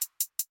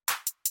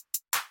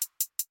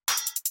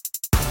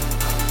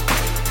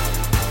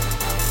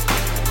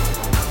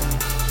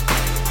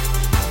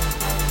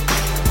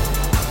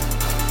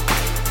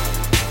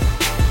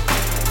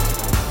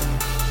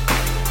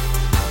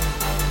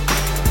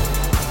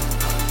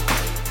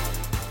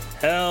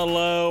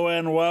Hello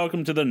and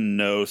welcome to the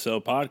No Sell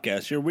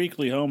Podcast, your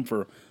weekly home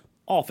for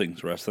all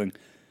things wrestling.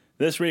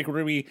 This week we're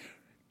going to be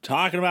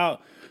talking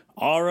about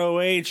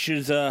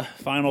ROH's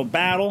final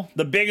battle,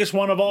 the biggest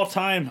one of all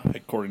time,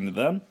 according to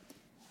them.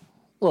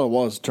 Well, it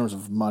was in terms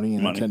of money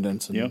and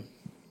attendance. And, yep.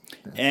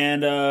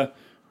 And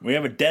we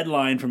have a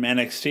deadline from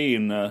NXT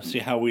and see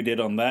how we did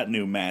on that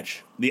new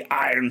match, the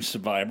Iron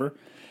Survivor.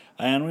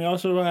 And we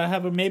also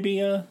have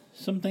maybe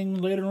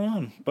something later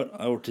on, but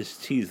I'll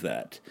just tease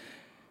that.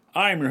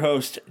 I'm your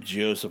host,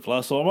 Joseph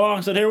Lessel,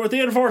 alongside here with the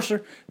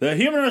enforcer, the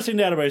Human Wrestling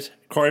Database,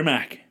 Corey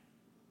Mack.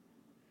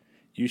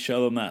 You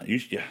show them that. You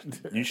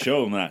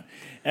show them that.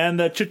 And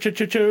the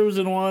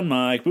chosen one,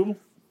 Mike Booble.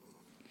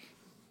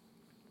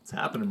 What's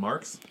happening,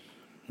 Marks?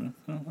 Oh,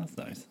 that's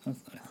nice.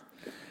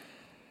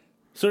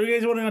 So, you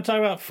guys, what are we going to talk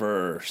about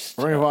first?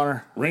 Ring of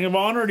Honor. Ring of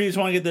Honor, or do you just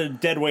want to get the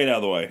dead weight out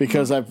of the way?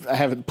 Because I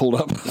haven't pulled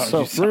up.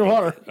 So, Ring of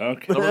Honor.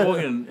 Okay. No, we're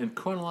going in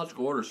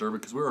chronological order, sir,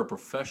 because we're a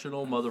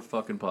professional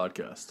motherfucking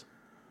podcast.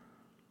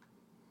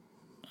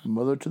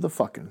 Mother to the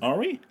fucking. Are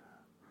we?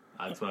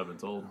 That's what I've been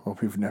told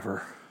Hope you've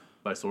never.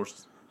 by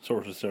sources.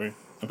 Sources, sorry.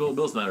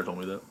 Bill Snyder told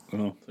me that.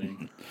 Oh. So you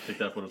can take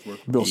that for what it's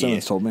worth. Bill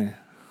Simmons told me.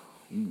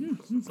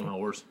 Somehow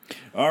worse.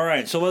 All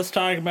right, so let's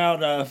talk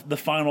about the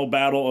final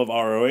battle of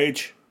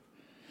ROH.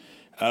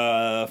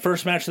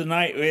 First match of the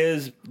night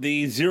is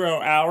the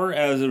 0 Hour,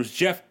 as it was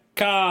Jeff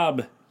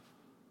Cobb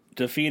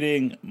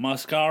defeating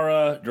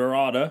Mascara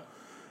Dorada.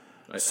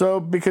 So,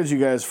 because you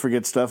guys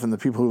forget stuff and the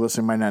people who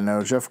listen might not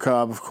know, Jeff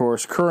Cobb, of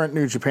course, current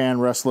New Japan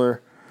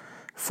wrestler,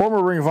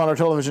 former Ring of Honor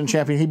television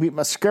champion. He beat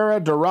Mascara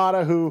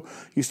Dorada, who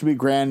used to be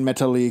Grand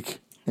Metalik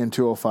in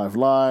 205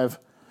 Live.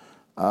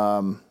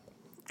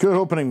 Good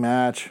opening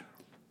match.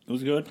 It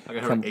was good. I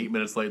got here like 8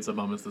 minutes late, so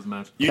I missed this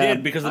match. You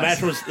did, because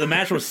the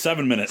match was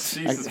 7 minutes.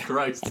 Jesus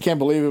Christ. I can't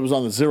believe it was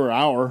on the 0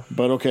 Hour,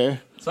 but okay.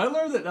 So I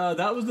learned that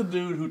that was the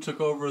dude who took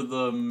over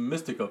the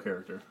Mystico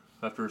character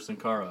after Sin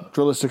Cara.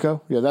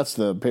 Drilistico? Yeah, that's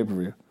the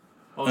pay-per-view.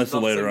 Oh, That's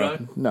not the later same on.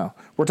 guy? No,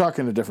 we're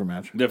talking a different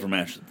match. Different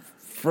match.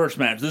 First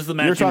match. This is the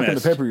match You're talking the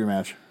missed. pay-per-view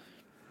match.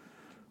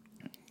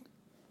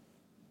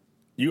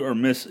 You are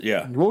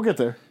Yeah, We'll get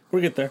there.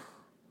 we'll get there.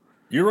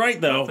 You're right,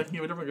 I'm though. thinking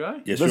of a different guy?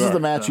 Yes, This you is are. the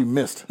match you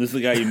missed. This is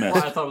the guy you Well,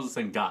 missed. I thought it was the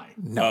same guy.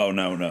 Oh,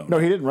 no. No,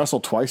 he didn't wrestle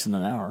twice in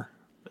an hour.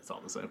 It's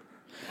all the same.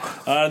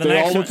 The They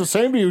all next look the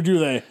same to you, do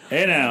they?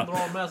 Hey, They're now.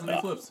 all massive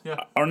flips.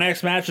 Yeah. Our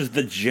next match is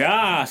the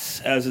Joss,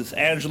 as it's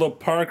Angelo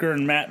Parker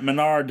and Matt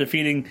Menard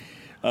defeating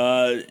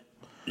Shinobi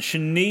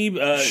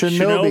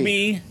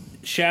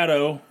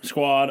Shadow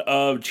Squad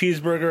of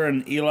Cheeseburger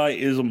and Eli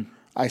Ism.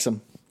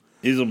 Isom.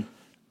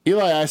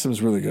 Eli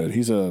Isom's really good.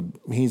 He's going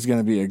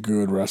to be a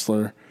good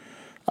wrestler.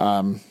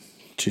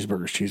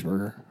 Cheeseburger's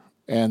Cheeseburger.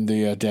 And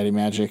the Daddy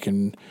Magic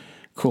and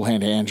Cool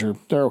Hand Andrew,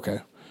 they're okay.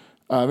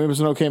 It was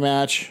an okay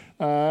match.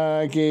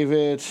 I gave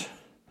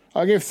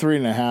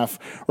 3.5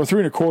 or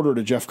 3.25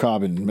 to Jeff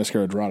Cobb and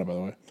Mascara Dorada, by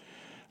the way.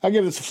 I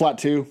give this a flat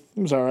 2.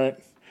 It was all right.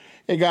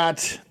 It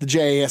got the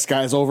JAS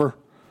guys over.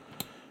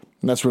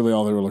 And that's really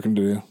all they were looking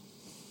to do.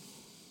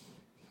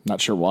 Not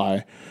sure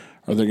why.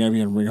 Are they going to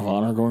be in Ring of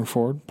Honor going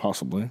forward?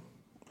 Possibly.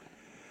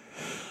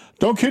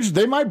 Don't kid you,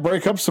 they might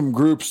break up some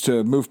groups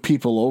to move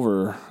people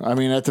over. I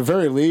mean, at the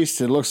very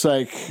least, it looks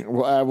like,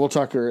 we'll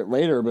talk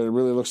later, but it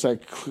really looks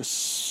like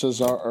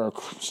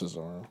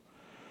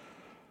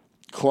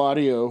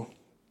Claudio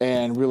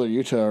and Wheeler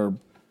Yuta are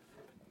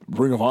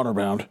Ring of Honor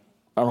bound.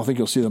 I don't think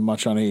you'll see them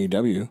much on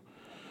AEW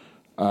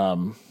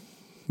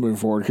moving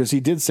forward, because he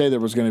did say there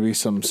was going to be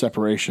some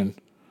separation.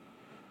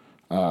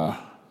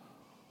 Not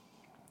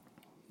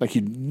that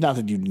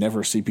you'd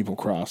never see people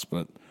cross,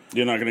 but...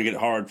 You're not going to get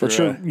hard for... But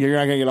you're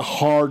not going to get a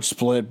hard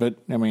split, but,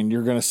 I mean,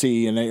 you're going to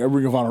see a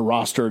Ring of Honor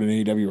roster and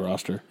an AEW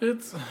roster.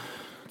 It's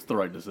the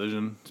right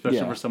decision, especially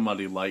Yeah. for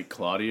somebody like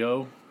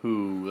Claudio,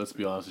 who, let's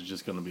be honest, is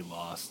just going to be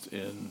lost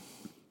in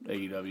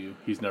AEW.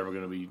 He's never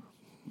going to be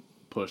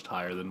pushed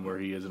higher than where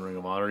he is in Ring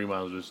of Honor. You might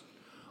as well just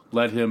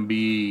let him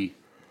be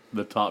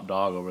the top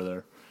dog over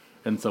there.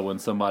 And so when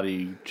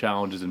somebody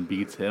challenges and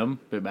beats him,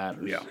 it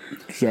matters. Yeah.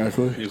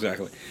 Exactly.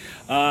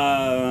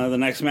 The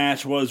next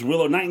match was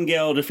Willow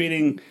Nightingale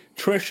defeating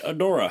Trish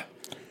Adora.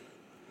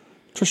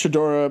 Trish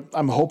Adora,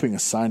 I'm hoping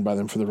is signed by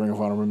them for the Ring of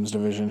Honor Women's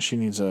Division. She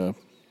needs an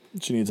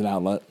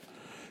outlet.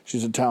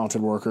 She's a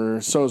talented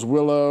worker. So is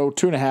Willow.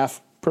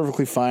 2.5,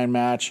 perfectly fine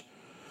match.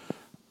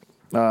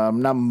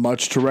 Not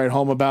much to write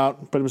home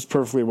about, but it was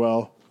perfectly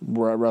well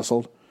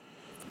wrestled.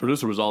 The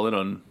producer was all in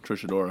on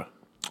Trish Adora.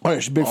 Oh yeah,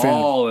 she's a big fan.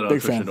 All in on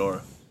Big Trish fan.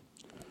 Adora.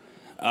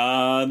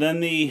 Then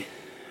the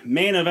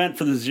main event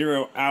for the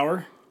 0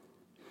 Hour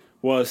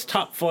was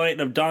Top Flight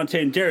of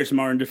Dante and Darius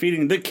Martin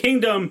defeating the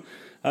Kingdom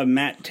of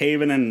Matt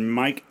Taven and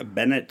Mike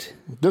Bennett.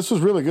 This was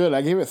really good.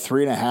 I gave it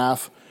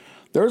 3.5.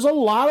 There's a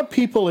lot of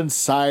people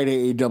inside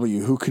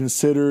AEW who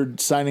considered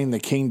signing the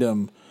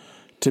Kingdom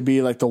to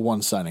be like the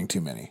one signing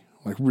too many.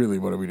 Like, really,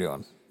 what are we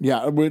doing?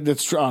 Yeah,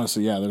 it's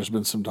honestly, yeah, there's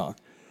been some talk.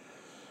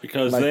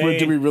 Because Like,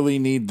 do we really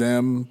need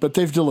them? But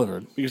they've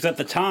delivered. because at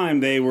the time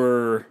they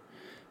were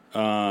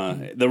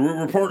The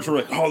reports were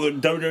like, oh, they're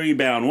WWE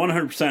bound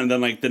 100%. And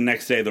then, like, the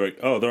next day, they're like,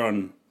 oh, they're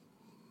on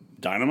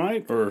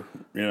Dynamite? Or,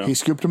 you know. He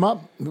scooped him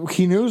up.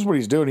 He knows what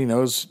he's doing. He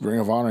knows Ring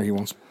of Honor. He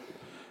wants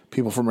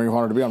people from Ring of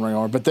Honor to be on Ring of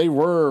Honor. But they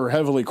were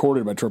heavily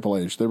courted by Triple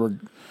H. They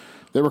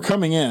were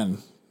coming in,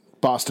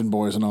 Boston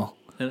boys and all.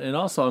 And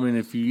also, I mean,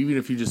 even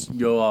if you just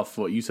go off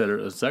what you said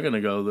a second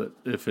ago, that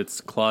if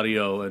it's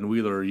Claudio and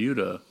Wheeler or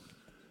Yuta,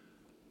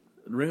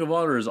 Ring of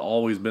Honor has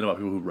always been about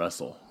people who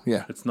wrestle.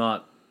 Yeah. It's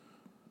not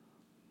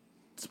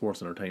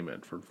sports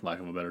entertainment, for lack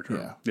of a better term.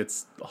 Yeah.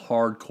 It's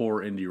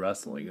hardcore indie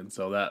wrestling, and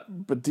so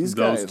But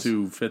those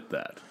two fit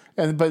that.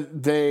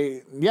 But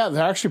they're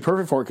actually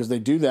perfect for it because they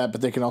do that,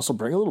 but they can also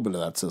bring a little bit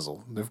of that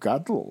sizzle. They've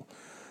got a little.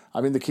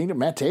 I mean, the Kingdom.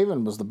 Matt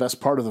Taven was the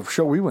best part of the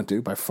show we went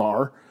to by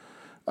far.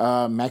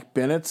 Mac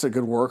Bennett's a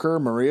good worker.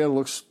 Maria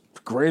looks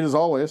great as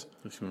always.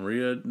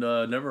 Maria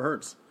never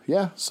hurts.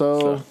 Yeah,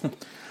 so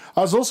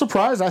I was a little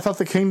surprised. I thought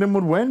the Kingdom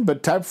would win,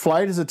 but Type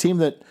Flight is a team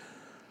that,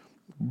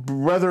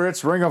 whether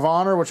it's Ring of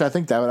Honor, which I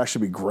think that would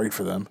actually be great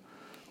for them,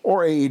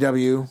 or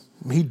AEW,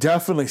 he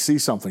definitely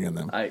sees something in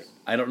them.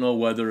 I don't know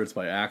whether it's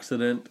by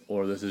accident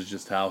or this is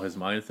just how his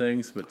mind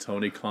thinks, but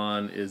Tony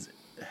Khan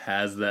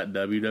has that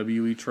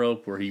WWE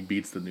trope where he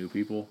beats the new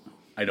people.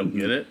 I don't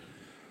get it.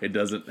 It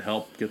doesn't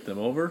help get them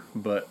over,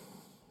 but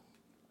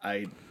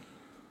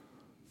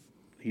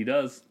he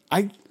does.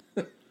 I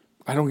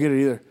don't get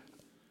it either.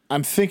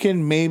 I'm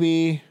thinking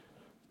maybe.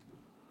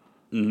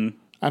 I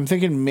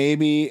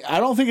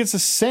don't think it's the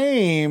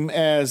same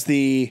as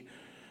the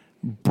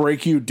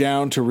break you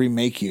down to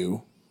remake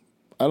you.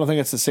 I don't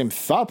think it's the same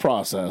thought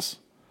process.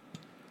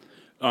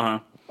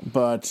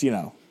 But, you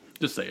know.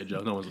 Just say it, Joe.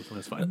 No one's listening.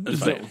 It's fine.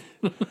 It's fine.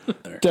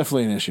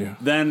 Definitely an issue.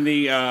 Then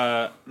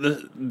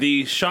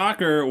the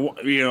shocker,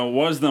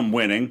 was them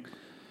winning.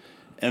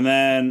 And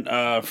then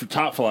for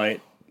Top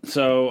Flight.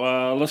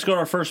 So let's go to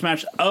our first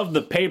match of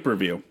the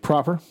pay-per-view.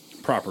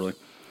 Properly.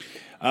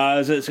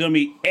 So it's going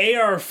to be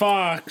AR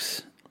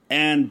Fox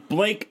and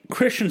Blake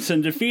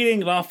Christensen defeating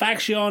La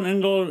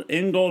Faction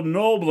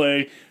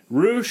Noble,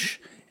 Rush,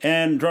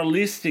 and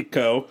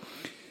Dralistico.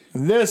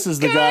 This is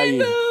the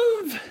guy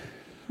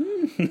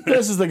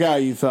This is the guy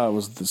you thought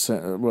was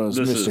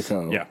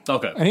Mystico. Yeah.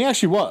 Okay. And he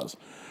actually was.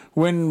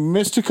 When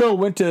Mystico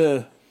went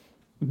to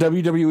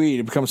WWE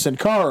to become Sin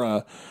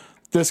Cara,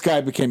 this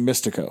guy became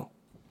Mystico.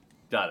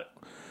 Got it.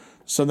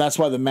 So that's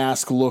why the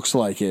mask looks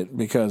like it,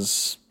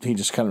 because he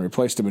just kind of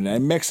replaced him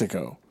in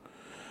Mexico.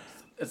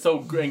 So,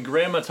 and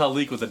Grand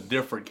Metalik was a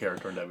different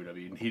character in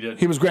WWE.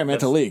 He was Grand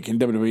Metalik in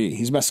WWE.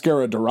 He's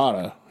Mascara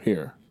Dorada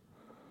here.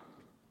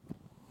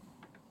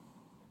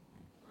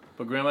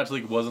 But Grand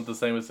Metalik wasn't the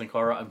same as Sin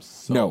Cara. I'm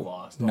so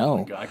lost. Oh No.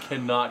 my God. I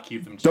cannot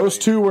keep them Those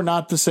straight. two were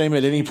not the same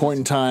at any point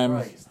in time.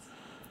 Christ.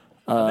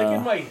 I think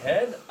in my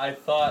head, I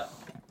thought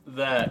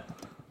that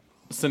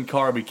Sin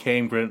Cara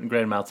became Grand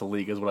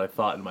Metalik is what I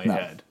thought in my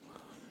head.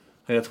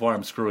 And that's why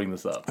I'm screwing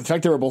this up. In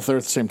fact, they were both there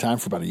at the same time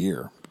for about a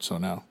year. So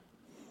no.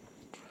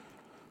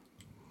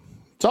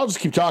 So I'll just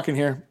keep talking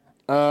here.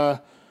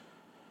 The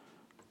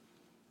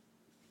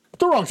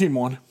wrong team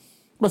won.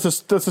 Let's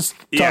just talk about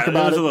it. It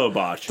was a little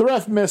botch. The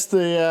ref missed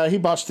he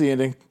botched the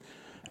ending.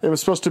 It was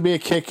supposed to be a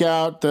kick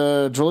out.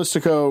 The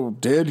Dralistico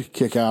did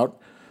kick out.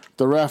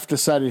 The ref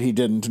decided he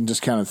didn't and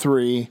just counted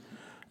 3.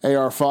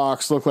 AR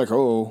Fox looked like,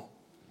 oh.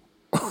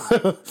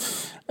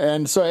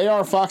 And so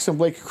AR Fox and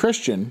Blake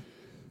Christensen,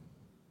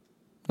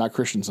 not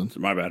Christensen,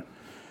 My bad.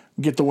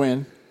 get the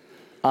win.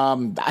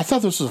 I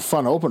thought this was a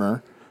fun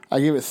opener. I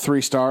gave it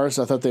 3 stars.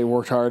 I thought they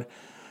worked hard.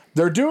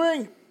 They're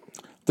doing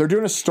a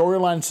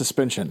storyline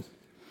suspension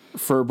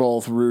for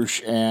both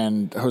Rush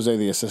and Jose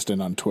the assistant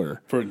on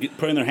Twitter For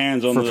putting their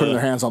hands on putting their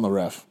hands on the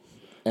ref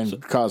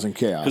and causing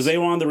chaos. Because they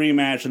wanted the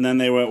rematch, and then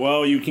they went,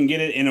 well, you can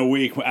get it in a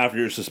week after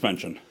your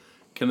suspension.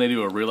 Can they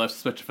do a real life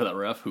suspension for that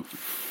ref who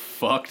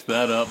fucked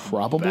that up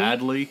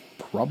badly?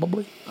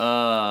 Probably.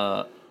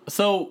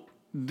 So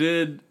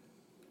did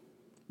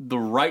the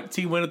right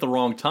team win at the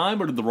wrong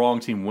time, or did the wrong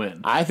team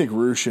win? I think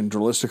Rush and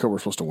Dralistico were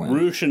supposed to win.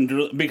 Rush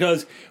and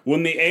because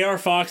when the AR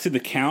Fox did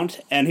the count,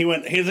 and he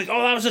was like,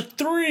 oh, that was a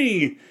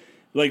 3.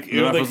 Like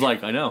The ref was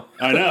like, I know.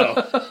 I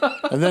know.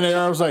 And then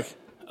AR was like,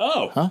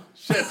 Oh, huh?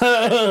 Shit.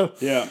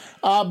 Yeah.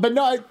 But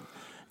no,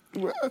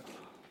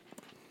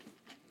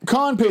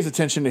 Khan pays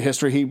attention to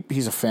history.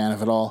 He's a fan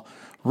of it all.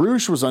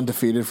 Rush was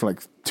undefeated for like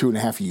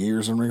 2.5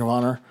 years in Ring of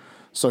Honor,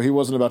 so he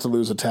wasn't about to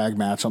lose a tag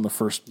match on the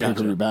first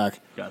pay-per-view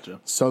back. Gotcha.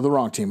 So the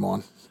wrong team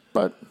won.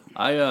 But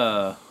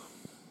I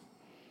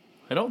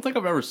don't think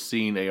I've ever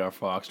seen AR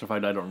Fox. If I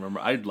don't remember,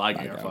 I like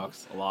AR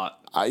Fox a lot.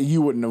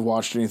 You wouldn't have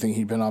watched anything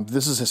he'd been on.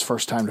 This is his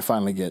first time to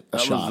finally get a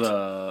shot.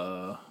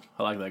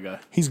 I like that guy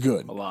He's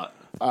good. a lot.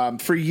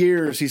 For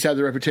years, he's had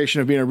the reputation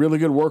of being a really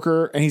good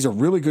worker, and he's a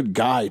really good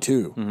guy,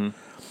 too.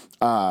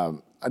 Mm-hmm.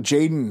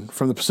 Jaden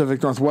from the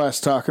Pacific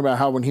Northwest talking about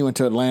how when he went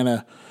to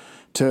Atlanta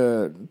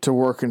to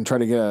work and try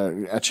to get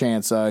a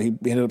chance, he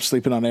ended up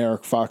sleeping on AR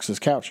Fox's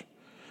couch.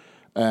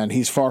 And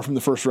he's far from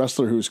the first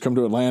wrestler who's come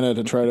to Atlanta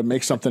to try to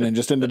make something and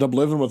just ended up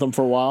living with him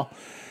for a while.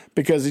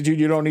 because dude,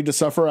 you don't need to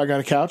suffer. I got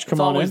a couch. Come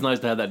It's on always in. nice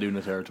to have that dude in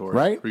the territory.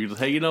 Right? Where you just,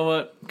 hey, you know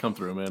what? Come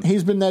through, man.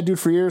 He's been that dude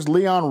for years.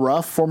 Leon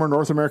Ruff, former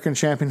North American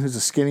champion, who's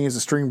as skinny as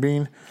a string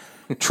bean,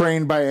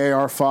 trained by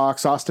AR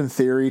Fox. Austin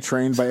Theory,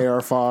 trained by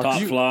AR Fox.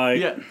 Top flight.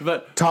 Yeah,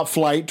 but Top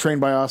Flight,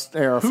 trained by AR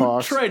who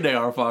Fox. trained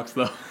AR Fox,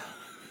 though?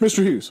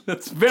 Mr. Hughes.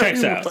 That's very,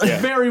 Checks out, yeah.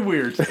 very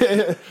weird.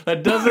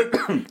 That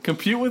doesn't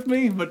compute with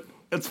me, but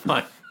it's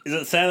fine. Is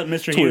it sad that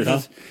weird,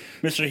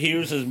 Mr.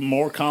 Hughes is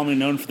more commonly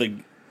known for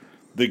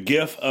the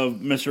gif of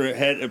Mr.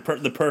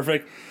 The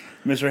Perfect,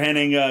 Mr.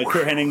 Henning,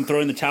 Kurt Hennig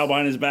throwing the towel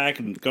behind his back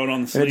and going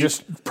on the And sleeve?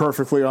 just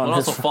perfectly on And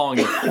his. also falling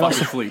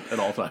asleep at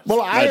all times. Well,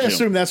 I Gotcha.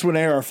 assume that's when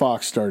AR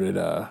Fox started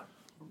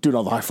doing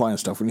all the high flying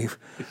stuff. When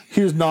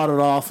he was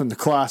nodded off in the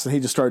class, and he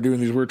just started doing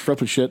these weird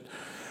flippy shit.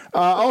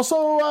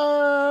 Also,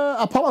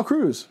 Apollo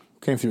Crews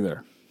came through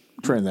there,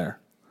 trained there.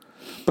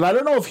 But I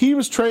don't know if he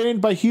was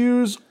trained by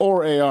Hughes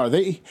or AR.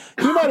 He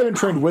might have been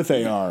trained with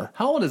AR.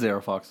 How old is AR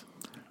Fox?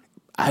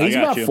 He's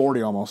got about you.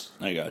 40 almost.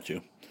 I got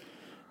you.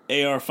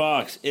 AR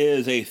Fox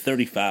is a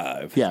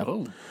 35. Yeah.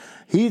 Oh.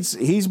 He's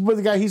with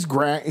the guy. He's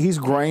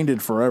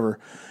grinded forever.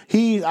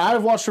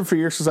 I've watched him for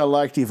years because I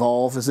liked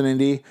Evolve as an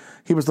indie.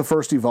 He was the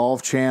first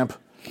Evolve champ.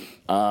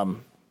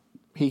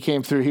 He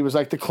came through. He was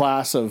like the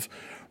class of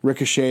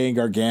Ricochet and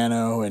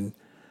Gargano and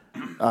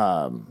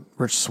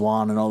Rich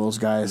Swann and all those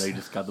guys. They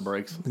just got the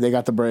breaks. They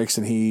got the breaks,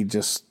 and he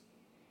just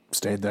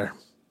stayed there.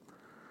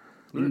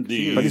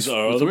 These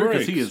are It's the weird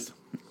because breaks. he is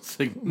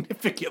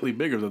significantly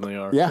bigger than they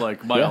are. Yeah,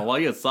 Like, by yeah. a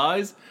lot of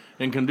size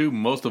and can do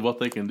most of what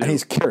they can do. And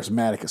he's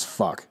charismatic as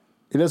fuck.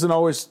 He doesn't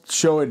always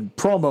show it in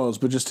promos,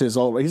 but just he's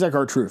like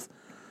our truth.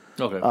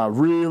 okay.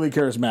 Really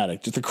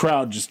charismatic. Just the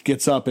crowd just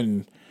gets up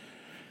and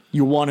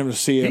you want him to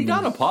see him. He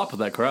got a pop with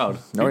that crowd.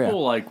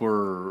 People Oh, yeah.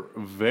 were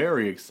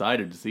very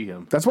excited to see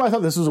him. That's why I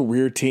thought this was a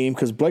weird team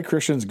because Blake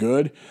Christian's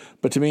good,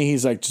 but to me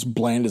he's like just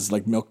bland as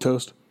like milk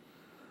toast.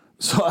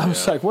 So I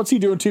was like, what's he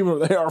doing teaming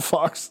with AR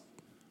Fox?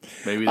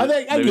 Maybe I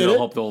maybe get they'll it.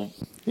 hope they'll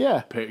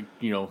Yeah, pay,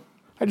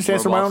 I just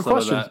answered my own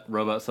question.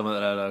 Rub out some of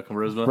that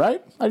charisma.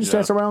 Right? I just Yeah.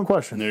 answered my own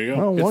question. There you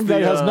go. Well, It's one guy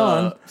the, has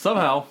none.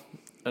 Somehow,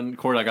 and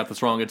Corey, I got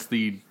this wrong. It's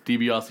the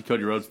DiBiase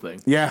Cody Rhodes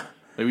thing. Yeah.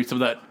 Maybe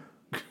some of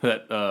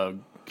that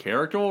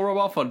character will rub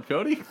off on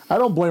Cody. I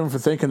don't blame him for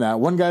thinking that.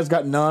 One guy's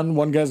got none.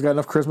 One guy's got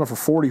enough charisma for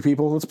 40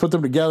 people. Let's put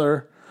them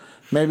together.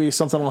 Maybe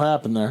something will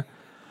happen there.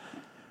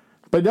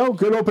 But no,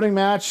 good opening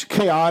match.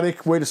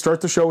 Chaotic way to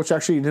start the show, which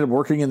actually ended up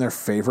working in their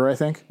favor, I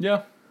think.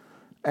 Yeah.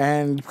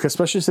 And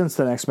especially since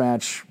the next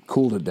match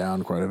cooled it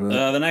down quite a bit.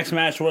 The next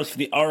match was for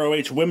the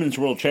ROH Women's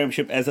World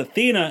Championship as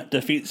Athena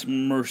defeats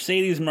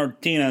Mercedes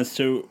Martinez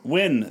to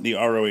win the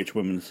ROH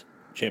Women's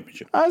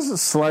Championship. I was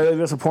slightly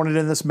disappointed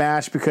in this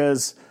match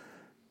because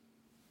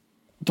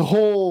the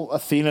whole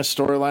Athena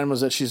storyline was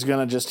that she's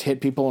going to just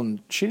hit people,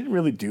 and she didn't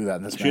really do that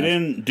in this match. She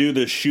didn't do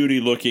the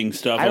shooty looking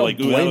stuff. I don't like,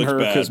 ooh, that blame looks her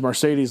bad. because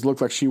Mercedes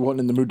looked like she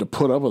wasn't in the mood to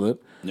put up with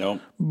it. No.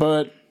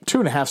 But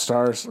 2.5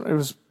 stars. It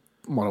was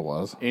what it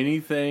was.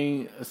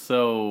 Anything.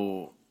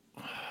 So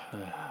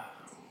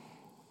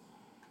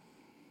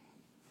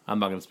I'm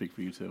not going to speak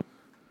for you two.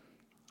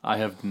 I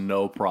have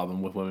no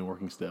problem with women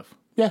working stiff.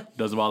 Yeah.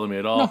 Doesn't bother me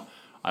at all. No.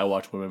 I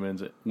watch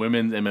women's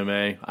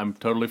MMA. I'm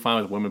totally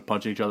fine with women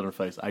punching each other in the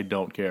face. I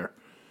don't care.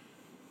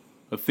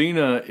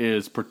 Athena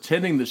is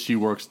pretending that she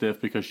works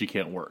stiff because she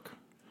can't work.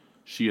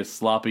 She is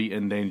sloppy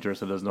and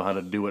dangerous and doesn't know how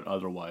to do it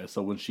otherwise.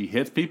 So when she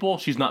hits people,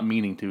 she's not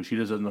meaning to. She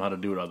just doesn't know how to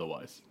do it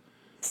otherwise.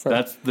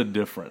 That's the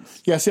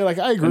difference. Yeah, see, like,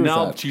 I agree And with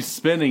now that. she's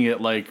spinning it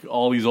like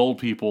all these old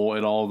people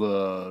and all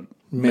the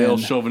male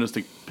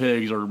chauvinistic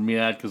pigs are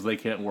mad because they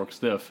can't work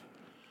stiff.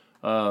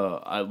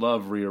 I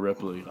love Rhea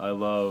Ripley. I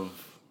love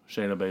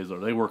Shayna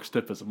Baszler. They work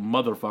stiff as a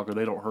motherfucker.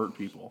 They don't hurt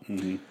people.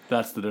 Mm-hmm.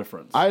 That's the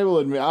difference. I will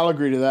admit, I'll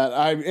agree to that.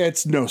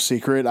 It's no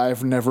secret.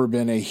 I've never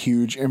been a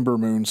huge Ember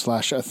Moon /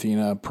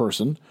 Athena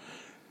person.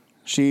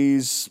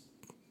 She's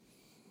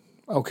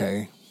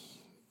okay.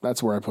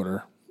 That's where I put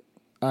her.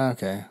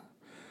 Okay.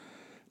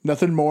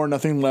 Nothing more,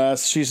 nothing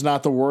less. She's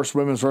not the worst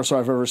women's wrestler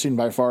I've ever seen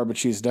by far, but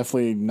she's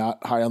definitely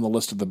not high on the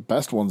list of the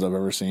best ones I've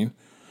ever seen.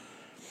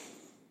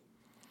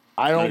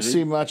 I don't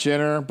see much in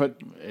her, but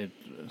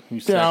You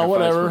sacrifice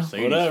whatever.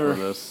 Mercedes Whatever. for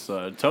this.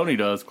 Tony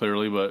does,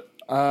 clearly, but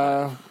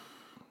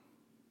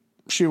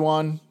she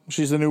won.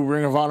 She's the new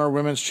Ring of Honor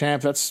Women's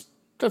Champ. That's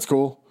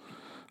cool.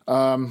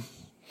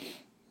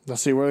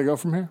 Let's see where they go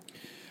from here.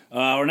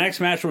 Our next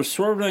match was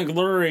Swerve and the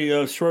Glory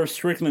of Swerve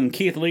Strickland and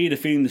Keith Lee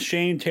defeating the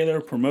Shane Taylor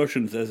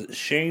Promotions as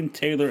Shane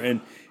Taylor and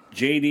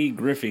JD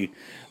Griffey.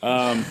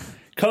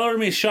 Color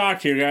me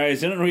shocked here,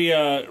 guys. Didn't we?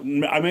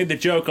 I made the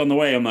joke on the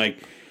way. I'm like,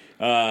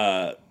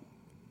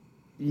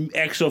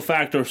 Exo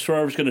Factor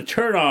Swerve's going to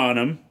turn on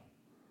him,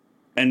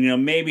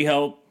 and maybe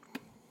help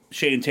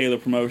Shane Taylor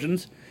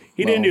Promotions.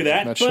 He didn't do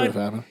that. That should have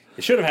happened.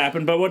 It should have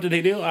happened, but what did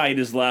he do? He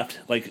just left,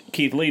 like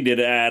Keith Lee did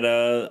at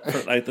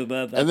like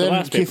the And then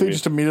last Keith Lee pay-per-view.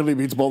 just immediately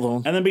beats both of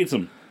them. And then beats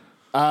him.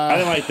 I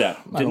didn't like that.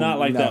 Did not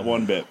like no. that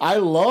one bit. I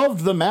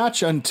loved the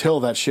match until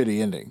that shitty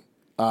ending.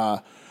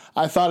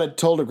 I thought it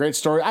told a great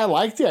story. I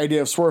liked the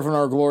idea of Swerve and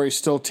Our Glory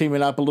still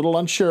teaming up, a little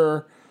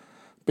unsure,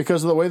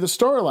 because of the way the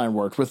storyline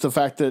worked with the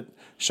fact that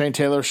Shane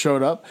Taylor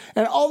showed up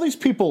and all these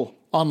people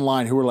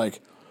online who were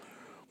like,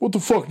 what the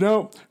fuck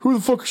now? Who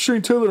the fuck is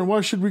Shane Taylor and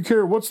why should we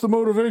care? What's the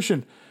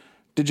motivation?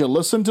 Did you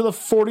listen to the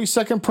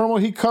 40-second promo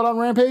he cut on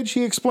Rampage?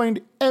 He explained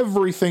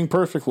everything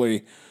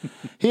perfectly.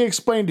 He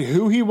explained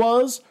who he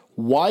was,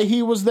 why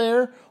he was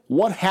there,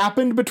 what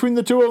happened between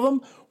the two of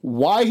them,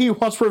 why he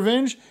wants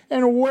revenge,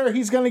 and where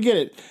he's going to get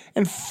it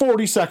in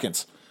 40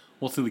 seconds.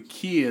 Well, see, the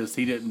key is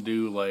he didn't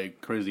do like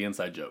crazy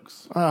inside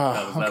jokes.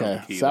 Okay.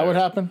 The key Is that what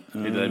happened?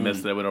 They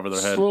missed it. Went over their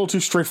It's a head. little too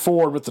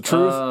straightforward with the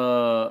truth.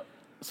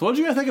 So what did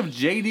you guys think of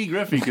JD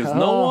Griffey? Because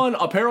no one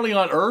apparently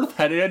on Earth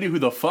had any idea who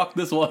the fuck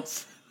this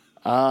was.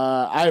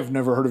 I've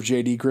never heard of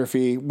JD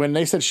Griffey. When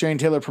they said Shane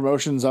Taylor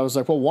Promotions, I was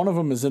like, well, one of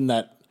them is in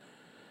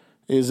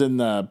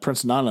the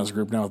Prince Nana's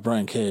group now with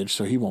Brian Cage,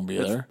 so he won't be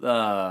there.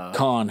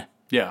 Khan.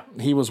 Yeah.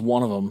 He was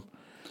one of them.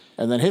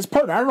 And then his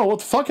partner, I don't know what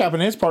the fuck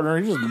happened to his partner.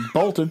 He just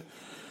bolted.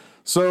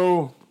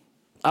 So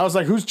I was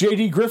like, who's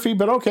JD Griffey?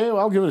 But okay, well,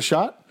 I'll give it a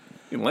shot.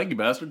 You lanky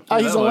bastard.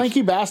 He's a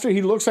lanky bastard.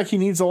 He looks like he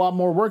needs a lot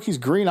more work. He's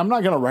green. I'm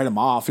not going to write him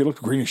off. He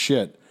looked green as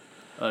shit.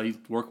 He's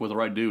working with the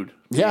right dude.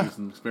 Yeah.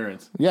 Some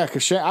experience. Yeah,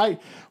 because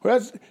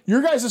that's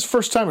your guys'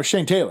 first time with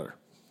Shane Taylor.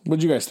 What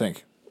did you guys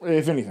think,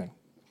 if anything?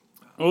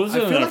 Well, this I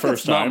isn't feel our like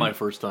first that's time. not my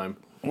first time.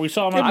 We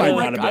saw him.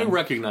 I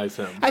recognize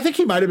him. I think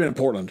he might have been in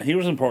Portland. He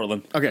was in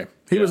Portland. Okay,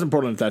 he was in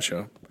Portland at that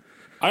show.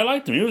 I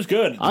liked him. He was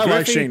good. I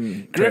like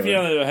Shane Griffey, Taylor.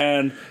 on the other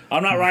hand,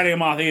 I'm not writing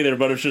him off either,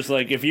 but it's just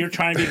like if you're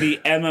trying to be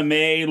the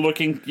MMA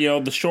looking,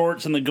 the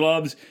shorts and the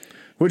gloves,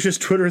 Which his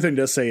Twitter thing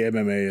does say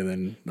MMA, and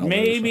then all that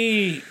other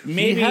stuff.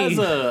 maybe He has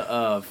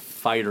a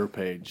fighter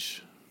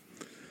page.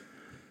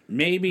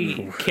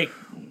 kick.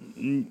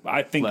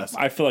 I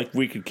feel like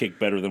we could kick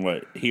better than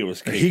what he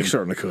was kicking. He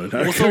certainly could.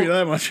 I can tell you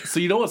that much. So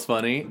you know what's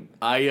funny?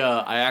 I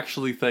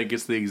actually think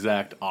it's the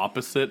exact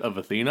opposite of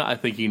Athena. I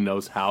think he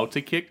knows how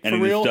to kick And for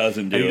he just real,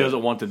 doesn't do and he it.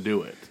 doesn't want to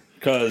do it.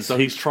 Because So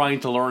he's trying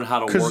to learn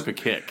how to work a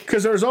kick.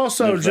 Because there's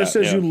also, There's just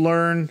that, as yeah. you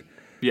learn,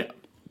 Yeah.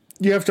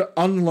 you have to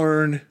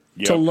unlearn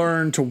to Yep.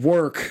 learn to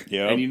work.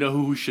 yeah, And you know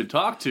who we should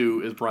talk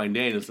to is Bryan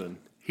Danielson.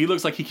 He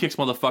looks like he kicks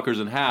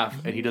motherfuckers in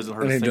half, and he doesn't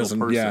hurt And a he single doesn't,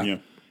 person. yeah.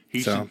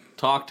 He So- should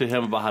talk to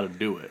him about how to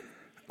do it.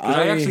 'Cause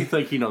I actually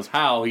think he knows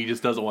how. He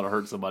just doesn't want to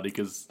hurt somebody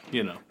because,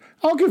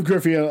 I'll give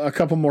Griffey a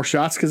couple more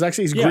shots because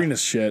actually he's green as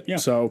shit. Yeah.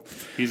 So,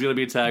 he's going to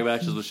be in tag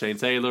matches with Shane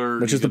Taylor.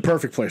 which is the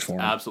perfect place for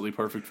him. absolutely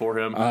perfect for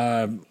him.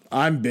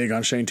 I'm big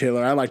on Shane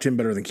Taylor. I liked him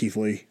better than Keith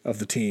Lee of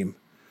the team,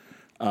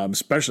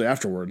 especially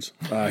afterwards.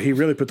 He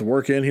really put the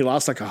work in. He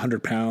lost like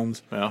 100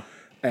 pounds. yeah.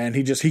 And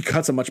he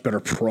cuts a much better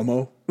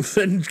promo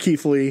than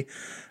Keith Lee.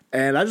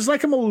 And I just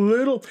like him a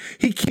little.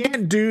 He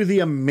can't do the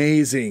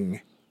amazing,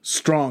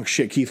 strong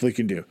shit Keith Lee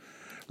can do.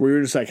 Where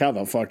you're just like, how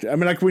the fuck? I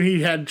mean, like when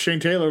he had Shane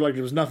Taylor, like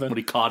it was nothing. When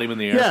he caught him in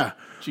the air. Yeah.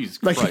 Jesus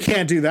Like Christ. he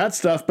can't do that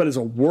stuff, but as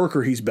a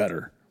worker, he's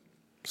better.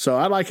 So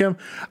I like him.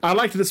 I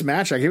liked this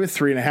match. I gave it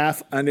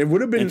 3.5, and it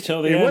would have been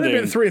Until the it would have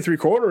ending. been 3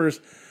 3/4.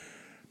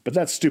 But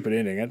that stupid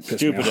ending, it pissed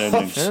Stupid me off.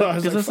 ending. So I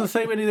was Because like, it's the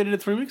same ending they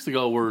did 3 weeks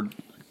ago where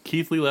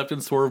Keith Lee left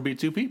and Swerve beat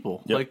two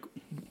people. Yep. Like,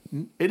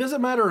 it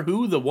doesn't matter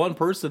who the one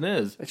person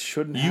is. it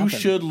shouldn't. You happen.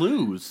 should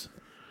lose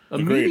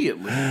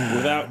immediately.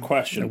 without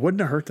question. It wouldn't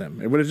have hurt them.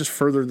 It would have just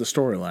furthered the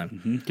storyline.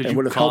 Because It you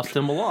would have cost helped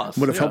him a loss.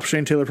 Would have Yeah. helped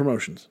Shane Taylor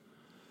Promotions.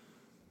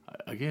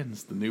 Again,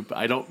 it's the new.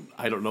 I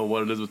don't know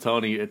what it is with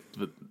Tony.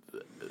 But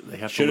they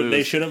have to Should have. lose.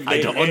 They should have.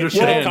 I don't It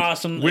understand.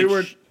 cost them. We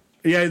were,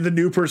 yeah, the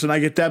new person. I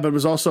get that, but it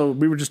was also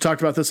we were just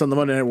talked about this on the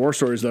Monday Night War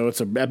Stories. Though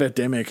it's an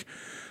epidemic.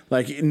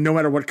 Like no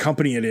matter what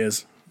company it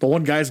is, the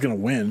one guy's going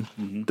to win.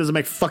 Doesn't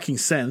make fucking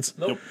sense.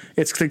 Nope.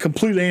 It's the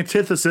complete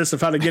antithesis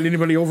of how to get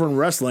anybody over in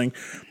wrestling.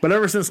 But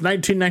ever since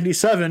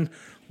 1997,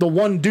 the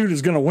one dude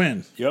is going to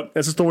win. Yep.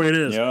 That's just the way it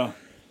is. Yeah.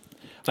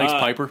 Thanks,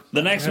 Piper.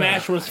 The next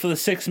match was for the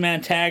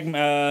six-man tag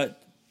for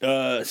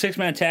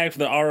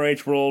the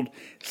ROH World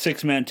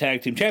Six-Man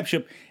Tag Team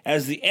Championship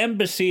as the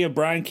Embassy of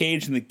Brian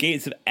Cage and the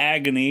Gates of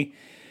Agony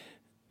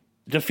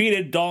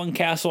defeated Dalton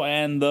Castle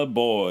and the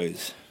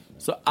boys.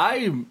 So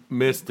I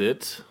missed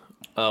it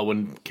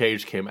when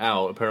Cage came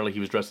out. Apparently, he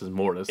was dressed as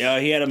Mortis.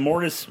 He had a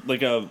Mortis,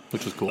 Which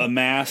was cool. a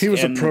mask. He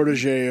was and, a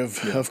protege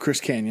of Chris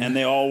Canyon. and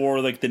they all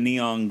wore like the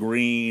neon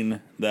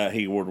green that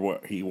he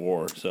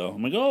wore. So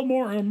I'm like, oh,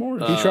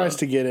 Mortis. he tries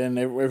to get in.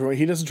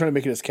 He doesn't try to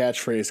make it his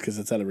catchphrase because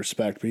it's out of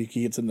respect, but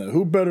he gets in the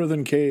who better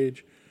than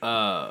Cage?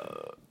 I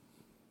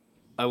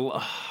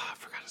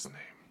forgot his name.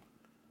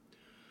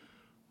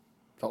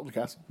 Dalton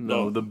Castle.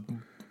 No,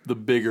 the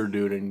bigger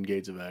dude in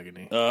Gates of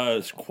Agony.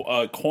 It's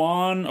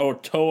Quan or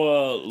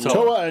Toa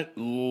Toa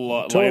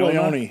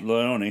Leone.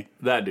 Leone.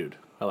 That dude.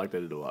 I like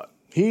that dude a lot.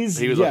 He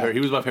He was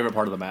my favorite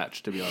part of the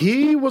match, to be honest.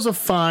 He was a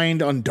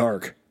find on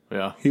Dark.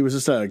 Yeah. He was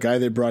just a guy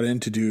they brought in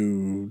to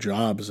do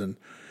jobs, and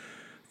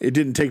it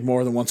didn't take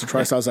more than once or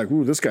twice. I was like,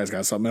 ooh, this guy's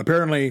got something. And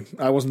apparently,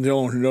 I wasn't the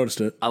only one who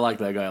noticed it. I like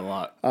that guy a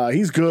lot.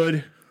 He's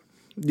good.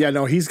 Yeah,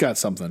 no, he's got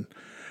something.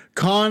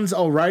 Khan's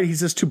all right.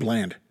 He's just too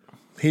bland.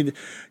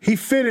 He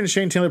fit in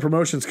Shane Taylor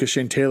Promotions because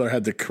Shane Taylor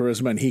had the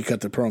charisma and he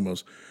cut the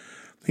promos.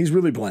 He's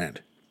really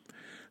bland.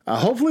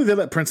 Hopefully they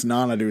let Prince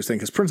Nana do his thing,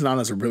 because Prince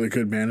Nana is a really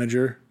good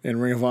manager in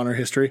Ring of Honor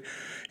history.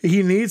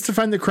 He needs to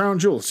find the crown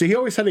jewel. See, he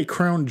always had a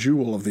crown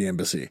jewel of the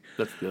embassy.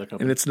 That's the other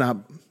company. And it's not,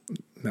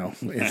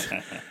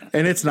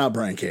 and it's not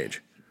Brian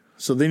Cage.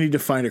 So they need to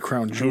find a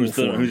crown jewel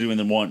for him. Who's doing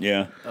the one?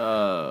 Yeah,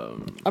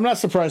 I'm not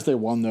surprised they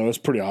won, though. It's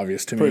pretty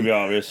obvious to me. pretty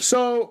obvious.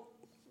 So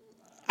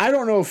I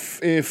don't know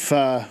if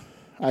I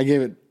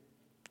gave it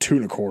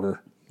 2.25.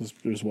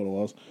 Is what it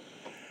was.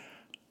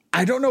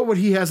 I don't know what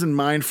he has in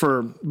mind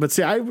for, but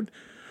see,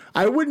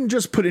 I wouldn't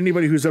just put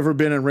anybody who's ever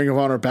been in Ring of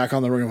Honor back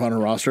on the Ring of Honor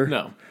roster.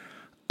 No.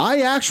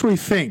 I actually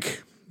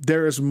think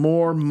there is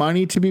more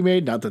money to be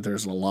made, not that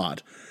there's a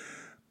lot,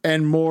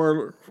 and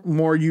more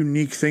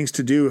unique things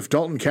to do if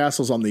Dalton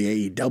Castle's on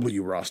the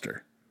AEW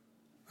roster.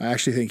 I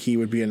actually think he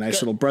would be a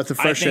nice little breath of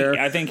fresh air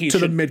I think he to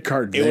should, the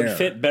mid-card It there. would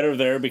fit better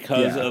there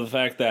because of the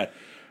fact that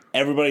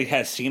everybody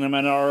has seen him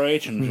in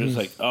ROH and just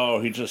like,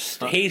 oh, he's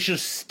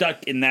just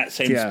stuck in that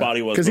same spot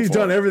he was because he's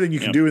before. done everything you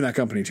can do in that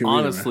company, too.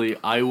 Honestly,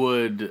 I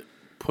would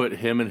put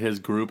him and his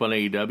group on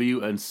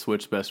AEW and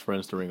switch best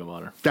friends to Ring of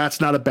Honor. That's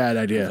not a bad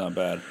idea. Not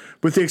bad.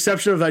 With the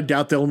exception of, I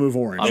doubt they'll move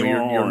Orange. I mean, you're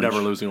Orange. never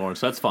losing Orange,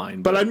 so that's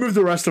fine. But I'd move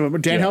the rest of them.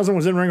 But Danhausen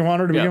was in Ring of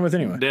Honor to begin with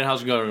anyway.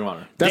 Danhausen go to Ring of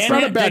Honor. That's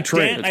not a bad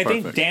trade. I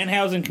think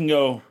Danhausen can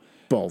go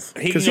both.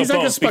 He can Because go he's like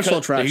a both special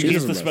because attraction.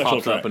 he's He the doesn't special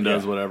Pops up and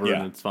does Yeah. whatever, Yeah.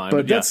 and it's fine.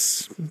 But yeah.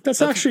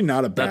 that's actually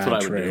not a bad That's what I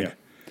would trade.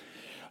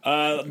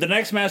 do. The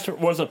next master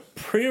was a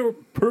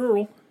pure.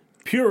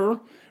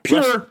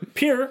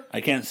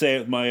 I can't say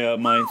it with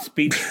my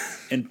speech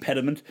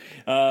impediment.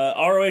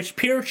 ROH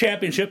Pure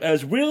Championship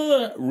as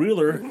Reeler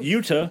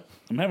Yuta.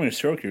 I'm having a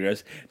stroke here,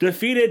 guys.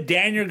 Defeated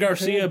Daniel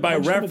Garcia by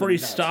referee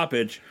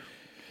stoppage.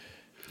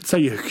 That's how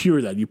you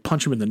cure that. You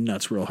punch him in the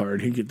nuts real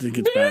hard. He gets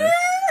better.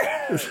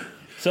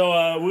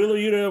 So Wheeler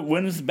Yuta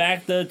wins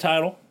back the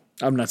title.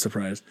 I'm not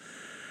surprised.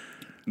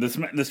 This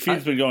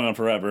feud's been going on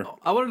forever.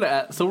 I wanted to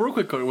ask, so real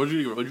quick, Cody, would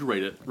you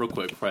rate it real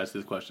quick before I ask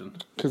this question?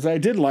 Because I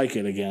did like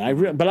it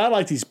again. But I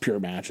like these pure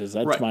matches.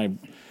 That's Right.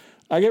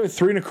 I gave it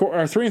 3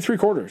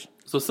 3.75.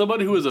 So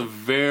somebody who is a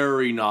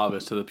very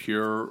novice to the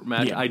pure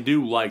match, Yeah. I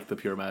do like the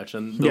pure match,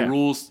 and the Yeah.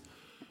 rules,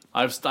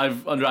 I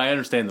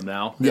understand them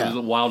now. Yeah. It was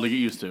a while to get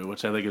used to,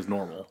 which I think is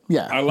normal.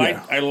 Yeah,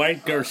 I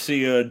like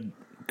Garcia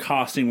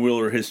costing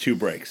Wheeler his 2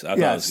 breaks. I thought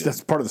Yeah, it was good.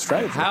 that's part of the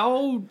strategy.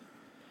 How,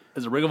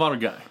 as a Ring of Honor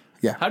guy,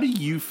 Yeah. how do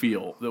you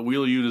feel that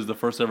Wheeler Yuta is the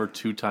first ever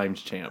 2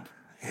 times champ?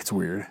 It's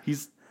weird.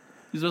 He's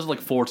just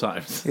like 4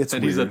 times, It's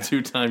and weird. he's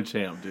a 2-time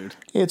champ, dude.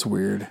 It's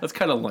weird. That's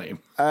kind of lame.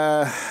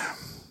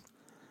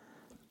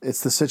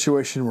 It's the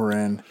situation we're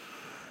in.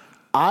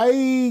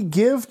 I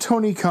give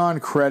Tony Khan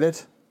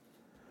credit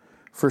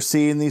for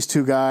seeing these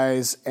 2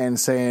 guys and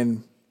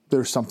saying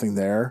there's something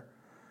there.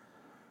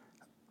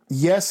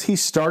 Yes, he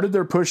started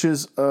their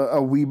pushes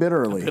a wee bit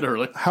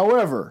early.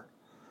 However,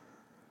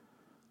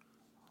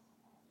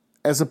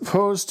 as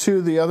opposed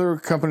to the other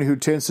company who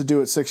tends to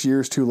do it 6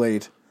 years too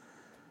late,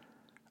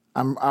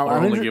 I'm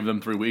only give them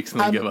 3 weeks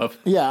and then give up.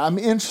 Yeah, I'm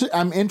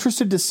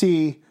interested to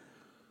see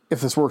if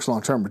this works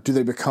long term, but do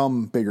they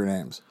become bigger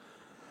names?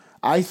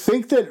 I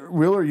think that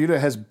Wheeler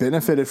Yuta has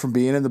benefited from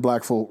being in the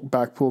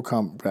Blackpool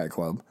Combat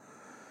Club.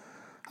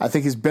 I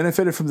think he's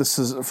benefited from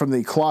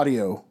the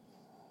Claudio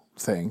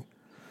thing.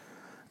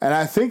 And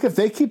I think if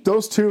they keep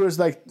those 2 as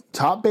like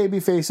top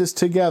baby faces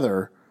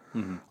together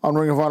on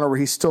Ring of Honor, where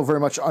he's still very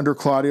much under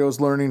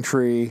Claudio's learning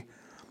tree,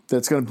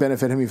 that's going to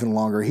benefit him even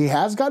longer. He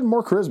has gotten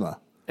more charisma.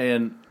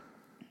 And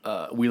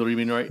Wheeler, you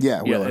mean, right?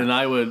 Yeah, Wheeler. And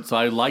I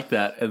like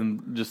that.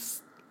 And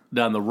just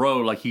down the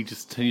road, like he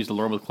just continues to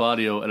learn with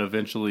Claudio, and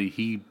eventually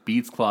he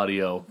beats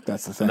Claudio.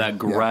 That's the thing. And that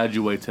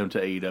graduates him to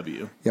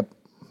AEW. Yep.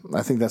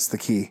 I think that's the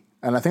key.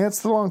 And I think that's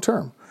the long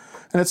term.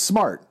 And it's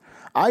smart.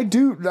 I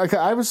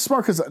was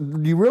smart because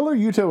Wheeler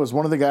Yuta was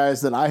one of the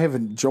guys that I have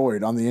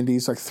enjoyed on the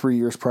Indies like 3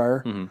 years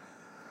prior. Mm-hmm.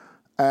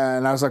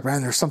 And I was like,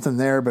 man, there's something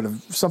there, but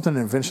something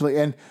eventually.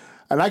 And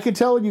I can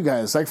tell you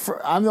guys,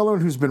 I'm the only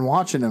one who's been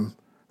watching him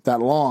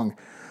that long.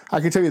 I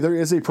can tell you there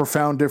is a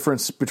profound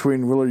difference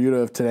between Wheeler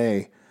Yuta of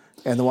today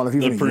and the one of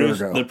even a year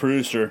ago. The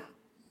producer,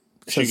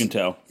 she can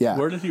tell. Yeah.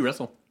 Where did he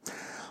wrestle?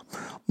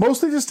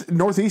 Mostly just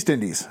Northeast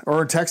Indies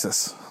or in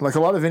Texas, like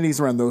a lot of indies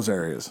around those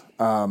areas.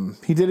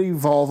 He did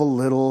evolve a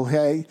little.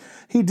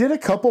 He did a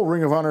couple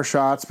Ring of Honor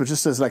shots, but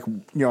just as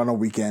on a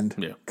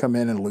weekend, come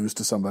in and lose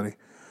to somebody.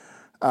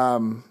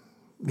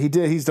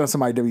 He's done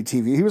some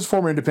IWTV. He was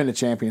former independent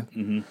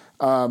champion.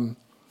 Mm-hmm.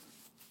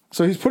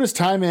 So he's put his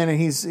time in, and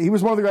he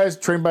was one of the guys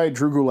trained by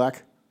Drew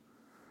Gulak,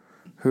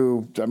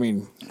 who, I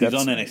mean, he's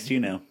on NXT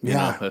now.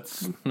 Yeah,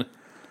 that's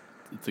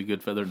it's a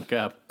good feather in the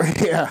cap.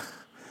 Yeah.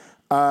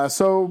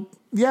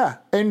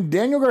 And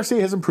Daniel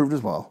Garcia has improved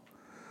as well.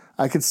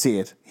 I could see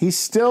it.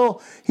 He's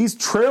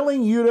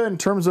trailing Yuta in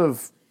terms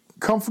of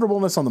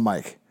comfortableness on the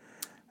mic.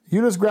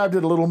 Yuta's grabbed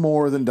it a little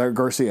more than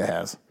Garcia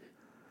has.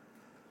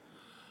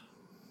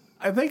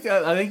 I think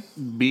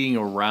being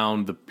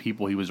around the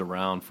people he was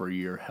around for a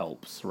year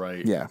helps,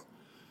 right? Yeah.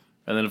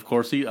 And then, of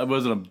course, it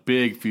wasn't a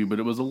big feud, but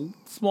it was a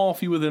small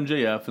feud with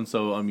MJF, and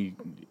so, I mean,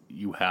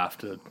 you have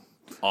to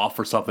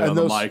offer something on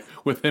the mic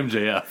with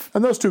MJF.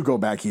 And those two go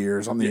back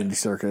years on the indie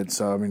circuit.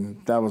 So, I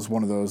mean, that was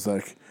one of those,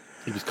 like...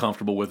 He was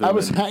comfortable with it. I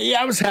was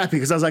happy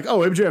because I was like, oh,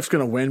 MJF's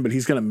going to win, but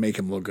he's going to make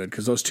him look good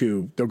because those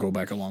two, they'll go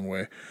back a long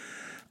way.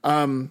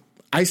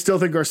 I still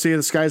think Garcia,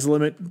 the sky's the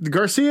limit.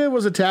 Garcia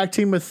was a tag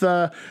team with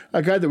a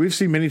guy that we've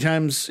seen many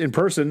times in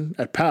person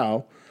at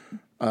POW,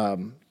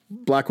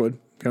 Blackwood,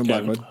 Kevin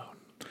Blackwood.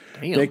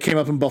 Damn. They came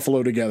up in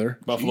Buffalo together.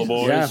 Buffalo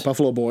Boys. Yeah,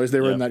 Buffalo Boys. They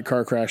were in that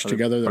car crash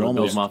together. That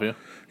Bills Mafia.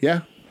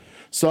 Yeah.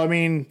 So, I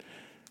mean,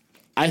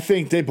 I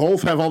think they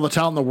both have all the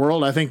talent in the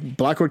world. I think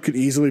Blackwood could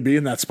easily be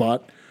in that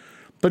spot.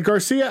 But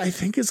Garcia, I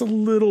think, is a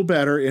little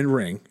better in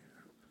ring.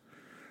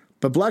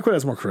 But Blackwood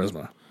has more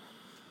charisma.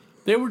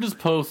 They were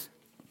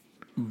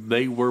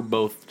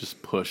both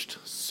just pushed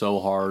so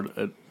hard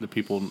at the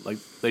people. Like,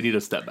 they need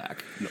to step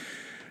back. No.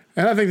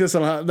 And I think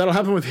that'll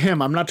happen with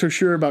him. I'm not too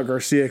sure about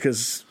Garcia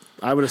because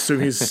I would assume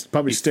he's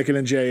probably sticking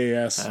in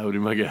JAS. That would be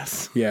my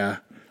guess. Yeah.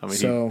 I mean,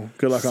 so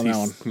good luck on that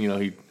one. You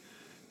know,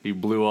 he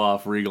blew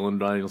off Regal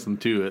and Danielson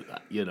too.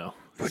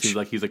 It seems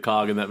like he's a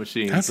cog in that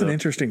machine. That's an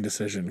interesting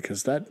decision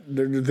because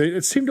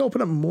it seemed to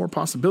open up more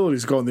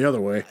possibilities going the other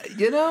way.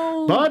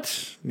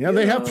 But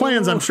they have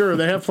plans. I'm sure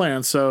they have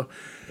plans. So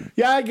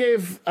yeah, I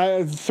gave 3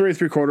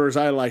 3/4.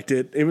 I liked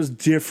it. It was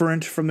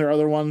different from their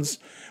other ones,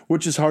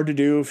 which is hard to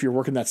do if you're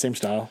working that same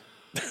style.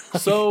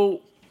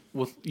 So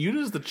with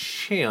you as the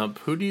champ,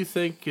 who do you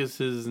think is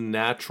his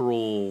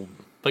natural?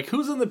 Like,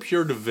 who's in the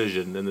pure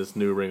division in this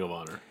new Ring of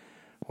Honor?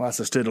 Well, that's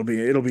just it'll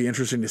be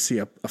interesting to see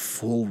a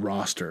full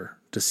roster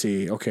to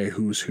see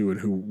who's who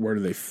and where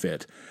do they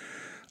fit.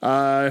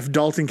 If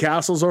Dalton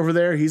Castle's over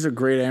there, he's a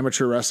great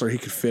amateur wrestler. He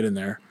could fit in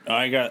there.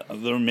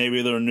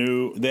 Maybe they're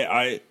new.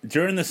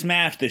 During this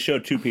match they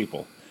showed 2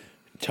 people,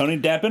 Tony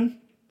Deppen,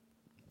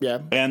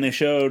 and they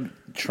showed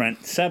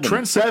Trent Seven.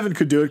 Trent Seven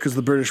could do it because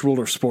the British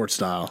ruler of sport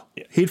style.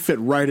 Yeah. He'd fit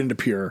right into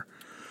pure.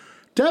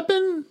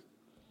 Deppen.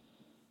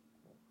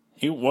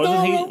 He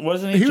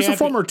wasn't he. He was a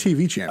former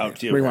TV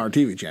champion, Ring of Honor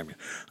TV champion.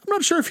 I'm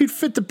not sure if he'd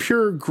fit the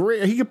pure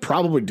great. He could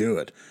probably do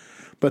it,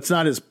 but it's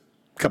not his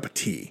cup of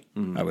tea.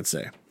 I would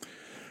say.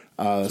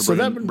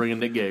 Bringing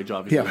Nick Gage,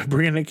 obviously. Yeah,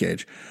 bringing Nick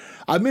Gage.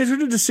 I'm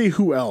interested to see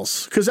who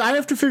else because I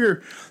have to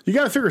figure. You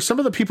got to figure some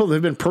of the people that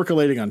have been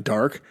percolating on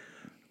Dark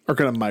are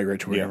going to migrate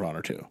to Ring of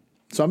Honor too.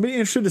 So I'm being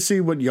interested to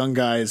see what young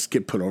guys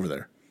get put over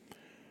there.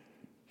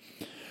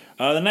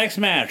 The next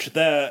match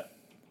that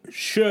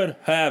should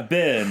have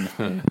been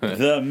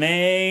the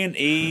main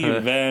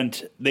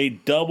event, the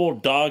double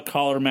dog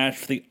collar match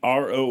for the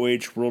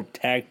ROH World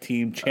Tag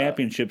Team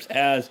Championships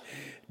as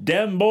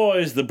Dem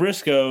Boys, the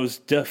Briscoes,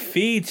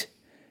 defeat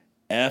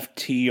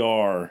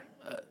FTR.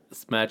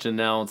 This match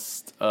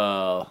announced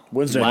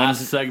Wednesday.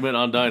 Last segment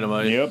on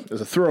Dynamite. Yep,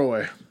 there's a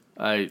throwaway.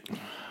 Oh my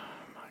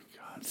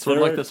God, sort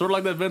of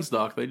like that Vince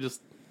doc. They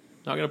just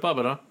not gonna pub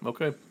it, huh?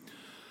 Okay.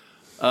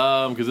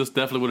 Because this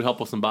definitely would help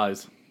with some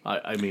buys.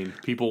 I mean,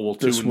 people will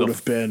tune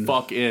the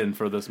fuck in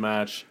for this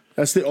match.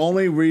 That's the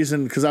only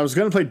reason, because I was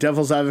going to play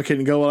devil's advocate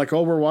and go like,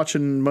 we're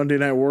watching Monday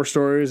Night War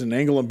Stories, and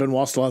Angle and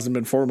Benoit still hasn't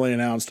been formally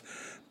announced,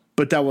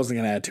 but that wasn't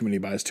going to add too many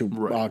buys to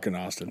Rock and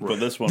Austin. But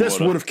this would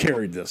have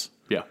carried this.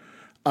 Yeah.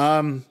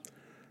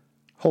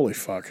 Holy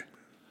fuck.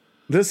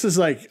 This is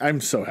like, I'm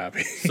so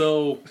happy.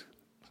 So,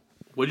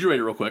 what'd you rate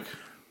it real quick?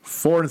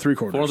 4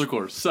 3/4. 4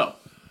 3/4. So,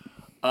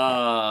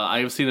 I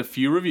have seen a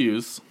few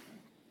reviews.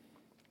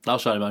 I'll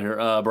shout him out here.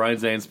 Brian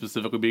Zane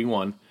specifically being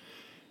one.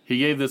 He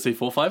gave this a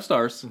full 5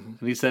 stars, and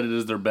he said it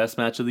is their best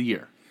match of the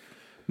year.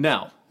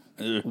 Now,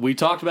 we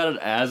talked about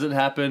it as it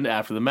happened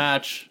after the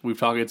match.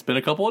 It's been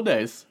a couple of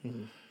days.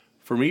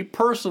 For me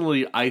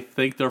personally, I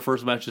think their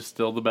first match is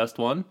still the best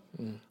one.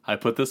 I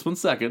put this one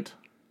second,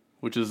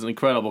 which is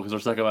incredible because their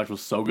second match was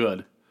so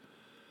good.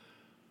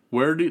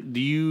 Where do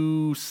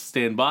you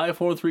stand by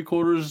 4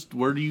 3/4?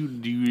 Where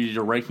is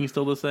your ranking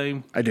still the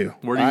same? I do.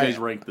 Where do you guys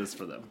rank this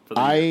for them?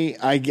 I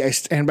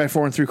stand by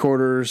 4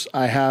 3/4.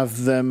 I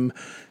have them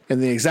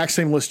in the exact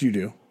same list you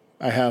do.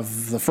 I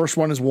have the first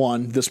one is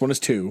 1. This one is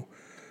 2.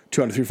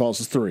 2 out of 3 falls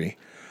is 3.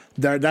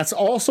 That's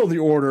also the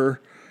order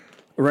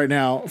right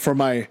now for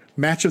my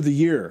match of the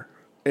year.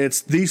 It's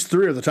these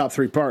 3 are the top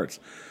 3 parts.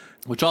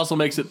 Which also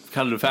makes it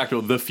kind of de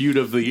facto the feud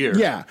of the year.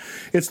 Yeah,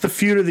 it's the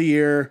feud of the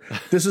year.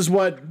 This is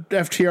what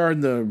FTR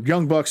and the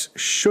Young Bucks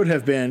should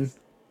have been.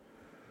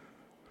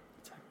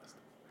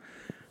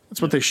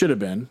 That's what they should have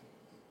been.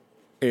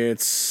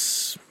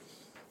 It's...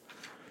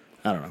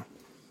 I don't know.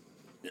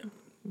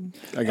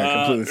 I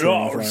got completely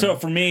thrown off. So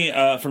for me,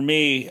 I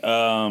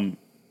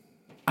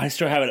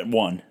still have it at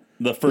 1.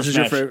 The first This is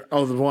match. your favorite?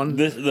 Oh, the one?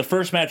 The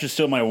first match is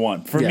still my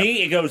 1. For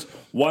me, it goes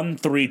 1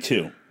 3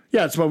 2.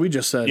 Yeah, that's what we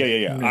just said.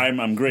 Yeah. I'm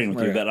agreeing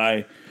with you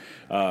that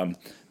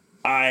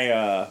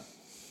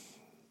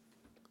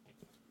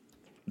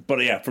but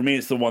yeah, for me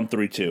it's the 1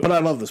 3 2. But I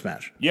love this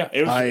match. Yeah,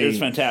 it was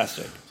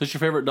fantastic. Is this your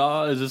favorite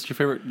dog? Is this your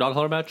favorite dog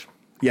collar match?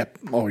 Yep.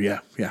 Oh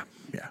yeah.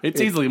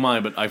 It's easily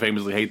mine, but I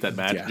famously hate that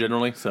match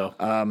generally. So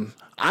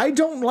I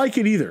don't like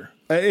it either.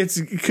 It's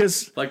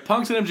because like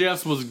Punk's and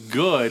MJF's was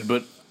good,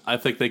 but I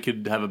think they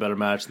could have a better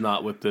match,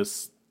 not with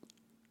this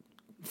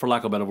for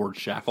lack of a better word,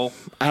 shackle.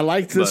 I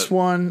like this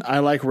one. I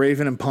like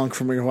Raven and Punk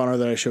from Ring of Honor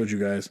that I showed you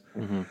guys.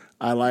 Mm-hmm.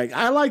 I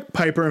like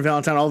Piper and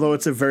Valentine, although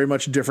it's a very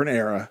much different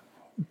era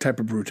type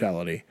of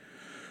brutality.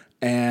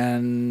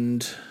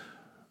 And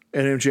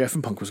MJF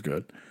and Punk was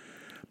good.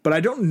 But I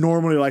don't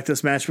normally like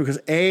this match because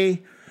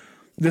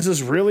this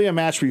is really a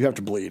match where you have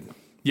to bleed.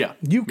 Yeah.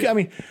 I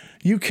mean,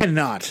 you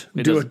cannot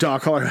do a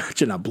dog collar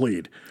match and not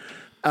bleed.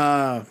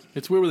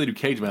 It's weird when they do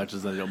cage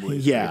matches and they don't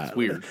bleed. Yeah. It's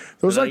weird.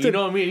 Those You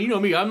know what I mean? You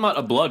know me. I'm not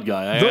a blood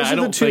guy. I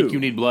don't think you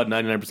need blood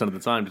 99% of the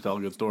time to tell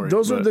a good story.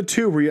 Those are the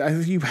two where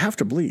you have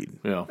to bleed.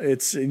 Yeah.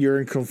 You're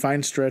in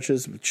confined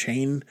stretches with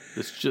chain.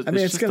 It's going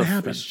to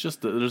happen. It's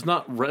just it's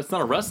not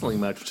a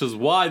wrestling match, which is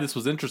why this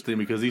was interesting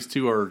because these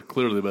two are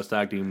clearly the best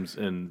tag teams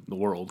in the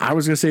world. I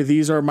was going to say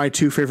these are my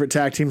two favorite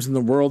tag teams in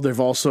the world. They've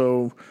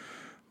also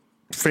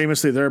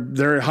famously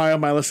they're high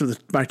on my list of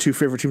my two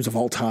favorite teams of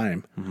all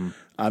time. Mm-hmm.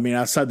 I mean,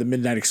 outside the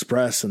Midnight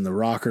Express and the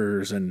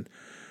Rockers and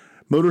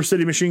Motor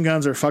City Machine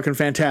Guns are fucking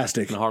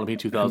fantastic. And the Harlem Heat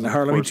 2000. And the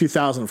Harlem Heat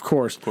 2000, of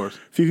course. Of course.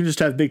 If you can just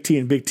have Big T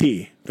and Big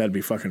T, that'd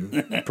be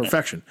fucking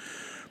perfection.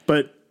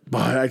 But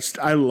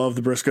I love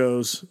the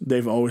Briscoes.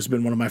 They've always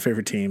been one of my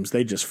favorite teams.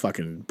 They just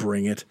fucking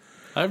bring it.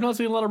 I have not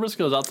seen a lot of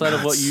Briscoes outside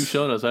of what you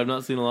showed us. I have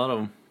not seen a lot of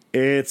them.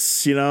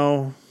 It's,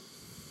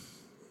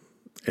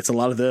 it's a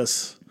lot of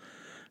this.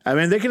 I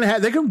mean, they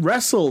can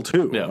wrestle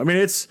too. Yeah. I mean,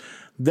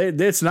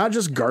 it's not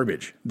just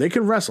garbage. They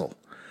can wrestle.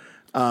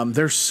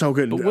 They're so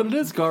good. But when it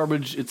is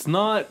garbage, it's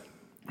not.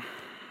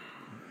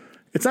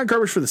 It's not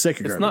garbage for the sake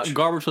of garbage. It's not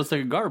garbage for the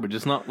sake of garbage.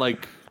 It's not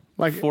like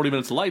 40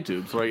 minutes of light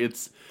tubes, right?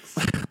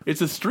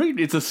 It's a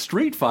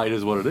street fight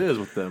is what it is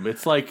with them.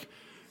 It's like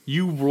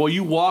you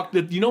walk.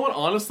 You know what?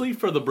 Honestly,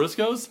 for the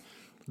Briscoes,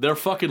 they're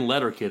fucking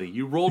Letterkenny.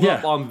 You rolled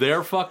up on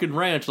their fucking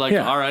ranch, all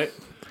right,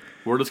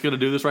 we're just gonna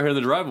do this right here in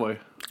the driveway.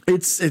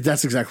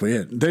 That's exactly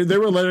it. They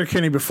were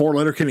Letterkenny before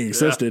Letterkenny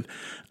existed.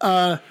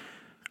 Yeah.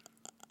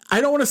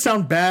 I don't want to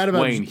sound bad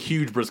about Wayne,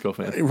 huge Briscoe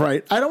fan.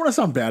 Right. I don't want to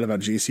sound bad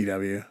about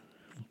GCW,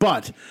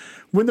 but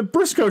when the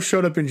Briscoes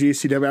showed up in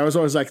GCW, I was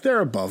always like, they're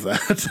above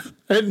that.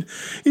 And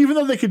even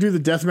though they could do the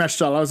deathmatch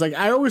style,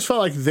 I always felt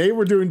like they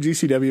were doing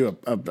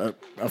GCW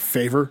a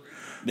favor.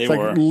 They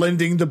were like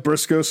lending the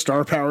Briscoe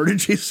star power to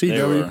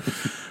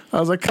GCW. I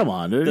was like, come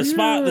on, dude. The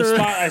spot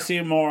I see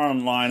more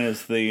online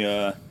is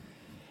the.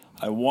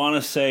 I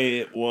want to say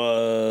it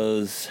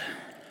was.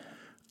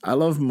 I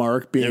love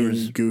Mark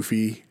being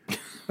goofy.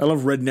 I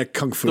love redneck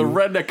kung fu. The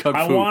redneck kung fu.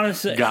 I want to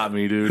say got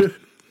me, dude.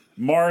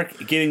 Mark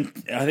getting.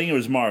 I think it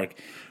was Mark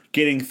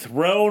getting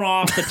thrown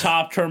off the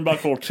top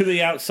turnbuckle to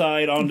the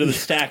outside onto the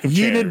stack of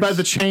chairs. Yeeted by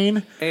the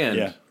chain.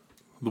 And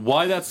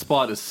why that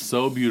spot is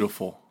so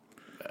beautiful,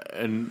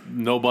 and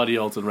nobody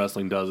else in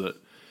wrestling does it.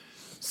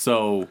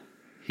 So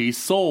he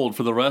sold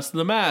for the rest of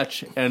the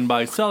match, and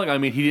by selling, I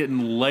mean he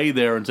didn't lay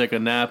there and take a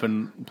nap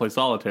and play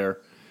solitaire.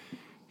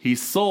 He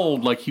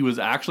sold like he was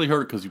actually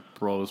hurt because he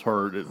probably was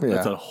hurt.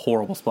 That's a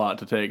horrible spot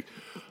to take.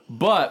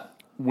 But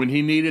when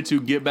he needed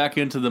to get back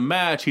into the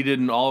match, he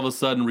didn't all of a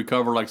sudden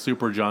recover like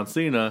Super John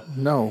Cena.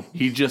 No.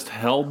 He just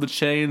held the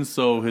chain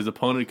so his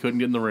opponent couldn't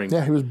get in the ring.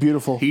 Yeah, he was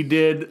beautiful. He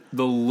did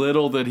the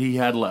little that he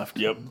had left.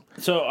 Yep.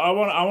 So I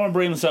want to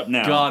bring this up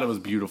now. God, it was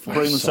beautiful.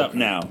 Bring this up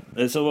now.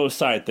 It's a little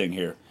side thing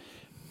here.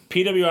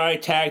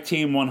 PWI Tag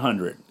Team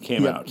 100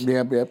 came out.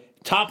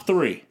 Yep. Top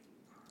 3.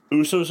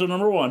 Usos are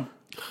number 1.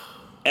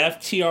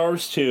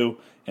 FTR's 2.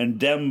 And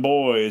Dem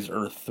Boys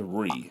are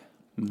 3.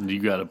 You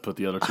got to put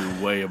the other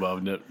two way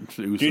above the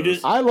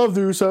Usos. I love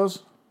the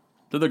Usos.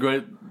 They're the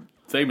great,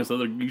 famous.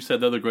 You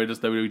said they're the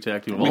greatest WWE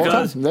tag team of all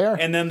Because time. They are.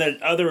 And then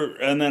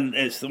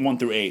it's the 1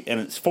 through 8, and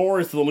it's 4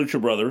 is the Lucha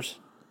Brothers.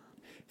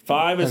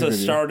 5 is a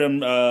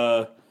Stardom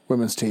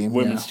women's team.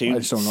 team. I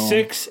just don't know.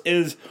 6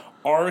 is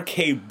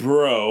RK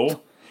Bro.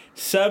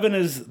 7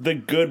 is the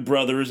Good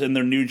Brothers in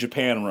their New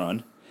Japan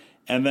run,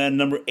 and then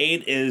number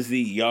 8 is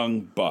the Young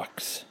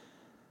Bucks.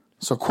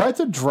 So quite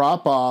the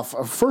drop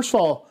off. First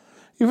of all,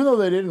 even though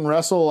they didn't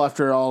wrestle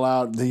after All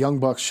Out, the Young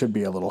Bucks should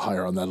be a little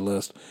higher on that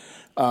list.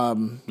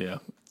 Everyone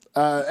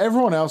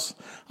else,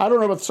 I don't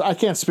know about. I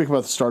can't speak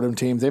about the Stardom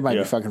team. They might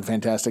be fucking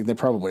fantastic. They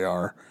probably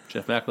are.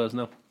 Jeff Mack let us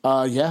know.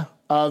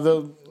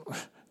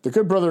 The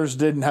Good Brothers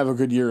didn't have a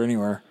good year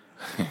anywhere.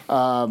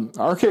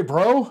 RK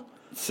Bro,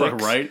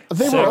 6. Right?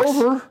 they were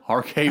over.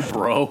 RK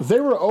Bro. They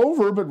were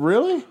over, but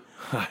really,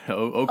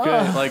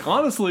 Okay. Like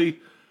honestly,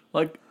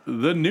 like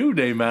the New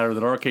Day matter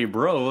than RK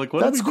Bro. Like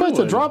what? that's are we quite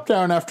doing? the drop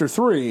down after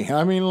 3.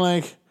 I mean,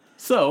 like,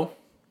 So,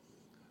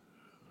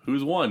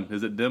 who's won?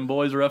 Is it Dem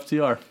Boys or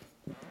FTR?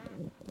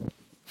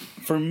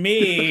 For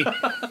me,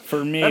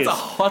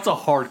 That's a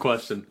hard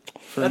question.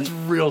 That's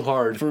real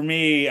hard. For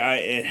me,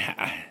 it's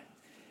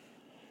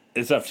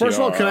FTR. first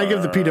of all, can I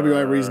give the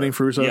PWI reasoning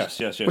for Usos?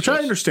 Yes. Which I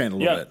understand a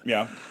little bit.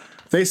 Yeah.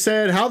 They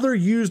said how they're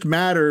used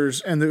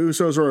matters, and the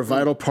Usos are a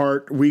vital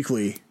part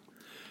weekly.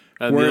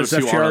 And Whereas the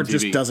other two aren't on FTR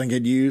just TV. doesn't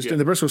get used, and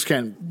the Briscoes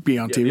can't be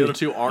on TV. The other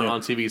two aren't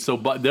on TV, so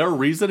but their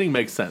reasoning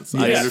makes sense.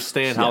 I Yes.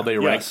 understand how they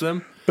rank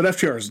them. But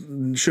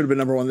FTR should have been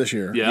number 1 this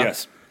year. Yeah.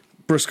 Yes.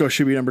 Briscoe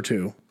should be number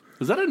 2.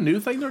 Is that a new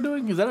thing they're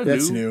doing? Is that a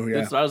That's new? new,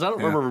 yeah. I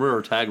don't remember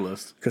a tag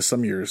list. Because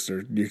some years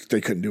they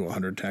couldn't do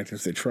 100 tag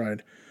teams. They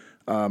tried.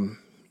 In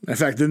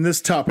fact, then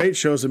this top 8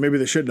 shows that maybe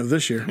they shouldn't have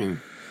this year.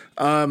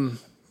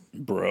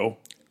 Bro.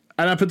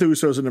 And I put the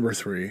Usos at number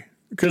 3.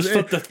 Because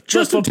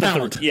just in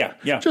talent. Yeah.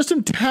 Just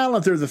in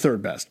talent, they're the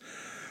third best.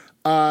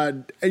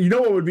 And you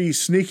know what would be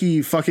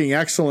sneaky fucking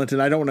excellent?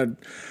 And I don't want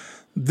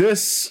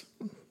to...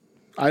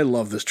 I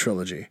love this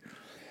trilogy.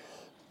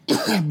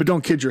 But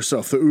don't kid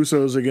yourself. The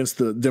Usos against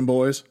the Dim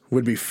Boys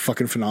would be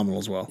fucking phenomenal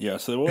as well.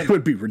 Yes, it would. It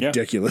would be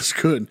ridiculous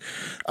good.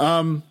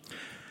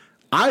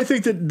 I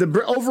think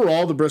that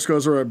overall the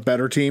Briscoes are a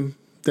better team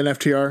than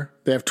FTR.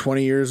 They have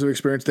 20 years of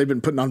experience. They've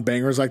been putting on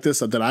bangers like this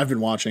that I've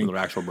been watching. They're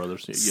actual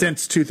brothers. Yeah.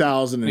 Since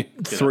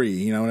 2003.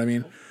 You know what I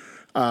mean?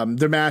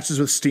 Their matches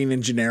with Steen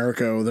and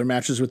Generico. Their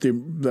matches with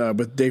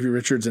with Davey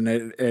Richards and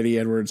Eddie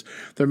Edwards.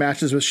 Their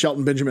matches with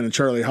Shelton Benjamin and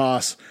Charlie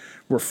Haas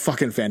were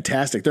fucking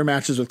fantastic. Their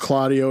matches with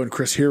Claudio and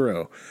Chris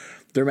Hero.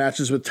 Their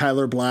matches with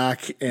Tyler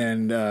Black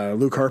and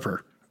Luke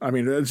Harper. I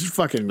mean, it's just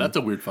fucking... That's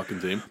a weird fucking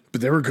team.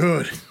 But they were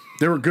good.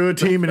 They were a good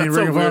team in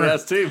Ring of Honor.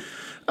 That's a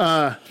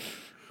weird-ass team.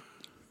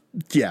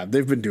 Yeah,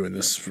 they've been doing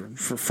this for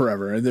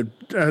forever. And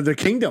the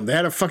Kingdom, they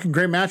had a fucking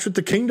great match with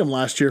the Kingdom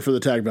last year for the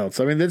tag belts.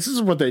 I mean, this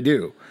is what they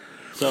do.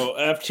 So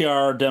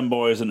FTR, Dem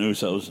Boys, and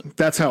Usos.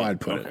 That's how I'd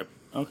put it.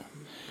 Okay.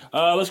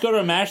 Let's go to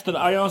a match that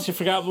I honestly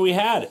forgot what we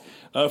had.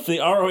 For the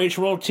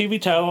ROH World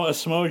TV title,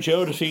 Samoa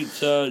Joe defeats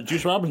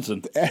Juice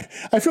Robinson.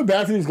 I feel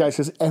bad for these guys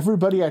because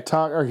everybody I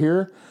talk or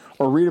hear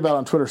or read about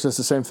on Twitter says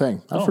the same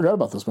thing. I forgot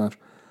about this match.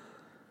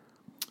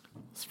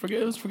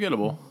 It's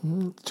forgettable.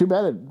 Too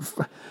bad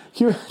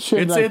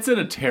It's in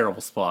a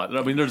terrible spot.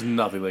 I mean, there's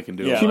nothing they can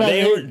do. Yeah,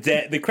 they were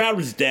dead. The crowd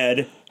was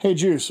dead. Hey,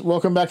 Juice,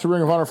 welcome back to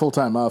Ring of Honor full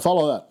time.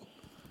 Follow that.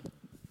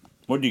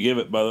 What did you give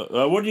it?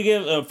 What did you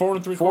give? 4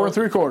 3/4. 4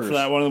 3/4 for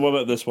that one. What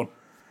about this one?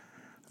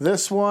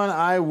 This one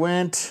I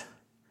went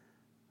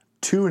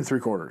 2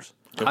 3/4.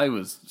 I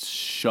was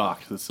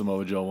shocked that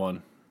Samoa Joe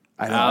won.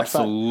 I know,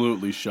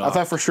 Absolutely shocked. I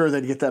thought for sure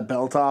they'd get that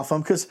belt off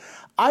him because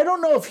I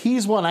don't know if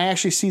he's one I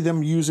actually see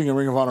them using in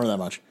Ring of Honor that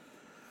much.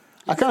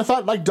 I kind of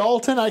thought, like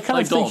Dalton, I kind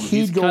of think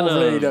he'd go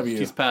over to AEW.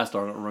 He's past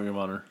our Ring of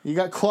Honor. You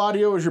got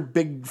Claudio as your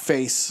big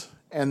face,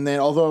 and then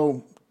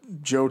although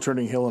Joe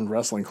turning heel and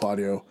wrestling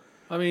Claudio,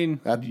 I mean,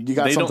 you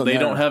got something they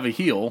there. don't have a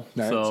heel,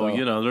 Right,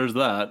 so there's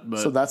that. But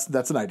so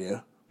that's an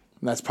idea,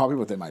 and that's probably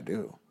what they might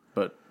do.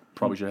 But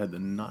probably should have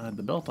not had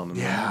the belt on them.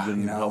 Yeah,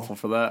 been helpful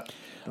for that.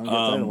 Don't get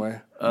that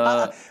away.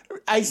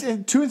 I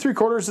 2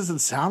 3/4 doesn't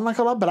sound like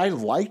a lot, but I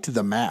liked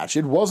the match.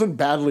 It wasn't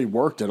badly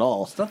worked at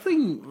all. It's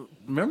nothing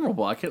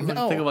memorable. I can't think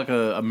of like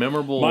a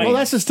memorable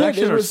that's just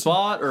section it. or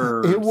spot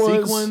or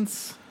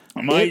sequence.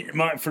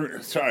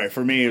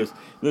 For me,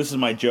 this is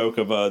my joke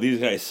of these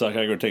guys suck.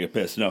 I go take a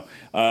piss. No,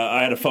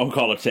 I had a phone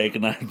call to take,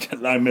 and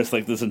I missed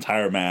like this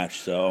entire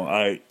match.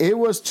 It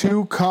was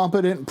 2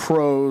 competent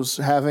pros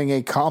having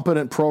a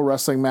competent pro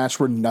wrestling match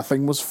where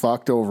nothing was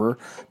fucked over,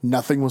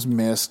 nothing was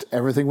missed,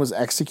 everything was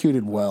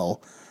executed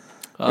well.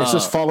 It's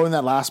just following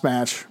that last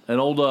match. An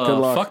old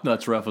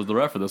Fucknuts ref was the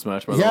ref for this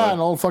match, by the way. Yeah,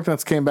 an old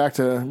Fucknuts came back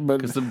to...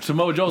 Because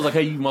Samoa Joe was like,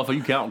 hey, you motherfucker,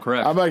 you counting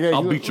correct. I'm like, hey,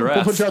 I'll beat your ass.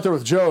 We'll put you out there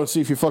with Joe and see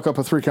if you fuck up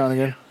a 3 count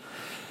again.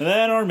 And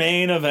then our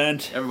main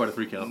event. Everybody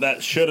 3 count.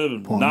 That should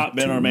have not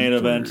been our main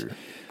event.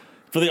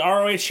 For the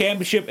ROH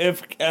Championship,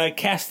 if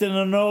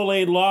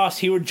Castagnoli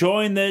lost, he would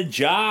join the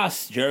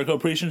JAS, Jericho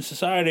Appreciation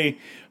Society.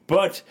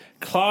 But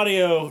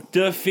Claudio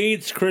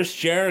defeats Chris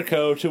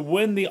Jericho to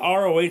win the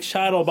ROH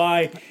title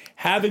by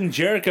having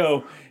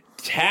Jericho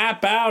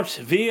tap out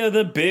via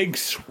the big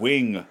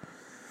swing.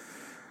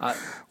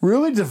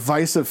 Really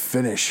divisive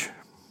finish.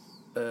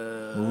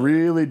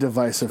 Really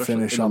divisive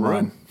finish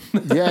online.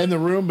 Yeah, in the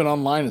room, but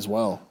online as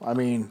well. I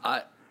mean,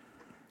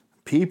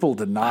 people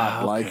did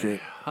not like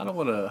it. I don't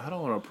want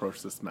to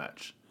approach this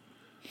match.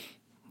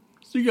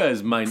 So you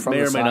guys may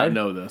or may not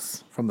know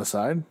this. From the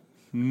side?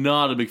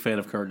 Not a big fan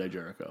of current day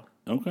Jericho.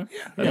 Okay.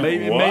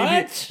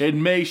 It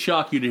may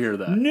shock you to hear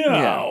that. No.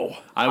 Yeah.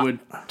 I would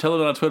tell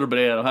him on Twitter, but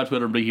I don't have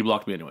Twitter, but he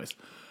blocked me anyways.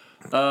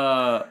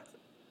 I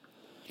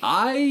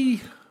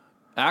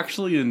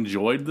actually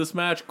enjoyed this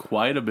match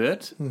quite a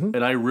bit,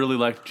 and I really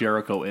liked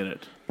Jericho in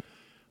it.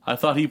 I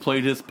thought he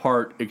played his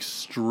part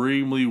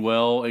extremely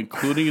well,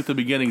 including at the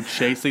beginning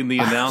chasing the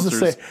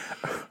announcers,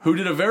 who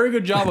did a very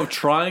good job of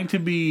trying to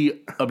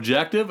be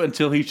objective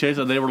until he chased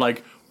and they were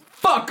like,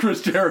 fuck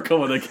Chris Jericho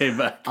when they came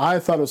back. I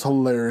thought it was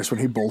hilarious when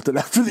he bolted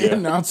after the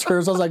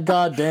announcers. I was like,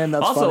 God damn,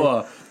 that's funny.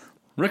 Also,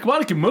 Rick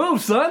Martin can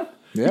move, son.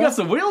 Yeah. You got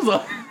some wheels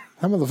on.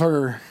 That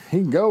motherfucker, he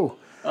can go.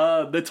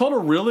 They told a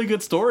really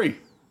good story.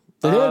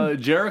 They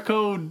did.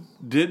 Jericho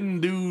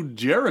didn't do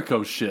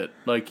Jericho shit.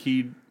 Like,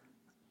 he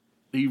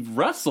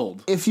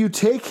wrestled. If you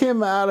take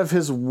him out of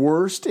his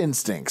worst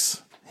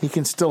instincts, he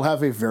can still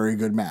have a very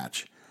good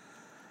match.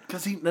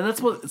 And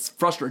that's what it's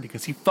frustrating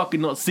because he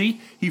fucking knows.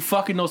 See, he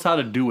fucking knows how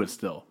to do it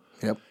still.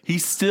 Yep. He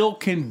still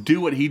can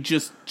do it. He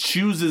just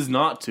chooses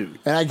not to.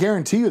 And I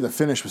guarantee you the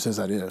finish was his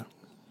idea.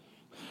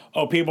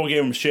 Oh, people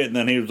gave him shit, and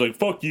then he was like,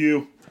 fuck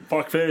you.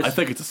 Fuckface. I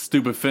think it's a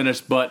stupid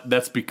finish, but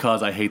that's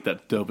because I hate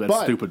that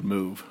But- stupid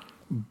move.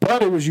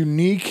 But it was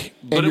unique,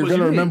 and it you're was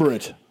going to unique. remember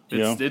it.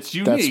 It's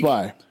unique. That's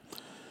why.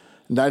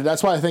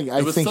 That's why I think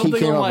It was he something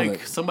came up like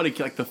with it. somebody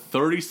like the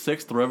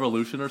 36th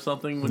Revolution or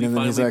something when he And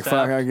then finally he's like, tapped.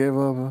 "Fuck, I gave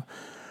up."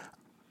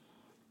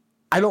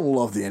 I don't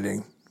love the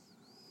ending,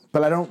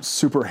 but I don't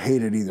super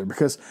hate it either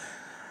because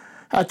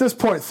at this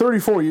point,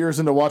 34 years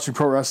into watching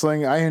pro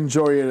wrestling, I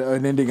enjoy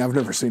an ending I've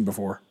never seen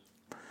before.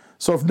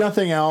 So if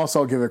nothing else,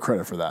 I'll give it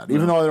credit for that,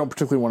 even though I don't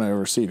particularly want to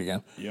ever see it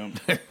again. Yep.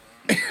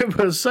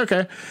 But it's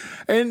okay.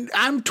 And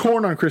I'm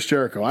torn on Chris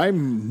Jericho.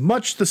 I'm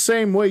much the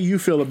same way you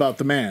feel about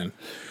the man.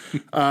 He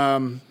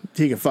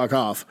can fuck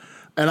off.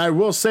 And I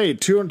will say,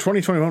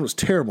 2021 was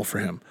terrible for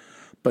him.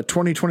 But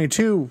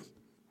 2022,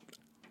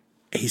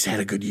 he's had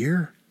a good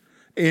year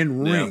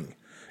in ring.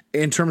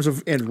 In terms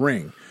of in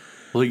ring.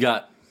 Well, he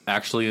got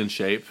actually in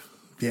shape.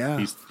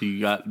 Yeah. He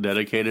got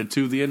dedicated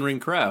to the in-ring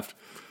craft.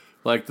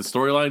 Like the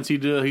storylines he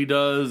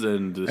does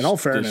and In all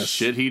fairness, the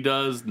shit he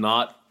does,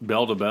 not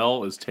bell to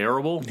bell, is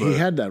terrible. But he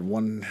had that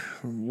one.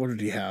 What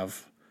did he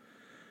have?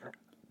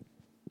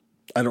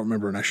 I don't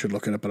remember, and I should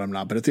look it up, but I'm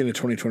not. But at the end of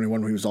 2021,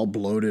 when he was all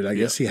bloated, I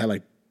guess he had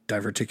like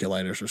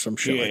diverticulitis or some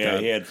shit like Yeah,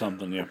 that. he had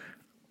something, yeah.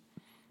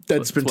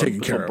 That's been what- taken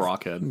that's care what of.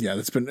 Brock had. Yeah,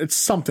 it's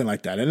something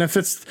like that. And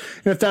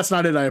if that's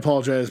not it, I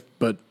apologize,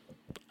 but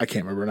I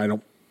can't remember, and I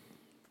don't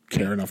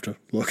care enough to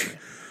look.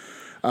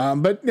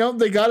 But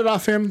they got it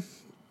off him.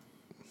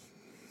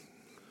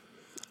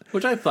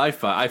 Which I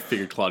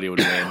figured Claudio would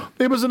win.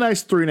 It was a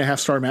nice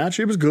 3.5-star match.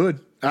 It was good.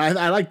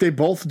 I like they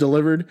both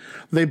delivered.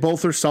 They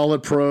both are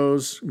solid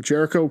pros.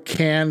 Jericho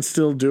can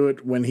still do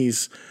it when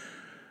he's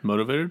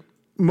Motivated?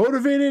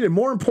 motivated, and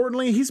more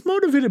importantly, he's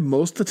motivated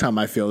most of the time.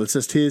 I feel it's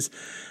just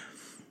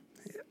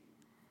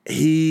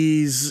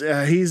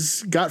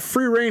he's got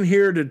free reign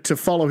here to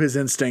follow his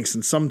instincts,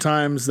 and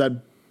sometimes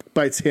that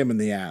bites him in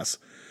the ass.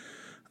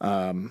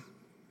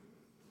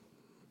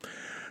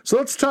 So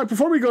let's talk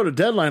before we go to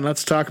deadline.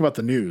 Let's talk about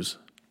the news,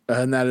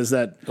 and that is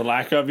that The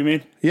lack of, you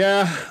mean?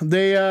 yeah,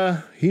 they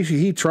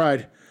he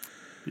tried.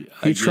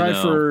 He tried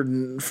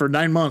know. for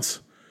 9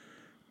 months,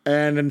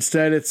 and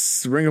instead,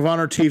 it's Ring of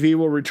Honor TV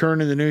will return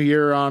in the new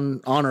year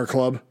on Honor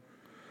Club,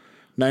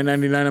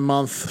 $9.99 a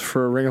month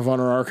for Ring of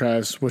Honor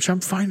Archives, which I'm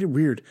finding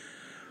weird.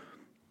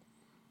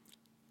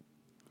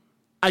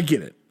 I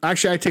get it.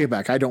 Actually, I take it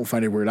back. I don't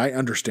find it weird. I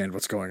understand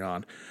what's going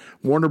on.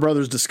 Warner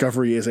Brothers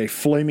Discovery is a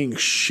flaming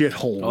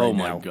shithole right Oh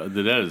my now. god,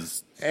 that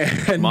is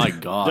And my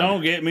god.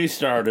 Don't get me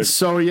started.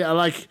 so yeah,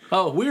 like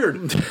Oh,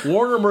 weird.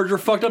 Warner merger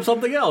fucked up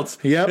something else.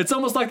 Yep. It's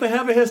almost like they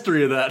have a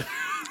history of that.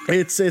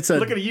 it's a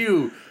Look at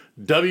you,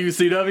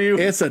 WCW.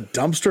 It's a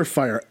dumpster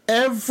fire.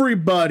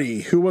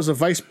 Everybody who was a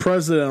vice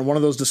president on one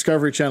of those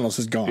Discovery channels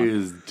is gone.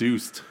 is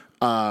deuced.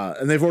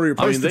 And they've already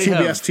replaced they the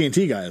TBS have-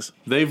 TNT guys.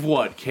 They've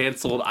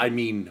canceled,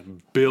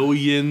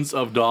 billions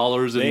of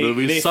dollars in They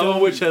movies, some of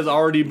filmed- which has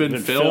already been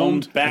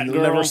filmed. You'll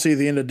never Batgirl, see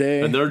the end of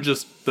day. And they're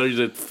just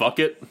fuck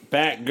it.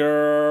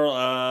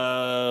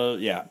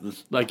 Batgirl, yeah.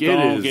 Like it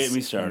Don't is get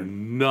me started.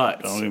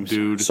 nuts, Don't get me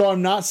dude. So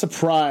I'm not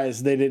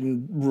surprised they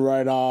didn't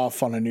write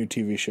off on a new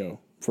TV show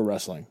for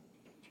wrestling,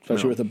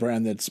 especially with a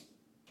brand that's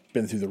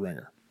been through the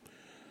ringer.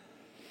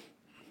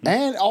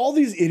 And all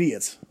these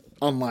idiots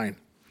online.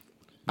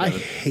 I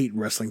hate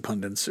wrestling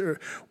pundits or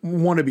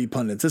wannabe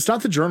pundits. It's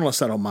not the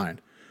journalists I don't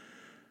mind,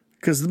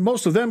 because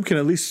most of them can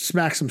at least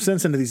smack some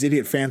sense into these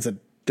idiot fans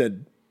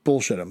that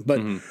bullshit them. But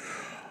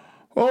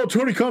oh,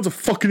 Tony Khan's a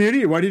fucking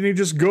idiot. Why didn't he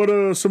just go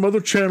to some other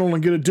channel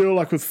and get a deal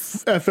like with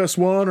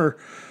FS1 or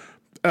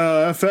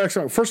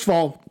FX? First of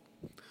all,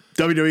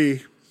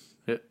 WWE,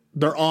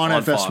 they're on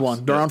FS1.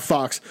 Fox. They're Yeah. on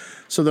Fox,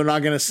 so they're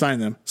not going to sign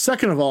them.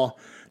 Second of all,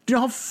 do you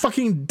know how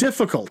fucking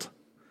difficult?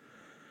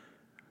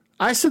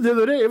 I said the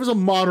other day, it was a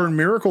modern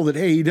miracle that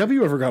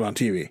AEW ever got on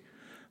TV.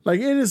 Like,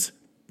 it is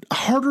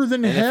harder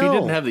than And hell. if he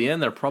didn't have the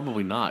end, they're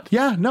probably not.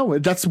 Yeah, no,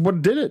 that's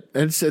what did it.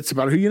 It's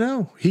about who you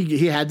know.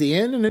 He had the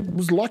end, and it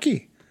was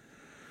lucky.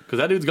 Because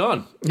that dude's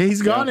gone.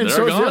 He's gone, and they're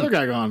so is the gone. other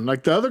guy gone.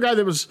 Like, the other guy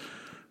that was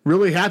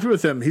really happy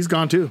with him, he's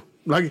gone too.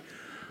 Like,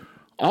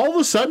 all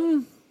of a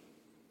sudden,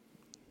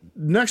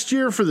 next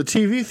year for the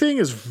TV thing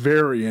is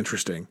very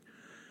interesting.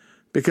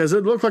 Because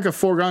it looked like a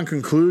foregone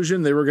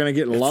conclusion. They were going to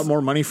get a lot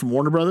more money from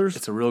Warner Brothers.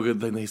 It's a real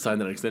good thing they signed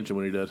that extension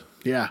when he did.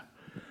 Yeah.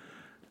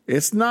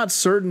 It's not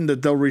certain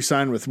that they'll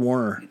re-sign with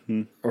Warner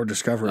or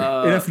Discovery.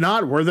 And if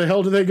not, where the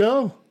hell do they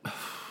go? God.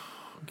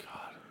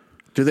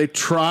 Do they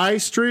try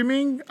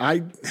streaming?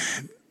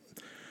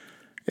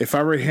 If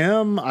I were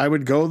him, I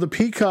would go the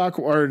Peacock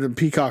or the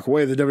Peacock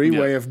way, the WWE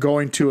way of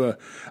going to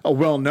a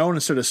well-known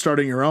instead of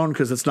starting your own,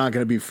 because it's not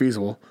going to be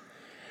feasible.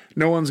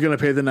 No one's going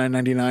to pay the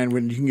 $9.99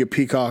 when you can get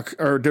Peacock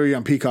or WWE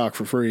on Peacock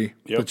for free,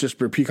 but just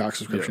for Peacock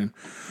subscription.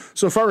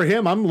 So if I were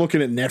him, I'm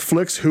looking at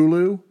Netflix,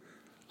 Hulu.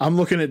 I'm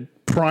looking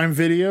at Prime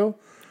Video.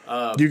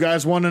 Do you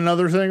guys want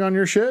another thing on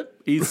your shit?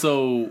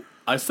 So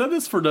I said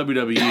this for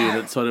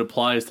WWE, so it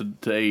applies to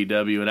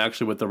AEW, and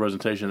actually with the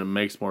presentation, it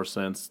makes more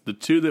sense. The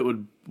two that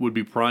would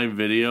be Prime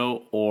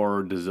Video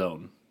or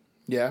DAZN.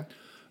 Yeah.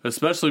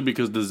 Especially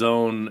because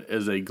DAZN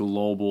is a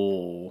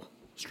global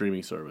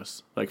streaming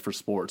service, like for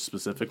sports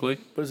specifically.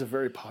 But is it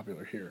very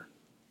popular here?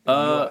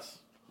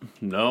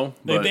 No,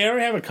 They but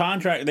already have a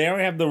contract. They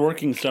already have the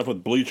working stuff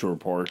with Bleacher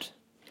Report,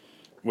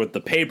 with the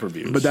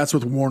pay-per-views. But that's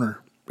with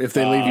Warner. If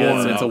they leave yeah,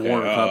 Warner, it's a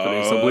Warner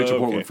company, so Bleacher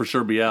Report okay. would for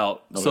sure be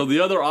out. So the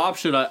other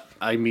option,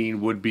 I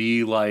mean, would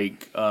be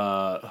like,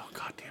 God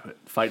damn it,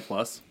 Fight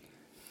Plus.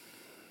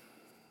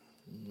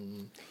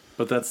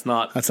 But that's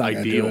not That's not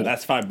gonna do ideal. it.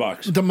 That's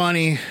 $5. the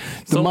money.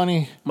 So,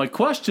 money. My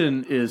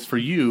question is for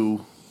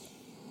you: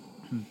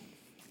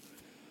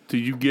 are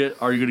you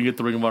going to get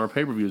the Ring of Honor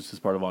pay-per-views as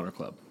part of Honor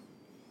Club?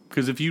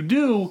 Because if you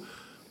do,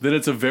 then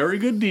it's a very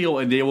good deal,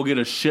 and they will get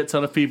a shit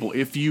ton of people.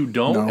 If you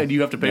don't, No. and you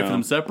have to pay for No.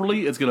 them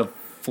separately, it's going to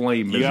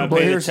flame You gotta miserably.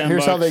 Well, pay here's the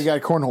here's how $10. they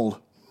got cornholed.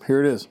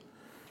 Here it is.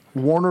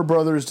 Warner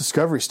Brothers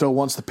Discovery still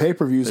wants the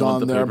pay-per-views They want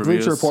on the their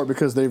pay-per-views. Bleacher Report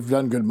because they've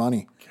done good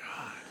money.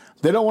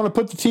 They don't want to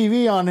put the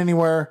TV on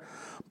anywhere,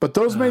 but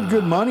those made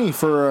good money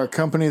for a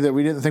company that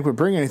we didn't think would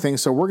bring anything,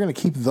 so we're going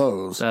to keep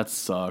those. That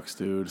sucks,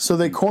 dude. So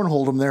they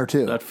cornholed them there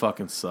too. That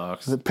fucking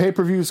sucks. The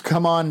pay-per-views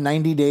come on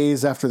 90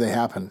 days after they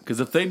happen. Because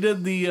if they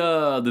did the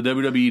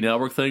WWE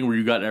Network thing where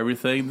you got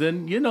everything,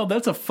 then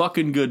that's a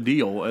fucking good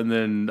deal, and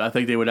then I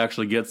think they would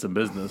actually get some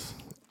business.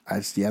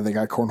 They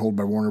got cornholed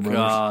by Warner Brothers.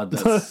 God,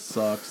 that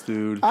sucks,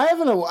 dude. I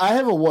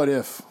have a what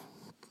if.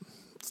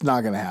 It's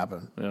not going to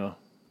happen. Yeah.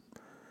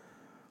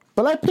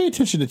 But I pay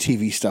attention to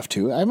TV stuff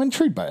too. I'm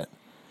intrigued by it.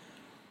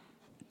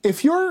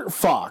 If you're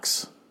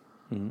Fox,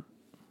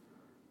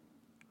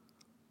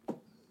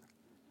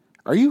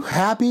 are you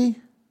happy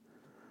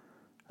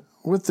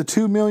with the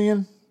 $2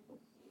 million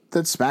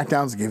that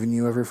SmackDown's giving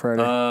you every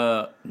Friday?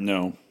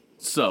 No.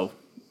 So,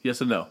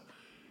 yes and no.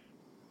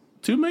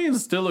 2 million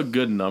is still a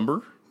good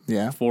number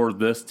yeah, for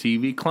this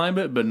TV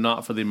climate, but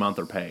not for the amount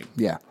they're paying.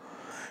 yeah.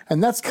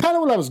 And that's kind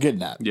of what I was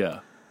getting at. Yeah.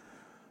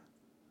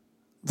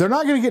 They're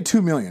not going to get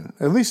 $2 million,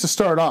 at least to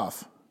start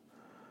off.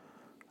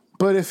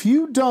 But if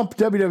you dump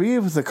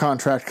WWE with the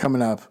contract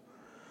coming up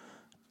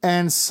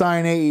and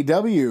sign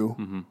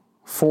AEW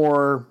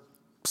for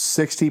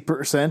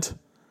 60%,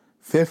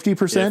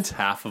 50%, It's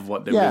half of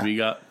what Yeah. WWE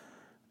got.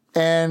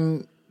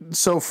 and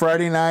so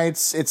Friday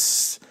nights,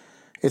 it's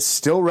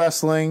still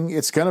wrestling.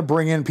 It's going to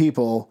bring in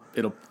people.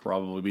 It'll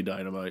probably be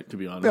Dynamite, to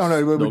be honest. No,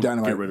 it would be They'll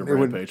Dynamite. Get rid of It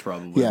would- Rampage,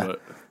 probably. Yeah.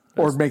 But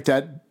Or make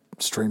that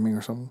streaming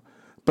or something.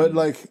 But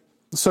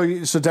so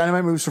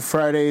Dynamite moves to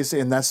Fridays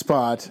in that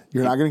spot.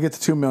 You're not going to get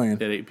the $2 million,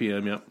 at 8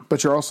 p.m., yep.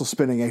 but you're also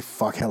spending a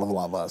fuck hell of a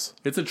lot less.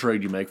 It's a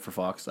trade you make for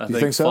Fox. I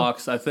think so?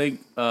 Fox. I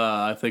think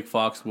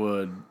Fox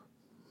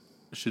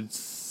should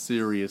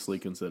seriously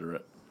consider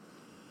it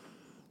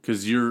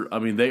because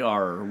they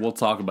are. We'll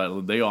talk about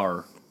it. They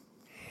are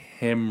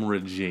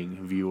hemorrhaging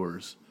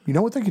viewers. You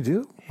know what they could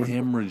do?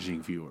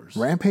 Hemorrhaging viewers.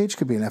 Rampage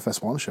could be an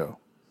FS1 show.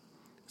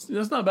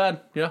 That's not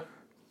bad. Yeah.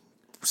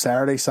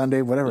 Saturday,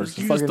 Sunday, whatever. You just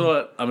throw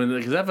it.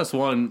 Because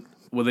FS1,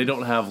 when they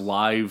don't have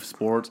live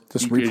sports,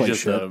 Just it's replay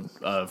just shit.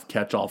 a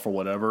catch-all for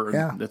whatever. And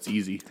Yeah. that's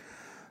easy.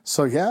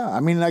 So yeah,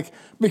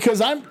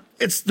 because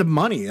it's the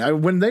money.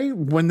 When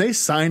they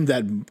signed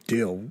that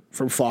deal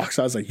from Fox,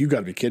 I was like, you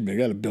got to be kidding me!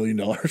 I got $1 billion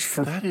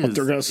for what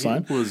they're going to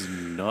sign. It was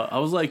not. I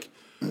was like,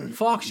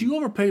 Fox, you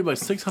overpaid by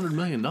 $600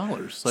 million.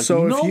 Like,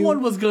 So if no you-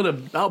 one was going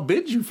to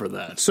outbid you for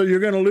that. So you're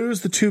going to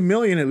lose the $2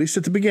 million at least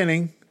at the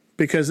beginning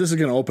because this is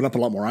going to open up a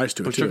lot more eyes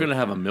to it. But you're going to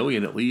have $1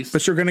 million at least.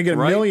 But you're going to get $1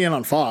 right? million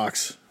on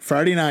Fox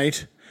Friday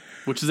night.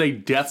 Which is a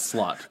death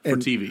slot for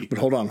TV. But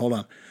hold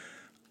on.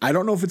 I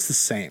don't know if it's the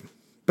same,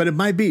 but it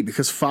might be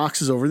because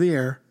Fox is over the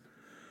air.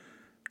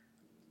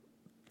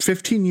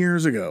 15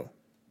 years ago,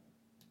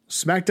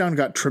 SmackDown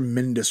got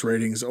tremendous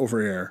ratings over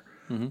air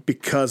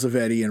because of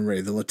Eddie and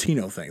Ray, the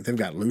Latino thing. They've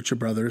got Lucha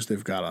Brothers,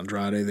 they've got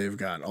Andrade, they've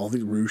got all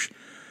these Roosh.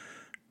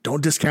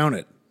 Don't discount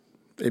it.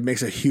 It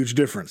makes a huge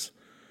difference.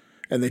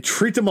 And they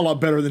treat them a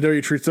lot better than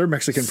WWE treats their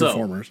Mexican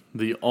performers.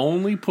 The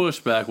only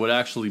pushback would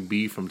actually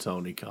be from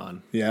Tony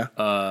Khan. Yeah.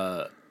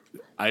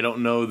 I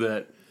don't know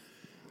that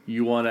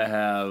you want to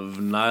have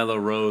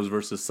Nyla Rose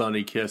versus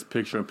Sonny Kiss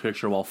picture in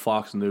picture while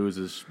Fox News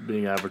is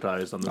being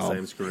advertised on the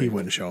same screen. He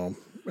wouldn't show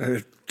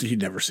him. He'd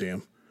never see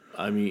him.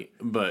 I mean,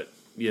 but,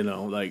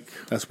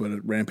 That's what a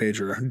Rampage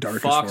or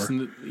Dark Fox, is for.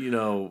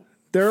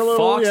 They're a little,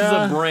 Fox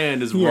yeah. as a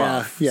brand is Yeah,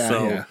 rough. yeah,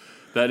 so yeah.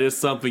 that is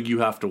something you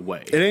have to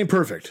weigh. It ain't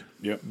perfect.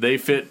 Yep. They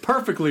fit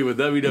perfectly with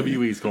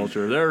WWE's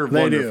culture. They're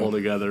They wonderful do.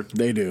 together.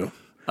 They do.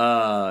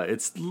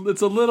 It's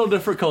a little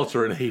different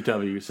culture in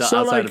AEW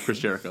outside of Chris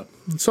Jericho.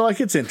 So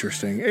it's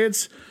interesting.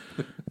 It's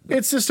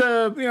just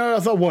I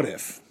thought what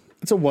if.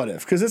 It's a what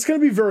if because it's going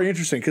to be very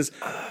interesting because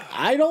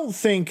I don't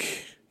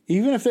think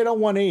even if they don't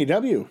want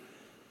AEW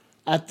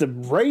at the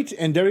rate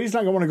and WWE's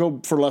not going to want to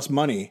go for less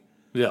money.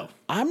 Yeah,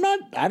 I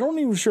don't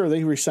even sure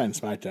they re-signed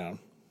SmackDown.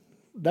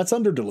 That's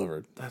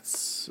underdelivered.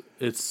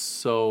 it's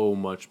so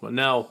much money.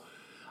 Now,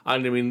 I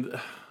mean,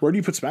 Where do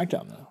you put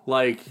SmackDown though?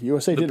 like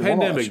USA the didn't want all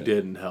that pandemic shit.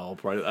 didn't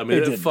help, right? I mean,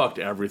 it didn't. fucked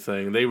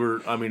everything. They were,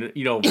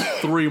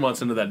 3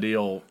 months into that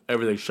deal,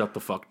 everything shut the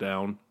fuck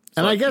down.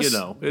 And I guess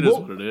it is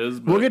what it is.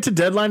 But We'll get to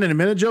Deadline in a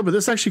minute, Joe. But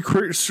this actually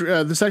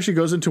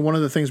goes into one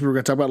of the things we were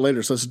going to talk about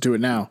later. So let's do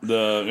it now.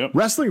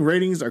 Wrestling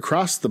ratings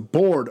across the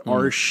board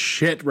are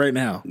shit right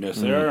now. Yes,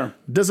 they are.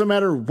 Doesn't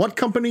matter what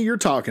company you're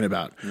talking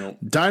about. Nope.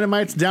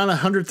 Dynamite's down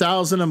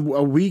 100,000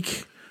 a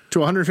week to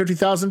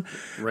 150,000.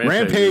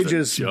 Rampage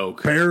is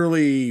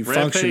barely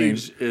functioning.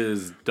 Rampage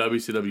is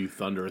WCW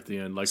Thunder at the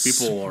end. Like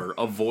people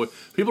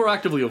are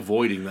actively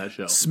avoiding that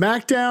show.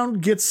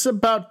 SmackDown gets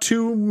about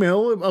 $2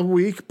 million a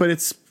week, but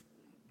it's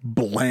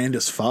bland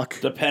as fuck.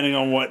 Depending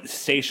on what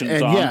station's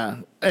And on. yeah,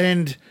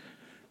 and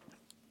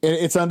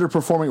it's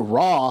underperforming.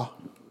 Raw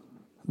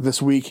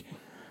this week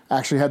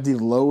actually had the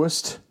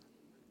lowest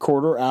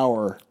quarter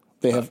hour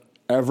they have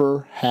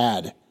ever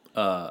had.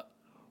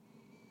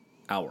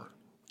 Hour.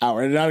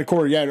 Not a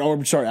quarter. Yeah,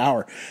 I'm sorry,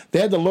 hour. They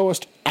had the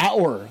lowest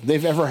hour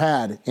they've ever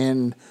had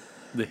in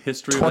The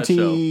history of that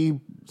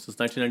show since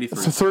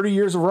 1993. 30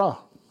 years of Raw.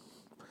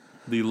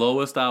 The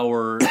lowest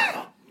hour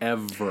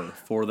ever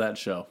for that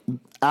show.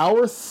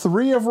 Hour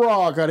 3 of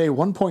Raw got a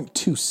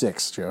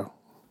 1.26, Joe.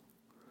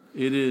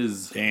 It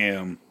is.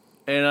 Damn.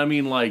 And I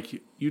mean,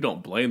 like, you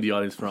don't blame the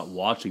audience for not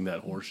watching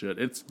that horseshit.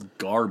 It's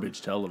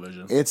garbage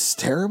television. It's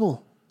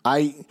terrible.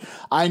 I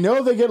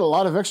know they get a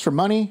lot of extra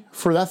money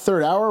for that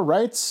third hour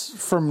rights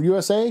from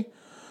USA,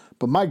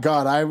 but my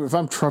God, if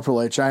I'm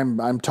Triple H,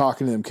 I'm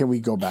talking to them. Can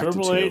we go back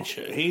Triple to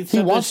 2? H, he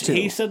wants to.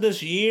 He said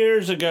this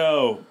years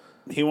ago.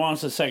 He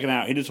wants a second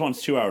hour. He just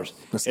wants 2 hours.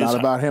 It's not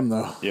about him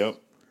though. Yep.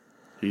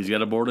 He's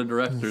got a board of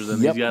directors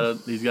and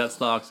he's got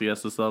stocks he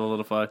has to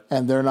solidify.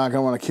 And they're not going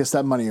to want to kiss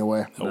that money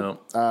away. No.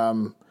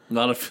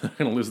 Not if they're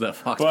going to lose that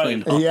Fox But-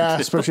 plane. Yeah,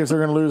 especially if they're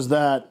going to lose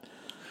that.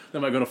 They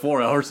might go to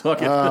 4 hours.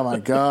 Fuck it. Oh my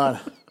God.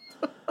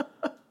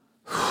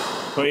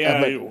 But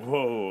yeah,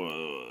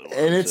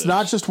 And it's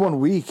not just 1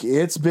 week.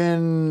 It's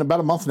been about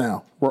a month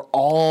now where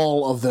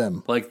all of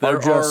them Like there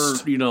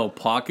just are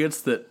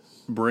pockets that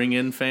bring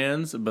in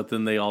fans, but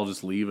then they all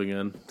just leave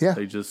again. Yeah.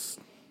 They just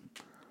And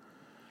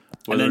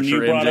whether then it's you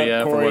your brought up,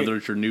 MJF or Corey- whether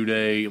it's your New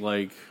Day,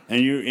 like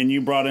and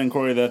you brought in,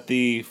 Corey, that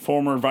the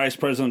former vice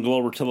president of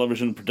global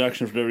television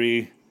production for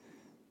WWE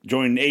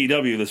joined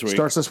AEW this week.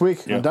 starts this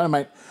week on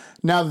Dynamite.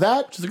 Now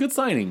it's a good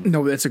signing.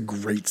 no, that's a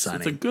great signing.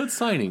 It's a good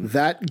signing.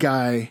 That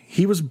guy,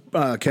 he was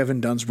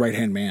Kevin Dunn's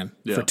right-hand man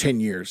Yeah. for 10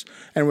 years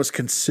and was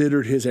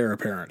considered his heir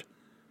apparent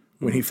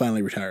when he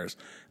finally retires.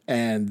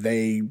 And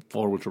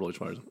Or with Triple H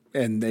fires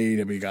him.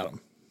 AEW got him.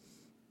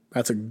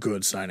 That's a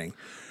good signing.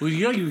 Well,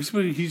 yeah,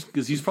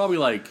 he's probably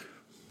like,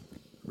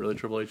 really,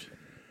 Triple H?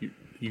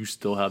 You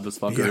still have this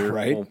fucker Yeah, here?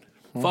 right. Well,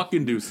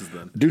 fucking deuces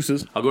then.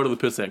 Deuces, I'll go to the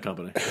Pissant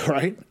Company.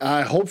 right?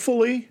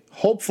 Hopefully,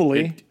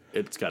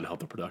 It's got to help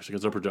the production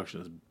because their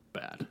production is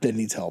bad. it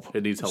needs help.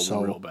 It needs help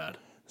real bad.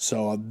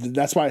 So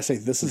that's why I say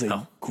this is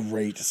a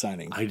great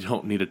signing. I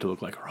don't need it to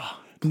look like Raw.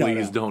 No,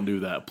 Please no. don't do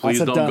that. Please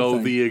a don't dumb go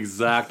thing. the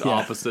exact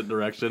opposite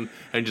direction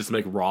and just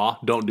make Raw.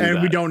 Don't do And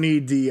that. we don't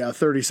need the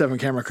 37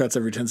 camera cuts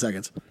every 10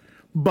 seconds.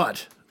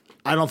 But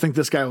I don't think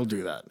this guy will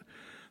do that.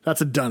 That's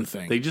a done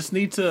thing. They just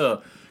need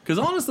to, because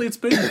honestly, it's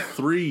been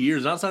 3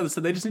 years. Outside of this,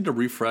 they just need to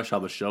refresh how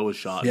the show is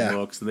shot Yeah. and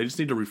looks, and they just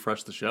need to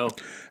refresh the show.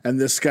 And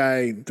this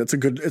guy, it's a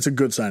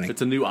good signing.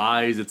 It's a new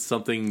eyes. It's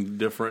something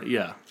different.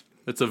 Yeah,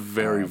 it's a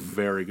very,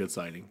 very good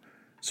signing.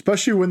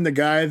 Especially when the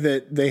guy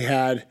that they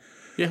had,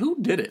 Yeah, who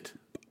did it?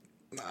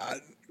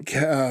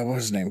 what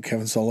was his name?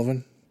 Kevin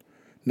Sullivan?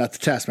 Not the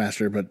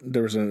Taskmaster, but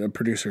there was a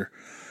producer.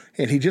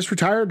 And he just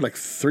retired like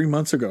 3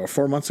 months ago,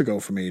 4 months ago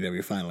from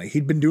AEW finally.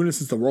 He'd been doing it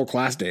since the World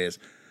Class days.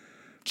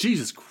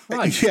 Jesus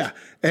Christ! Yeah,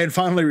 and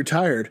finally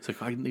retired. It's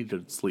like I need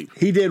to sleep.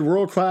 He did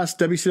World Class,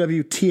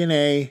 WCW,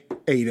 TNA,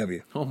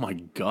 AEW. Oh my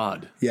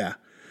God! Yeah.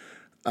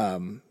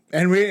 And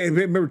we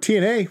remember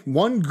TNA,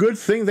 one good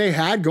thing they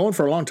had going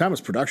for a long time was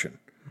production.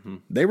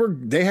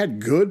 They had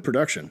good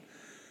production.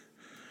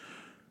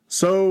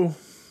 So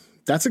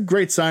that's a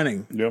great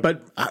signing. Yep.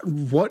 But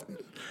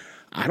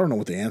I don't know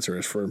what the answer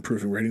is for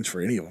improving ratings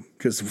for any of them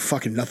because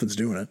fucking nothing's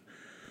doing it.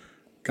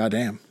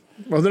 Goddamn.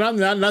 Well, they're not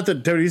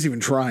that WWE's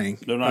even trying.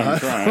 They're not even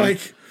trying.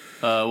 Like,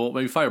 Well,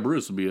 maybe Fire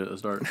Bruce would be a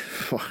start.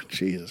 oh,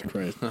 Jesus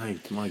Christ.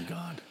 My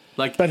God!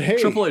 Like, But hey-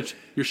 Triple H,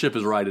 your ship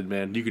is righted,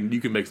 man. You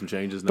can make some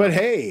changes now. But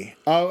hey,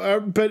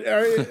 but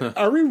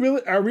are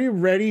we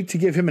ready to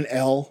give him an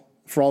L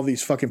for all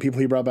these fucking people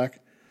he brought back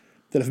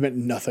that have meant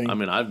nothing? I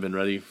mean, I've been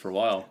ready for a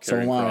while. So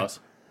Carrying am I. Cross.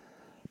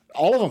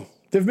 All of them.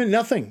 They've meant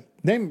nothing.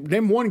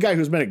 Name one guy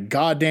who's meant a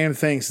goddamn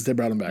thing since they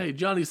brought him back. Hey,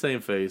 Johnny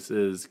Sameface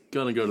is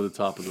gonna go to the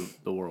top of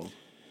the world.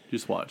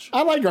 Just watch.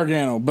 I like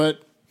Gargano,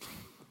 but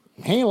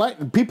he ain't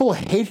like people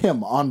hate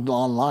him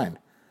online.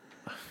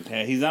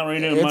 Yeah, he's not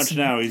really doing much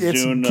now. He's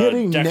it's doing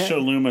getting Dexter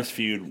Loomis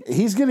feud.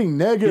 He's getting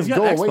negative He's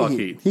got go away X-Pac heat.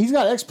 heat. He's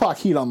got X-Pac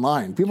heat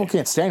online. People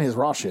can't stand his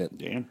raw shit.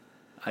 Damn.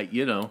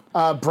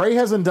 Bray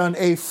hasn't done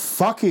a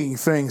fucking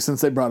thing since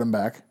they brought him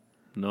back.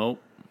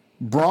 Nope.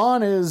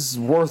 Braun is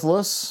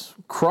worthless.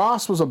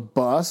 Cross was a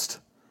bust.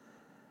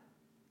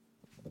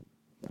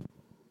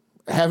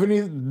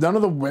 None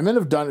of the women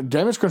have done it.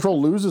 Damage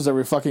Control loses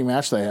every fucking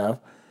match they have.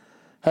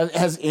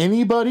 Has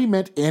anybody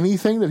meant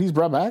anything that he's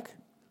brought back?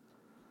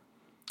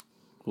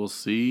 We'll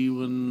see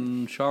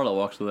when Charlotte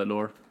walks through that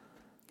door.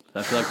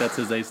 I feel like that's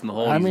his ace in the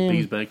hole. I mean-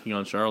 He's banking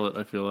on Charlotte,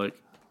 I feel like.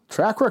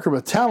 Track record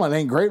with talent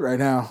ain't great right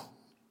now.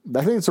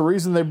 I think it's the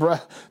reason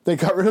they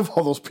got rid of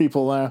all those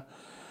people now.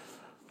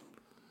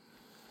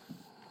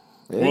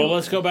 Well,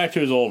 let's go back to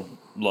his old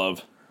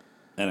love,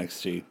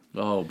 NXT.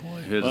 Oh,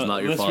 boy. It is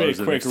not your Let's father's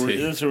read a quick. NXT.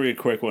 This is a really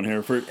quick one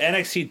here for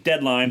NXT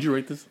Deadline. Did you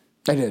rate this?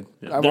 I did.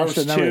 I There watched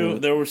was it. Never two.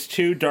 did. There was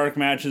two dark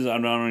matches.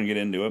 I'm not going to get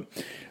into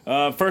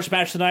it. First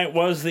match tonight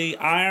was the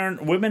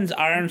Women's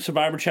Iron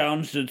Survivor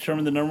Challenge to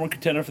determine the number one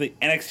contender for the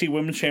NXT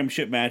Women's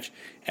Championship match,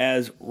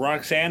 as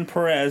Roxanne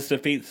Perez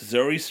defeats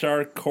Zoe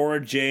Stark, Cora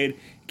Jade,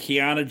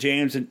 Kiana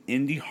James, and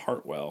Indy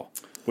Hartwell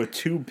with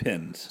 2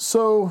 pins.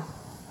 So,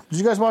 did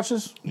you guys watch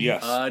this?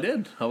 Yes. I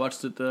did. I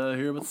watched it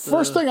here with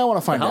First thing I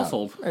want to find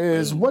household. out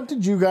is what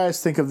did you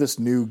guys think of this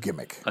new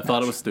gimmick? I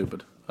thought it was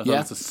stupid. I thought Yeah?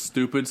 it was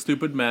a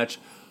stupid match.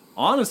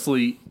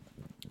 Honestly,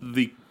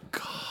 the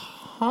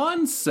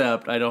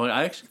concept, I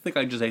actually think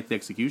I just hate the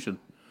execution.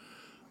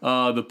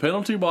 The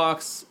penalty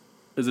box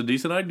is a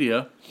decent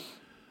idea,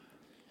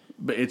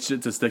 but it's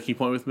a sticking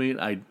point with me.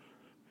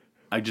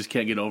 I just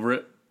can't get over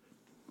it.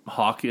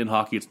 In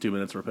hockey, it's 2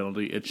 minutes for a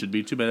penalty. It should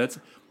be 2 minutes.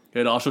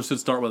 It also should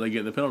start when they get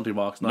in the penalty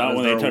box, not when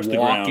as they they're touch the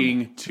walking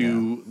ground.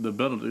 to the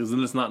penalty. Because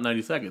then it's not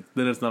 90 seconds.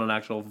 Then it's not an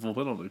actual full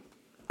penalty.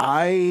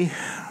 I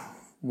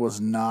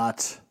was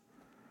not.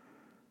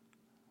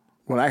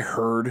 When I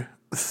heard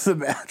the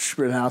match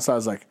announced, I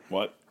was like,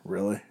 what?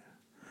 really?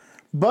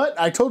 But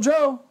I told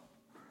Joe,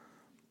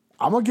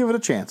 I'm going to give it a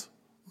chance.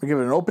 I'm going to give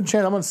it an open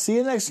chance. I'm going to see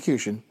an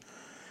execution.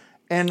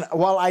 And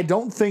while I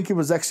don't think it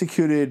was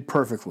executed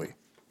perfectly,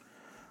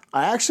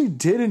 I actually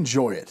did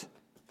enjoy it.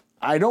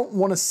 I don't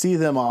want to see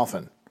them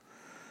often.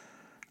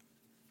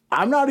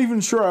 I'm not even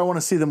sure I want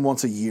to see them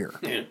once a year.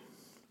 Yeah.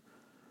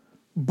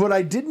 But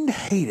I didn't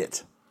hate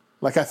it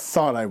like I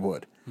thought I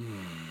would.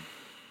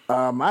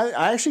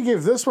 I actually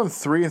gave this one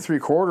 3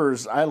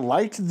 3/4.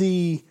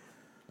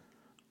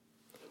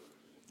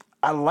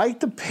 I liked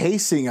the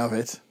pacing of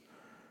it.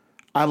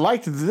 I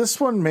liked this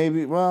one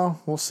maybe.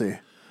 Well, we'll see.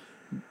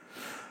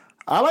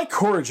 I like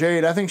Cora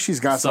Jade. I think she's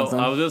got So something.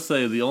 I was just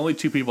say the only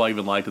two people I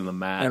even liked in the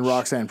match And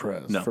Roxanne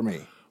Perez for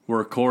me.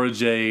 were Cora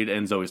Jade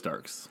and Zoe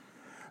Starks.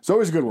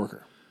 Zoe's a good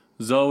worker.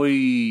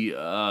 Zoe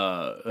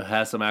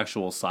has some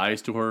actual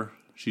size to her.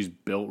 She's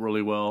built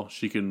really well.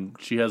 She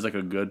has like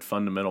a good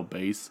fundamental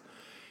base.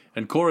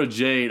 And Cora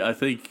Jade, I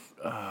think,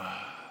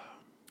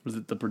 was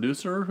it the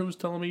producer who was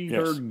telling me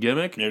her Yes.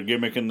 gimmick? They're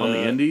gimmicking On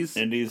the indies?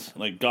 Indies,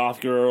 like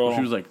Goth Girl.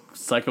 She was like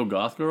Psycho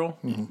Goth Girl.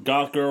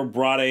 Goth Girl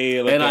brought a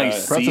And I Brought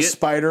see the it.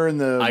 spider in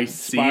the. I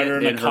see spider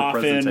it in in a her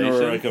coffin presentation.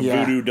 or like a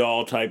Yeah. voodoo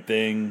doll type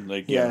thing.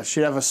 Like yeah,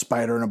 she'd have a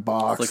spider in a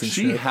box. Like and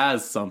she shit.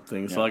 has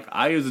something. So like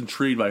I was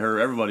intrigued by her.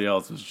 Everybody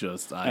else was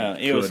just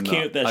it was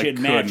cute that she had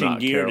matching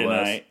gear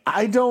tonight.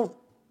 I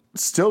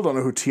still don't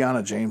know who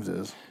Tiana James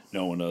is.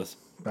 No one does.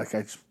 Like,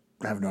 I just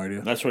have no idea.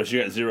 That's why she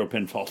got 0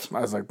 pinfalls.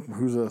 I was like,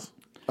 who's this?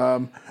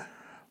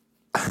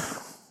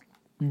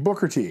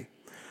 Booker T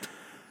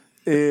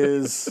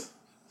is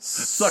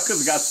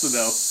Suckers got to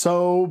know.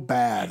 so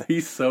bad.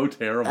 He's so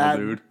terrible,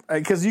 dude.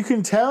 Because you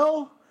can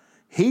tell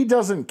he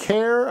doesn't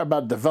care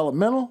about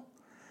developmental.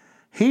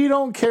 He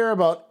don't care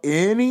about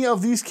any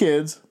of these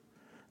kids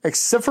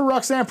except for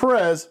Roxanne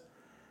Perez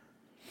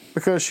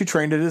because she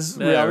trained at his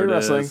There reality it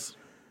wrestling. is.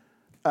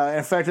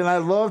 In fact, and I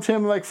loved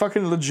him like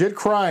fucking legit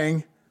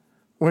crying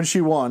when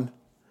she won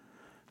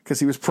because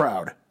he was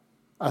proud.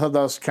 I thought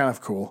that was kind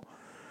of cool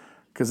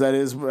because that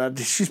is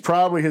she's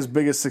probably his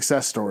biggest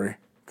success story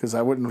because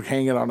I wouldn't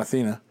hang it on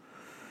Athena.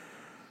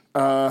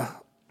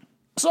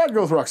 So I'd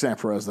go with Roxanne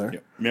Perez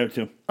there. Me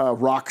too.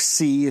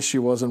 Roxy, as she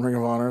was in Ring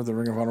of Honor, the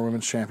Ring of Honor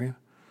Women's Champion.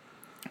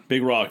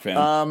 Big Rock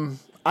fan.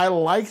 I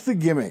like the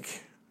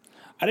gimmick.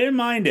 I didn't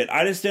mind it.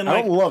 I just didn't I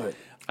like. don't love it.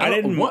 I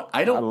didn't.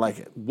 I don't I like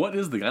it. What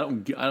is the? I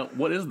don't.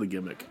 What is the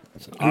gimmick?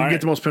 Who can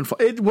get the most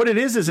pinfall? What it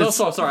is No, it's,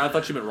 sorry. I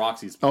thought you meant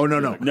Roxy's. oh no.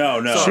 No.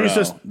 She's no.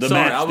 just- the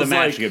sorry, I match. The was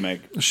match like-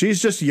 gimmick. She's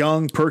just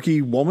young,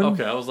 perky woman.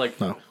 Okay, I was like,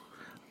 No.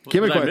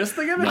 Gimmick. Did I miss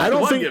the gimmick? I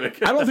don't What think.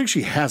 gimmick? I don't think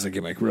she has a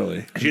gimmick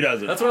really. She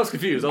does it. That's what I was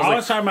confused. I like,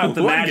 was talking about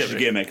the what match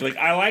gimmick. Like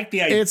I like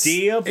the It's-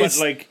 idea, but it's-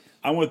 like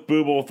I'm with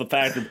Booble with the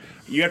fact that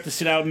you have to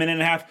sit out a minute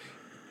and a half,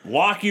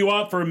 lock you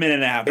up for a minute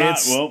and a half.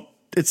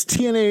 It's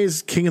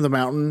TNA's King of the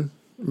Mountain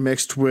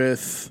mixed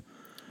with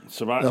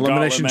Elimination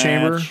Elimination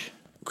Chamber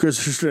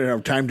because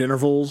timed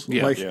intervals.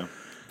 Yeah. Like Yeah.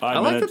 I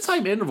like the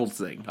time interval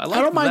thing. I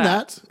I don't mind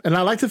that, and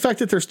I like the fact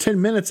that there's 10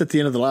 minutes at the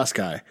end of the last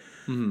guy.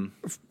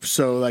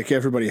 So like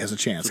everybody has a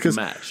chance It's a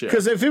match, yeah.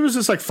 if it was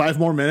just like 5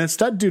 more minutes,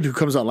 that dude who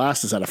comes out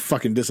last is at a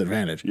fucking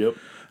disadvantage. Yep.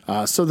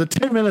 So the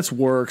 10 minutes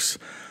works.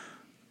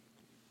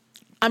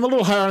 I'm a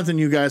little higher on it than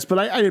you guys, but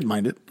I didn't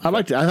mind it. I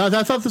liked it.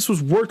 I thought this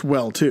was worked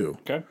well too.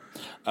 Okay.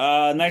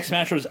 Next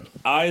match was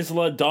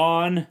Isla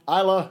Dawn.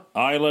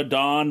 Isla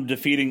Dawn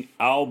defeating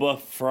Alba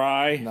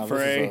Frey.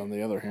 on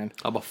the other hand.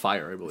 Alba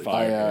Fire, I believe.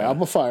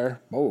 Alba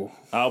Fire. Oh,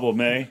 Alba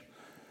May.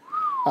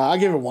 I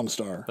gave it 1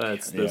 star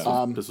This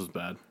was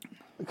bad.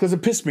 because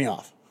it pissed me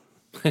off.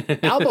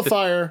 Alba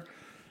Fire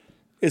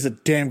is a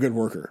damn good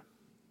worker.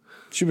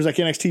 She was like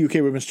NXT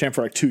UK Women's Champ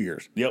for like 2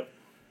 years. Yep.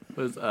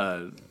 Was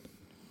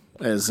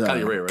As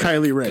Kylie Ray, right?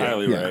 Kylie Ray.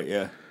 Kylie, right?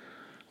 Yeah.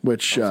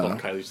 Which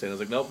Kylie Sane. I was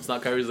like, nope, it's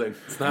not Kylie Sane.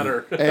 It's not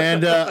her.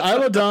 and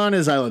Isla Dawn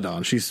is Isla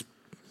Dawn. She's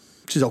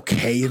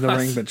okay in the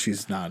ring, but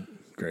she's not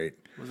great.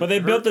 But they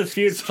built this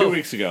feud 2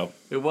 weeks ago.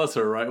 It was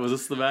her, right? Was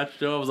this the match,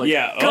 Joe? I was like,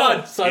 Yeah.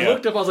 God. Oh, So I yeah.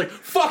 looked up. I was like,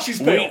 fuck, she's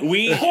pale.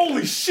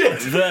 Holy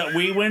shit.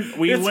 We went.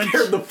 It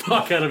scared the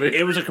fuck out of me.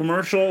 It was a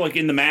commercial, like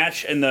in the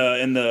match in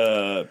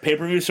the pay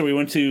per view. So we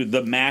went to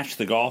the match,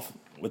 the golf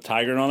with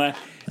Tiger and all that,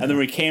 and then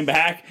we came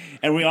back,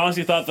 and we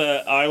honestly thought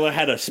that Isla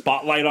had a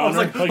spotlight on I was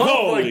her. like, oh my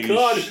holy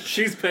God, sh-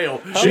 she's pale.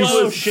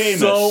 Hello, She's Sheamus.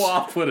 so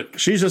off-putting.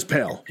 She's just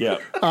pale. Yeah.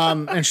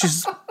 And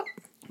she's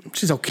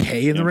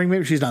okay in the ring.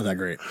 Maybe she's not that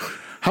great.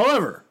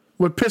 However,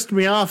 what pissed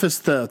me off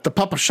is the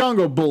Papa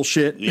Shango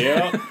bullshit.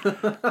 Yeah.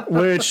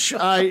 Which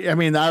I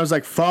mean, I was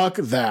like, fuck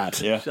that.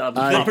 Yeah. Shout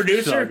out to The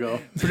Papa Shango.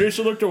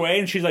 producer looked away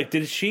and she's like,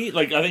 did she,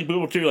 like, I think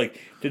Booble too, like,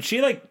 did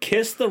she, like,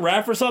 kiss the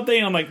ref or something?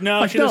 And I'm like,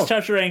 no, she just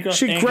touched her ankle.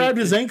 She grabbed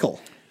his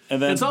ankle.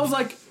 And then, And so I was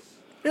like,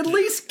 at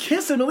least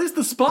kiss him. At least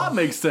the spot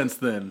makes sense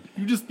then.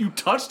 You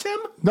touched him?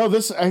 No,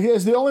 this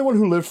is the only one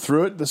who lived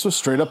through it. This was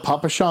straight up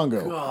Papa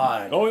Shango.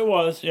 God. oh, it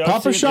was. Yeah,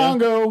 Papa I see it, yeah.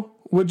 Shango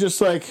would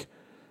just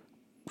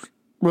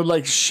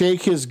would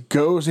shake his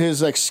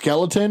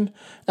skeleton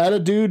at a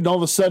dude, and all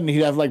of a sudden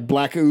he'd have like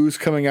black ooze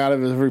coming out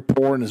of every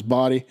pore in his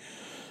body.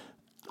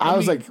 I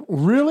was like,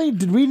 really?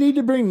 Did we need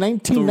to bring The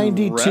ref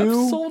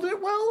 1992? sold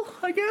it well,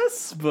 I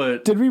guess,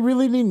 but Did we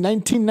really need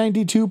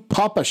 1992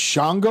 Papa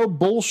Shango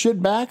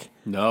bullshit back?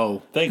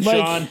 no. Thanks, Like-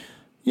 Sean.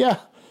 Yeah.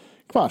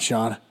 Come on,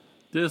 Sean.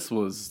 This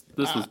was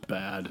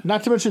bad.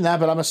 Not to mention that,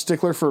 but I'm a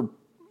stickler for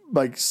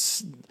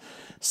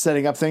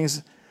setting up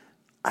things.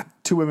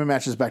 2 women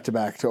matches back to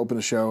back to open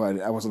the show.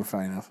 I wasn't a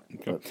fan of.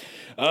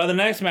 But The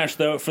next match,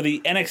 though, for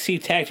the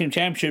NXT Tag Team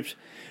Championships,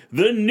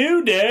 The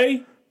New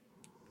Day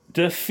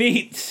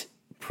defeats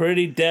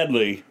Pretty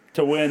Deadly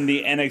to win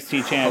the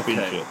NXT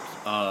Championship.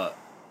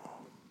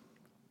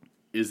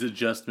 Is it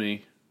just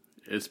me?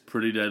 Is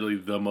Pretty Deadly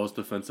the most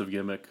offensive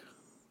gimmick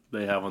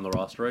they have on the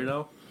roster right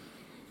now?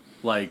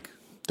 Like,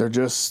 they're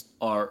just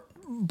are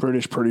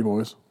British pretty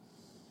boys.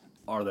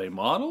 they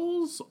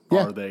models?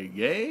 Yeah. Are they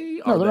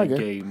gay? No, Are they're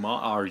they not gay.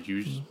 Are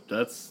you?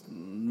 That's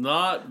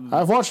not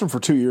I've watched them for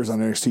 2 years on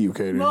NXT UK.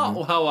 Dude.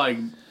 not how I.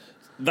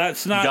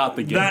 That's not... Got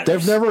the gimmick. that-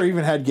 They've never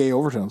even had gay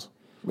overtones.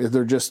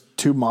 They're just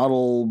 2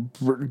 model,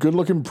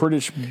 good-looking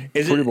British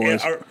Is pretty it,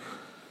 boys.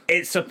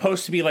 it's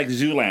supposed to be like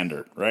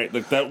Zoolander, right?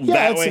 Like that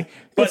Yeah, way.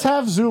 it's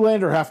half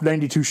Zoolander, half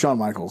 92 Shawn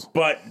Michaels.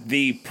 But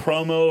the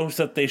promos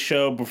that they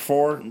show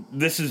before,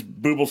 this is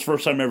Booble's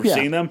first time ever Yeah,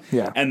 seeing them.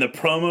 yeah. And the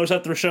promos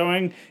that they're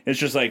showing, it's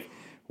just like,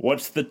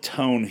 what's the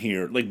tone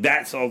here? Like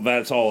that's all of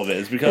it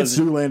is. It's Because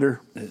Zoolander.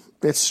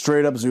 It's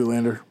straight up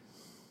Zoolander.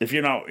 if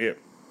you're not,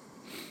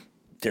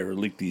 dare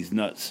leak these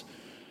nuts.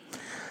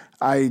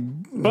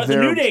 But the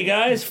New Day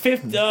guys,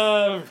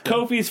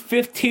 Kofi's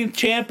 15th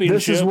championship.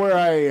 This is where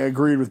I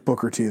agreed with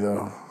Booker T,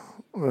 though.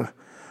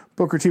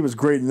 Booker T was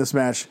great in this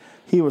match.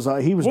 He was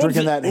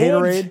drinking that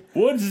haterade.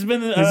 Woods has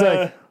been.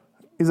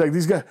 He's like,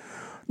 these guys,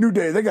 New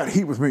Day, they got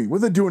heat with me. What are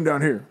they doing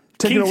down here?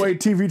 Taking Kingston- away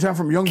TV time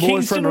from young boys.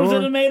 Kingston was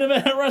in the main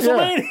event at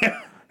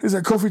WrestleMania. He's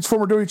like, Kofi's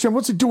former WWE champ.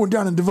 What's he doing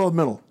down in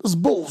developmental? This is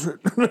bullshit.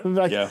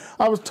 Yeah.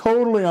 I was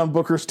totally on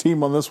Booker's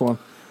team on this one.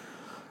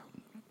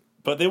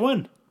 But they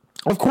won.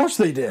 Of course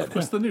they did.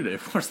 What's the New Day?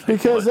 Of course they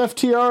Because won.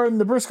 FTR and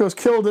the Briscoes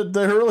killed it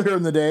earlier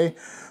in the day.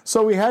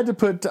 So we had to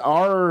put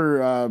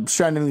our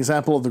shining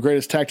example of the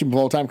greatest tag team of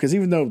all time, because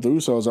even though the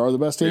Usos are the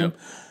best team,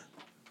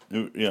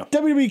 Yeah.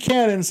 WWE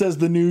Canon says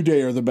the New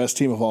Day are the best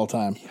team of all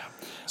time.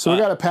 So we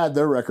got to pad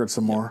their record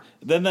some more.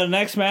 Then the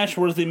next match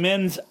was the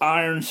men's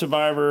Iron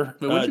Survivor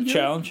what'd you get?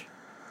 challenge.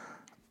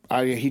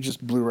 He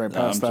just blew right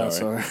past I'm that.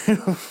 sorry.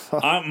 So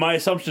My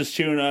assumption is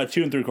 2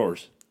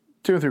 3/4.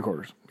 2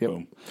 3/4. Yep.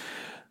 Boom.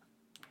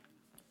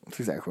 That's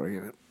exactly what I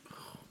gave it.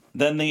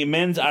 Then the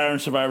men's Iron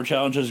Survivor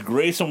challenges.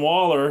 Grayson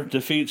Waller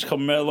defeats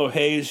Carmelo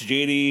Hayes,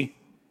 JD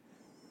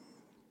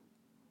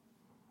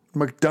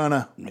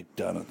McDonough.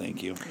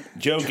 Thank you.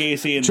 Joe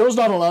Gacy and Joe's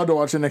not allowed to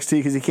watch NXT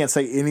because he can't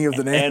say any of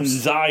the names.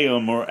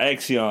 Enzyme or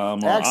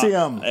Axiom.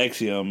 Axiom.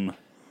 Eczema.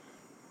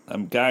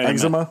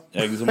 Eczema.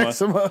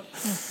 Eczema.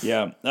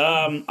 Yeah.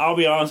 I'll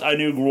be honest. I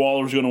knew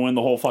Waller was going to win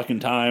the whole fucking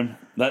time.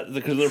 That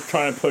because they're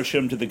trying to push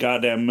him to the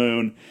goddamn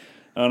moon,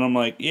 and I'm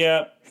like,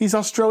 yeah, He's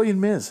Australian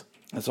Miz.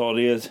 that's all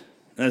it is.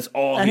 That's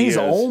all. And he he's is.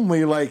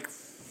 only like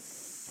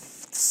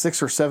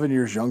 6 or 7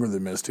 years younger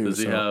than Miz, too. Does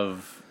he so.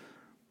 have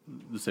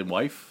the same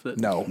wife?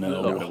 No.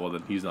 Okay, well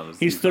then he's not.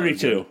 He's not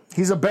 32.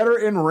 He's a better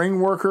in-ring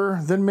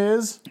worker than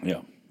Miz,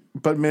 Yeah.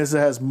 but Miz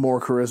has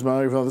more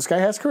charisma, even though this guy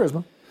has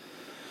charisma.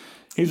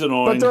 He's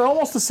annoying. But they're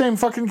almost the same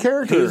fucking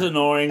character. He's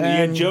annoying.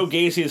 And Joe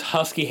Gacy is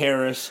Husky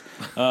Harris.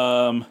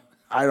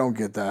 I don't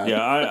get that.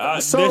 Yeah,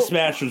 So- this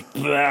match was.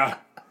 Blah.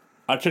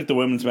 I took the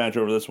women's match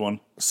over this one.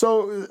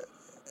 So,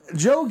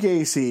 Joe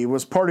Gacy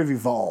was part of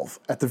Evolve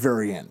at the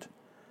very end.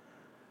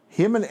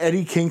 Him and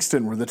Eddie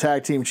Kingston were the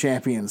tag team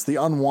champions, the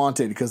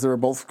unwanted, because they were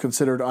both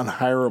considered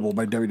unhireable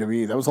by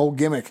WWE. That was the whole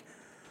gimmick.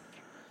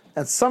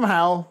 And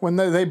somehow, when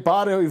they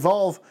bought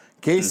Evolve,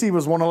 Gacy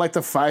was one of like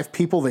the 5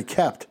 people they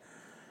kept.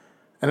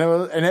 And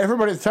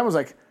everybody at the time was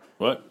like,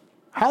 What?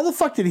 how the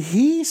fuck did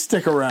he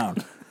stick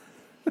around?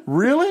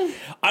 Really?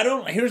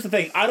 Here's the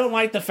thing. I don't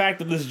like the fact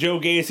that this Joe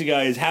Gacy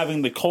guy is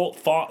having the cult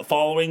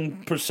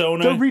following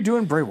persona. They're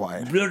redoing Bray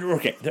Wyatt.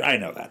 Okay, I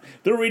know that.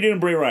 They're redoing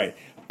Bray Wyatt.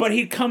 But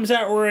he comes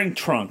out wearing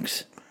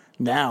trunks.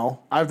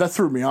 Now, that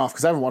threw me off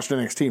because I haven't watched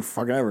NXT in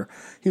fucking ever.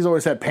 He's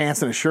always had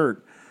pants and a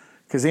shirt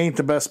because he ain't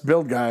the best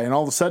build guy. And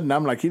all of a sudden,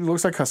 I'm like, he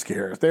looks like Husky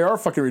Harris. They are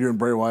fucking redoing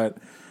Bray Wyatt.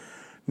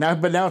 Now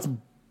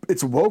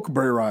it's woke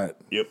Bray Wyatt.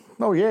 Yep.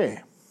 Oh,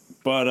 yeah.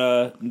 But,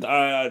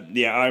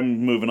 yeah, I'm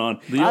moving on.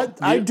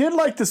 I did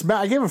like this match.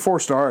 I gave it 4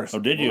 stars. Oh,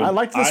 did you? I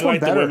liked this one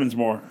better. The women's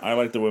more. I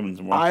like the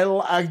women's more.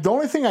 The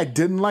only thing I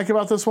didn't like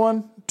about this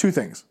one, 2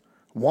 things.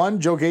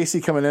 One, Joe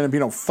Gacy coming in and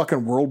being a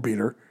fucking world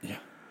beater. Yeah.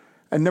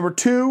 And number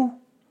 2,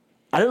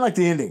 I didn't like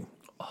the ending.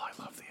 Oh, I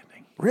love the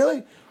ending.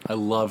 Really? I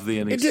love the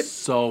ending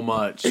so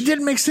much. It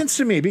didn't make sense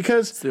to me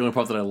because... It's the only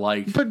part that I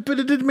liked. But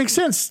it didn't make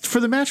sense for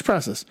the match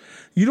process.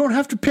 You don't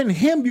have to pin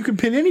him. You can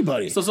pin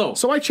anybody. So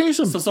I chase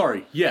him. So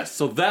sorry. Yes.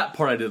 So that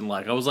part I didn't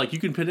like. I was like, you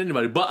can pin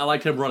anybody, but I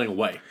liked him running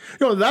away.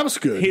 No, that was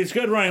good. He's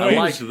good running away. I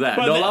liked that.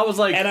 I was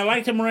like... And I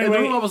liked him running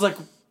away. I was like,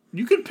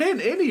 you can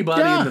pin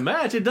anybody in the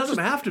match. It doesn't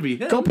have to be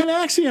him. Go pin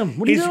Axiom.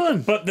 What are you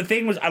doing? But the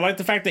thing was, I like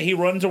the fact that he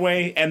runs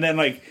away and then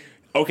like,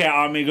 okay,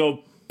 I'm going to go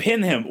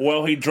pin him.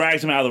 Well, he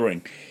drags him out of the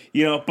ring.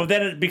 You know, but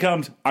then it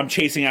becomes, I'm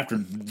chasing after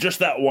just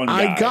that one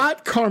guy. I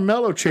got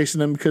Carmelo chasing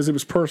him because it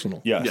was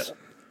personal. Yes. Yeah.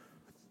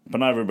 But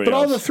not everybody But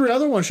else. all the 3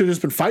 other ones should have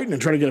just been fighting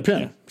and trying to get a pin.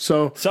 Yeah.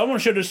 So someone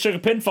should have took a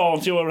pinfall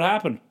and see what would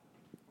happen.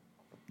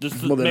 Just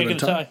to make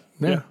it a tie.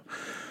 Yeah.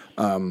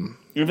 And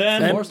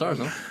then, 4 stars,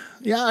 huh?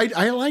 Yeah,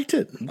 I liked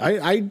it.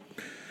 I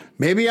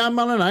maybe I'm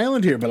on an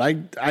island here, but I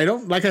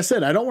don't, like I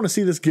said, I don't want to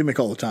see this gimmick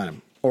all the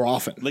time or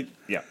often. like,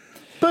 yeah.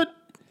 But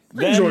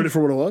I enjoyed it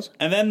for what it was.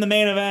 And then the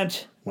main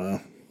event.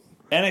 Wow.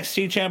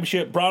 NXT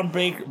Championship, Braun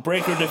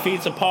Breaker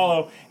defeats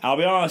Apollo. I'll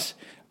be honest,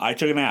 I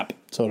took a nap.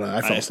 So did I.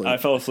 I fell asleep. I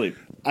fell asleep.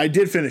 I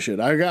did finish it.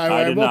 I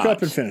did woke not.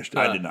 up and finished it.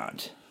 I did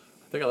not.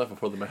 I think I left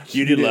before the match.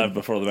 You did leave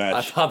before the match.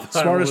 I thought that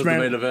Smartest was man.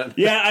 the main event.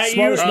 Yeah,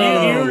 Smartest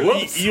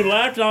man. you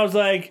left, and I was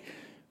like,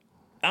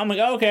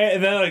 okay.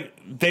 And then like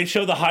they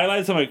showed the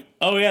highlights. I'm like,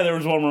 oh yeah, there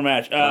was one more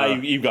match.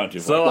 You've gone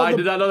too far. So I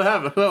did not know that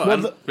happened.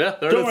 No, there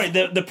Don't it worry.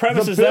 is. The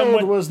premise The is them.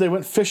 build was they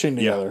went fishing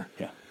together.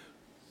 Yeah.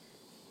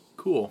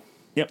 Cool.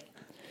 Yep.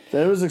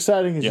 That was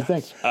exciting as you Yeah.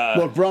 think.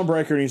 Look, Braun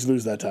Breaker needs to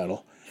lose that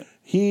title.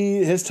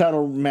 His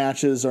title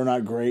matches are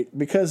not great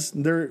because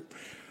they're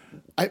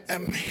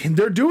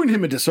doing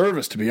him a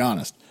disservice, to be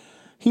honest.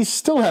 He's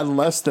still had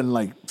less than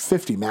like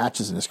 50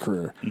 matches in his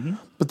career,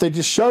 but they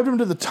just shoved him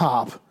to the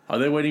top. Are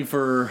they waiting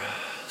for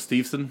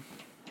Stevenson?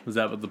 Is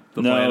that what the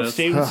plan No, is?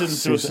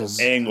 Stevenson's with Stevenson's-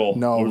 Angle.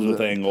 no, was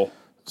with Angle.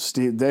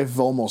 Steve, they've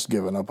almost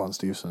given up on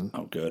Stevenson.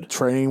 Oh, good.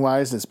 Training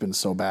wise, it's been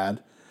so bad.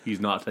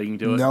 He's not taking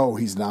to it? No,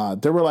 he's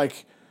not. They were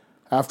like,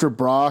 after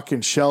Brock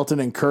and Shelton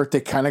and Kurt,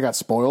 they kind of got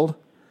spoiled.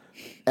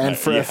 And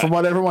from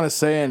what everyone is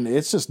saying,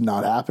 it's just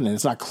not happening.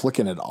 It's not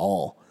clicking at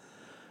all.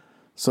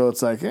 So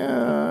it's like, But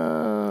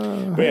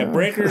yeah,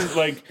 Breaker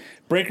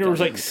was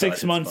like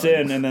 6 months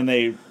in, and then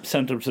they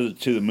sent him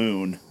to the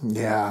moon.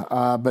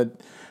 yeah. But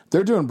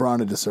they're doing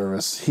Braun a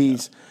disservice.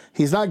 He's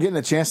not getting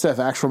a chance to have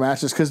actual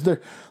matches because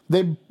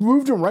they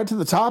moved him right to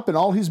the top, and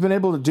all he's been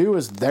able to do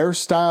is their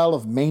style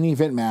of main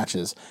event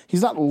matches.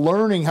 He's not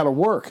learning how to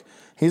work.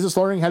 He's just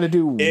learning how to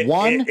do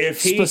one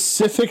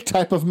specific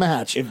type of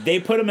match. If they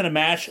put him in a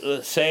match,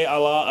 say a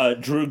la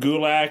Drew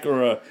Gulak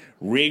or a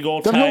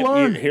Regal Then type, he'll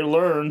learn. he'll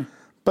learn.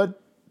 But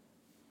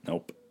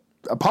Nope.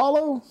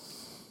 Apollo,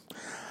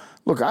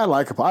 look, I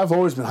like Apollo. I've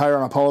always been higher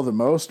on Apollo than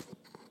most.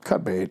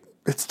 Cut bait.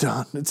 It's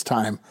done. It's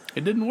time.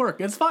 It didn't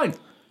work. It's fine.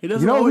 He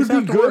doesn't You know always who'd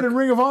have be to good work. in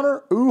Ring of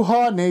Honor?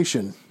 Uhaa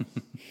Nation.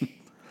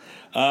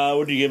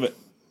 What do you give it?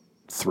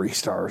 3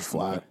 stars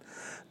flat.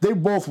 They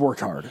both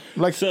worked hard.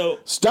 Like So-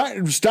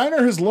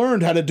 Steiner has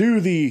learned how to do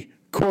the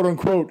quote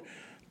unquote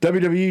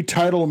WWE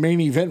title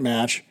main event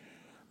match,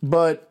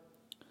 but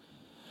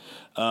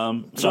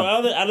So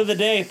out of the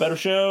day, better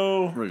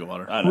show. Ring of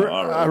Honor. I know.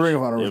 all right. Ring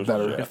of Honor was It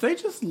better. If they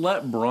just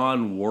let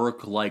Braun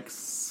work like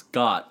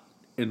Scott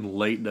in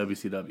late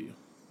WCW,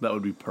 that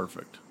would be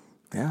perfect.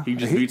 yeah, He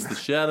just beats the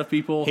shit out of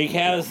people. He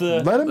has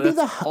the. let him be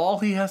That's all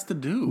he has to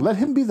do. let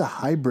him be the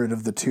hybrid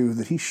of the two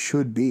that he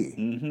should be.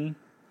 And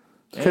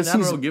 'cause that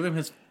he's- will give him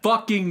his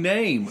fucking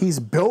name. He's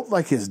built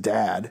like his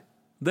dad.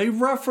 They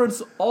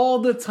reference all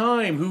the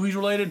time who he's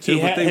related to,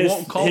 but they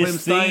won't call him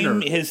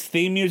Steiner. His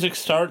theme music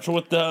starts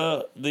with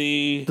the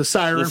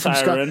siren from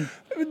siren.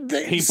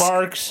 They- He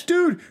barks.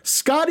 Dude,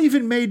 Scott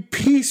even made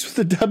peace with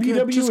the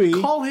WWE.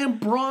 Just call him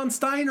Braun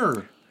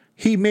Steiner.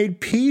 He made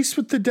peace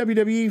with the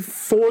WWE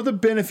for the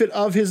benefit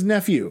of his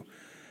nephew.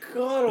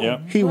 God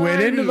Yep. He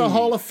went into the almighty.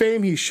 Hall of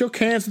Fame. He shook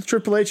hands with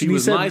Triple H. He and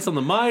was said, nice on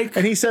the mic.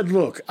 and he said,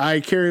 look, I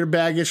carried a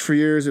baggage for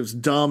years. It was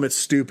dumb. It's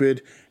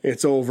stupid.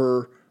 It's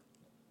over.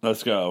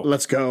 Let's go.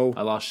 Let's go.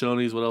 I lost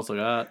Shoney's. What else I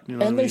got? You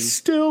know And what I they mean?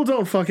 still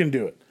don't fucking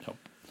do it.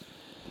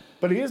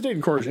 But he is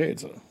dating Cora Jade,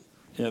 so.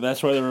 Yeah,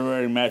 that's why they were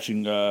wearing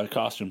matching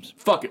costumes.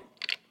 Fuck it.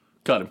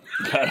 Cut him.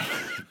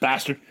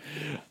 Bastard.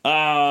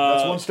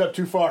 That's one step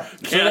too far.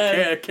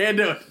 Can't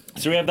do it.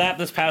 So we have that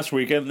this past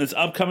weekend. This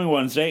upcoming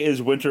Wednesday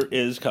is Winter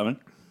is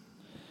Coming.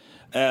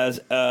 As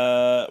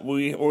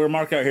we're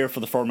mark out here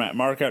for the format.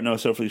 Mark out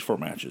for these 4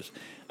 matches.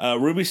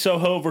 Ruby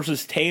Soho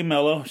versus Tay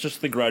Mello. It's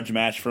just the grudge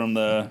match from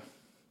the,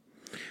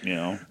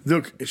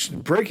 Look,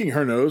 breaking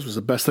her nose was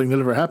the best thing that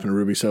ever happened to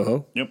Ruby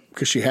Soho. Yep.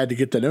 Because she had to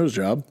get the nose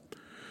job.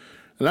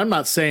 And I'm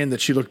not saying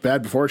that she looked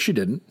bad before. She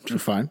didn't. She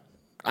was fine.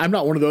 I'm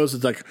not one of those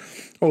that's like,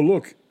 oh,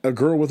 look, a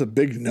girl with a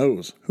big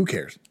nose. Who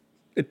cares?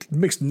 It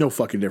makes no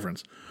fucking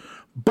difference.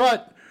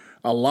 But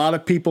a lot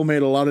of people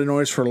made a lot of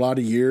noise for a lot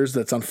of years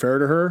that's unfair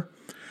to her.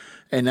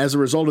 And as a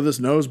result of this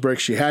nose break,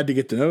 she had to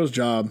get the nose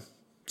job.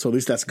 So at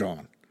least that's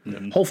gone.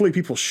 Mm-hmm. Hopefully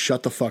people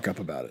shut the fuck up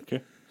about it.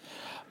 Okay.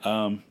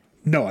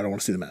 No, I don't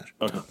want to see the match.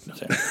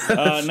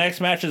 Okay.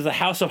 Next match is the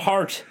House of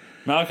Heart.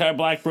 Malachi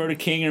Black, Brody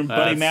King, and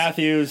Buddy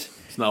Matthews.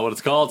 It's not what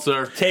it's called,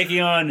 sir.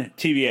 Taking on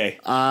TBA.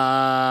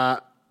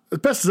 As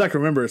best as I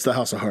can remember, it's the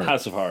House of Heart.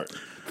 House of Heart.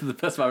 To the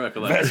best of my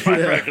recollection. That's my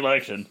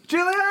recollection.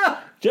 Julia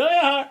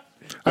Hart.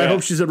 I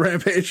hope she's at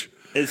Rampage.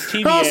 It's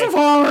TBA. House of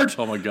Heart!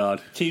 Oh my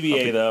god.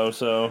 TBA, though,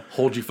 so.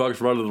 Hold you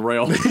fuckers right to the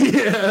rail.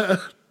 Yeah.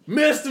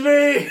 Missed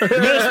me!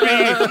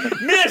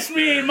 Miss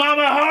me,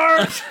 Mama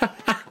Hart!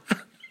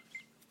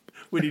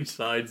 We need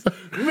sides.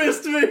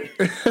 Missed me!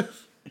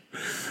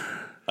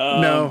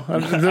 No.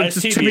 That's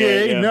TBA,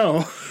 TBA, yeah.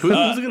 no.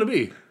 Who's it going to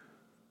be?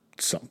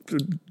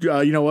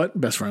 You know what?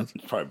 Best friends.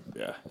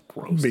 Probably, yeah.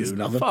 Gross, Means dude.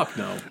 nothing. Fuck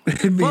no.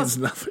 It means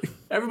nothing.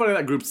 Everybody in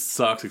that group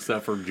sucks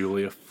except for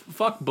Julia.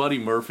 Fuck Buddy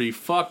Murphy.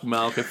 Fuck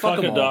Malcolm. Fuck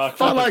a them all. doc.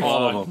 Fuck I like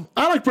all of them.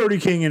 I like Brody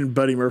King and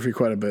Buddy Murphy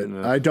quite a bit.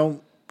 Yeah.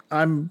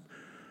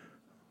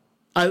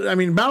 I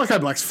mean, Malachi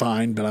Black's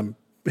fine, but I'm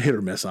hit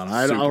or miss on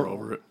it. Super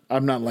over it.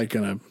 I'm not like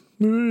a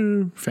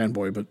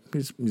fanboy, but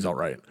he's all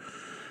right.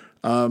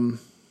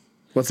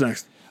 What's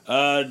next?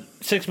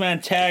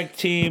 6-man tag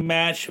team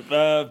match,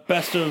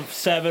 best of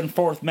 7,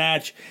 4th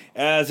match,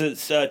 as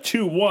it's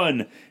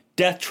 2-1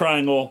 Death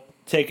Triangle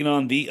taking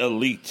on the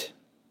Elite.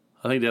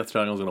 I think Death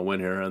Triangle's going to win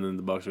here, and then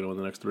the Bucks are going to win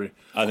the next 3.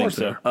 I think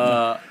so.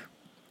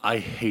 I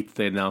hate that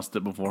they announced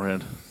it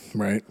beforehand.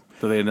 Right.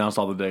 That they announced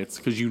all the dates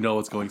because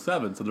it's going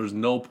 7, so there's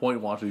no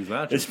point watching these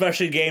matches.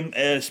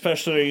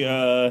 Especially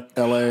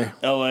L.A.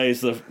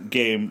 LA's the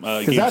game.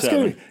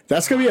 Game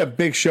That's gonna be a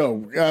big show.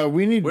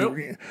 We need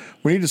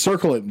to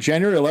circle it.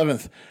 January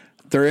 11th.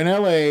 They're in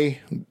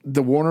L.A.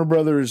 The Warner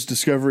Brothers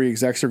Discovery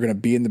execs are going to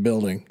be in the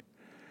building.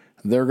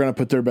 They're going to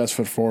put their best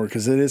foot forward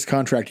because it is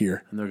contract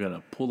year. And they're going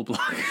to pull the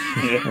plug.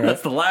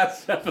 That's the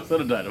last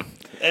episode of Dynamite.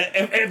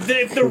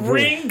 If the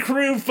ring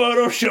crew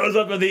photo shows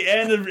up at the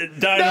end of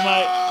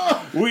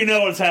Dynamite, we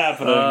know what's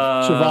happening.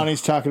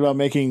 Shivani's talking about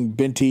making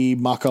Binti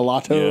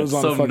Macalatos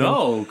on So fucking...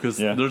 no, because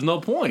there's no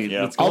point.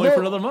 Yeah. It's going for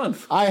another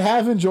month. I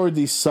have enjoyed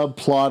the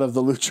subplot of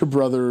the Lucha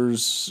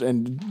Brothers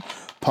and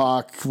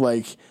Pac,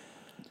 like,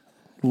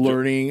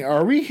 learning,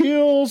 are we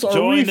heels? Are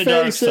Join we the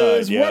dark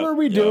faces? side, What are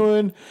we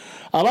doing?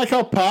 I like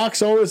how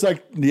Pac's always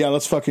like, yeah,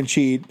 let's fucking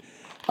cheat.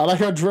 I like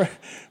how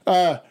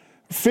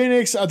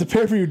Phoenix at the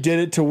pay-per-view did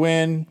it to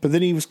win, but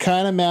then he was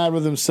kind of mad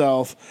with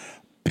himself.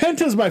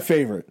 Penta's my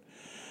favorite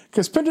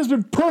because Penta's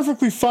been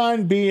perfectly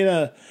fine being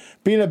a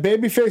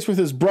babyface with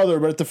his brother,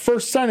 but at the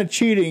first sign of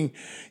cheating,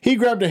 he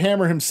grabbed a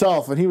hammer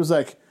himself and he was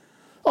like,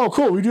 "Oh,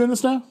 cool, we doing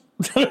this now?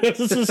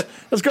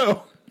 Let's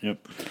go."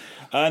 Yep.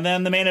 And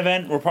then the main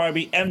event will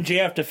probably be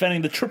MJF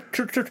defending the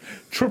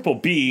Triple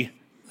B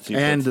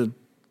and the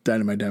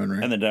Dynamite Diamond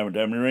Ring. And the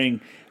Diamond Ring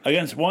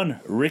against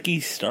one Ricky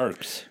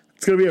Starks.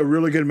 It's going to be a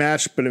really good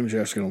match, but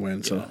MJF's going to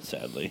win. So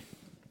sadly,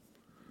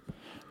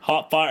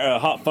 hot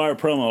fire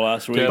promo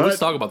last week. Yeah, let's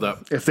talk about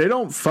that. If they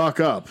don't fuck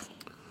up,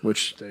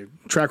 which their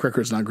track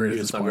record's not great at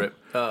this point,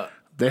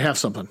 they have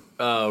something.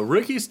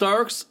 Ricky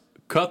Starks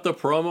cut the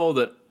promo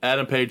that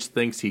Adam Page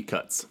thinks he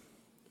cuts.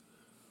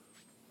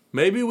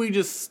 Maybe we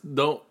just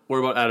don't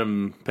worry about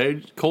Adam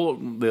Page, Cole,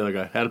 the other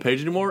guy, Adam Page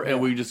anymore, and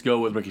we just go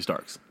with Ricky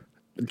Starks.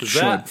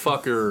 That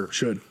fucker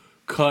should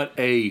cut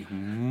a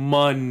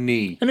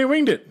money and he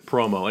winged it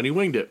promo, and he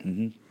winged it.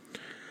 Mm-hmm.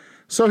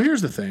 So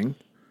here's the thing.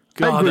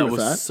 God, I agree that with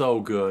was that. so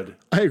good.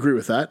 I agree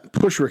with that.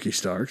 Push Ricky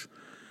Starks.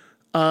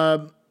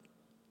 I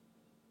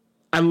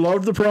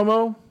loved the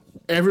promo.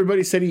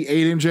 Everybody said he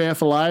ate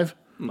MJF alive.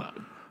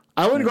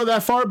 I wouldn't go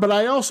that far, but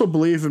I also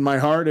believe in my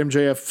heart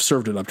MJF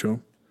served it up to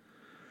him.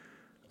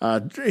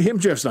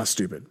 MJF's not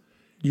stupid.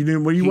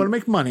 When you want to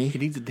make money, He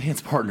needs a dance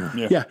partner.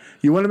 yeah,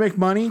 you want to make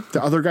money.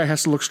 The other guy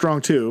has to look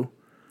strong too.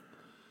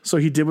 So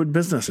he did what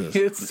business is.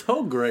 It's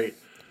so great,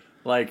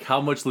 like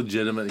how much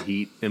legitimate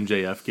heat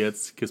MJF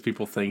gets because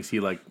people think he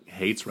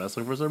hates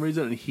wrestling for some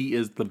reason, and he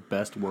is the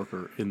best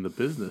worker in the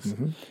business.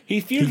 Mm-hmm.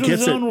 He feuded with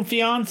his own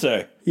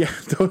fiance. Yeah,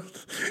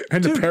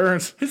 and the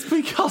parents. His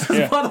speak calls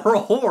his mother a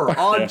whore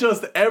on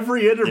just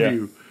every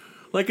interview.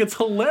 Like it's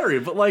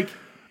hilarious, but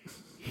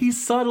he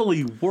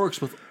subtly works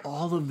with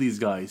all of these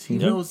guys. He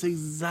knows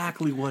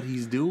exactly what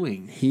he's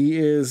doing. He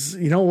is.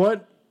 You know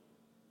what?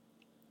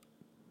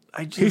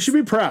 He should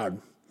be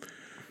proud.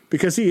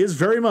 because he is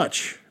very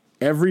much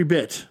every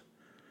bit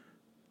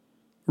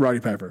Roddy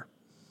Piper.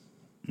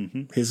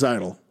 His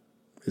idol,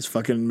 his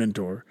fucking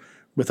mentor,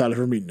 without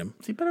ever meeting him.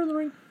 Is he better in the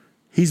ring?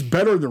 He's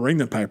better in the ring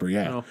than Piper,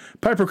 yeah. No.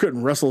 Piper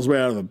couldn't wrestle his way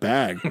out of the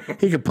bag.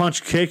 He could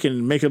punch, kick,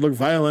 and make it look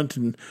violent.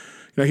 And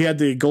he had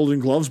the Golden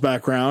Gloves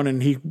background,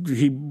 and he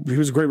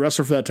was a great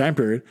wrestler for that time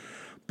period,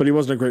 but he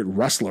wasn't a great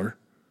wrestler.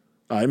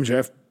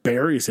 MJF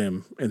buries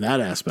him in that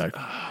aspect.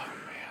 Oh,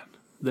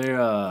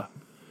 man.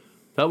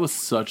 That was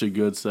such a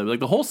good segment. Like,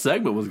 the whole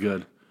segment was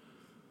good.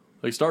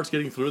 Like, starts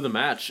getting through the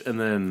match, and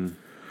then...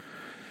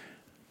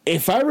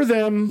 If I were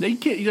them... They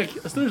can't, like,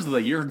 seriously,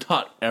 like, you're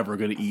not ever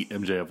going to eat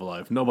MJF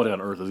alive. Nobody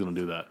on earth is going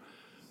to do that.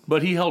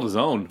 But he held his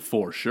own,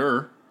 for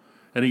sure.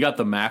 And he got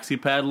the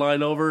maxi pad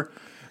line over.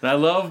 And I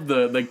love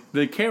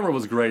the camera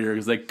was great here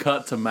because they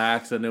cut to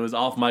Max, and it was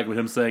off mic with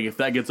him saying, if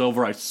that gets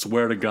over, I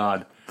swear to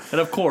God.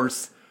 And, of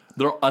course,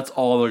 that's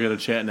all they're going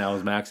to chant now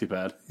is maxi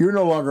pad. You're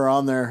no longer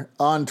on there.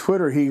 On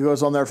Twitter, he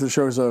goes on there for the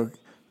show, so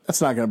that's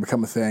not going to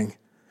become a thing.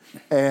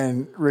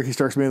 And Ricky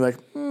Starks being like,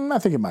 I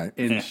think it might.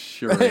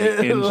 Ensuring,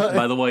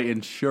 by the way,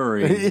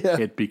 ensuring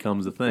it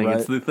becomes a thing. Right.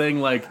 It's the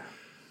thing like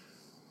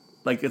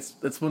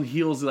it's when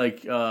heels like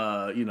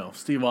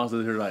Steve Austin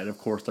is here tonight, and of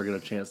course they're going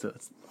to chant it.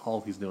 That's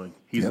all he's doing.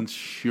 He's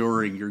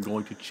ensuring you're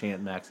going to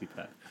chant Maxi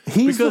Pad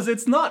because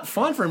it's not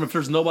fun for him if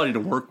there's nobody to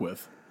work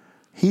with.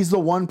 He's the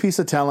one piece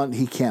of talent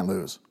he can't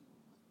lose.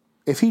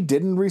 If he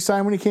didn't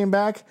resign when he came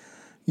back,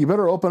 you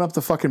better open up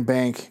the fucking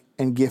bank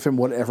and give him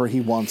whatever he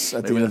wants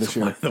at the end of this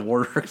year. The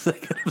Warrior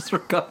executives are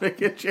coming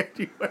in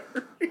January.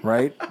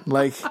 Right?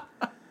 Like,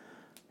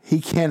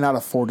 he cannot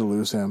afford to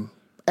lose him.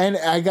 And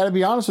I got to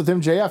be honest with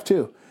MJF,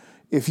 too.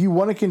 If you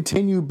want to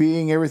continue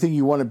being everything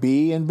you want to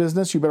be in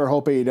business, you better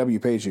hope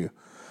AEW pays you.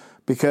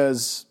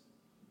 Because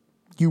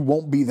you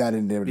won't be that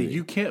in WWE.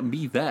 You can't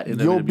be that in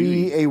WWE. You'll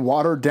be a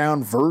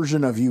watered-down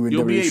version of you in WWE,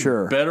 You'll be a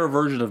sure. better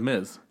version of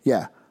Miz.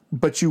 Yeah.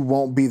 But you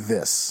won't be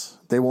this.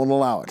 They won't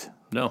allow it.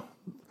 No.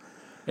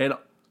 And...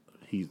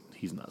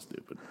 He's not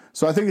stupid.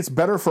 So I think it's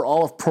better for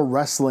all of pro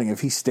wrestling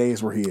if he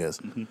stays where he is.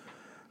 Mm-hmm.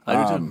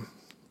 I do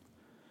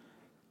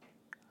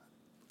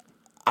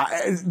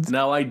too.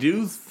 Now, I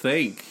do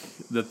think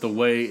that the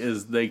way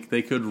is they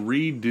could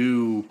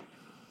redo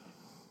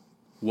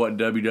what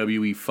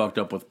WWE fucked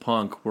up with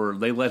Punk, where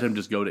they let him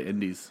just go to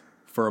Indies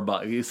for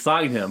about... He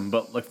signed him,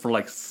 but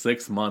for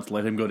 6 months,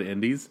 let him go to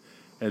Indies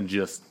and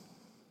just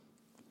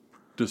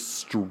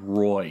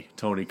destroy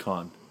Tony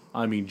Khan.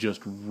 I mean,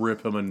 just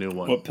rip him a new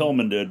one. What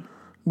Pillman did.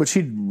 Which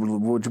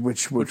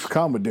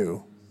Khan would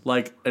do.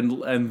 Like,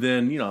 and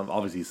then,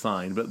 obviously he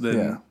signed, but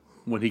then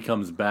when he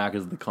comes back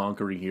as the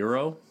conquering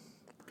hero,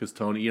 because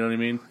Tony, you know what I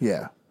mean?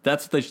 Yeah.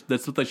 That's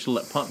what they should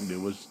let Punk do,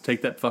 was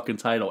take that fucking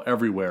title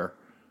everywhere.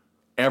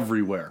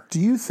 Everywhere. Do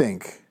you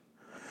think,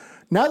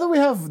 now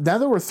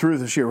that we're through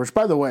this year, which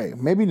by the way,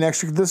 maybe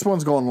next week, this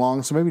one's going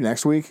long, so maybe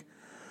next week,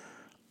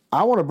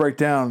 I want to break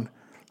down,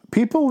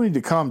 people need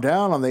to calm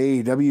down on the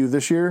AEW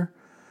this year.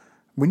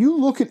 When you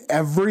look at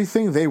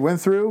everything they went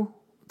through,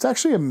 it's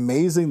actually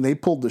amazing they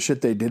pulled the shit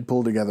they did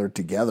pull together.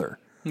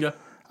 Yeah.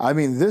 I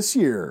mean, this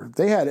year,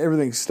 they had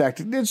everything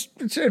stacked.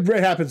 It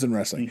happens in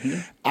wrestling. Mm-hmm.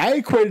 I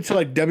equate it to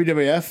like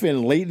WWF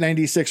in late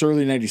 96,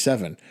 early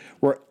 97,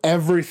 where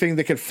everything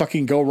that could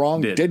fucking go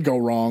wrong did go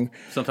wrong.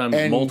 Sometimes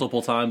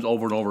multiple times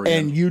over and over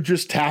again. And you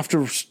just have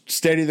to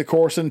steady the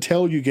course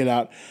until you get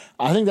out.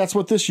 I think that's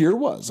what this year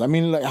was. I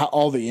mean, like,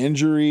 all the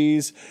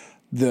injuries,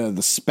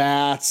 the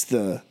spats,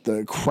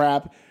 the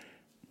crap.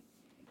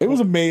 It was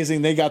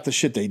amazing. They got the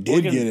shit they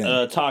did get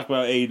in. Talk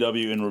about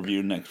AEW in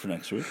review for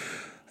next week.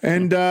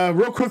 And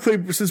real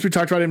quickly, since we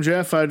talked about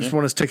MJF, I just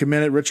want to take a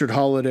minute. Richard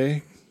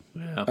Holiday,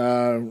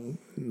 Hodgkin's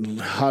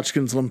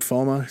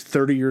lymphoma,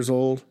 30 years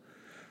old.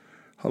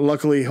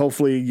 Luckily,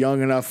 hopefully,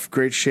 young enough,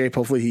 great shape.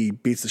 Hopefully, he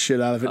beats the shit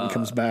out of it and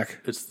comes back.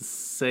 It's the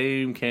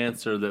same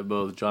cancer that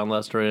both John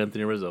Lester and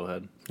Anthony Rizzo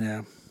had.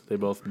 Yeah. They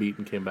both beat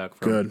and came back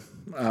from. Good.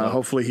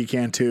 Hopefully he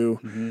can too.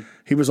 Mm-hmm.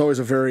 He was always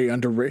a very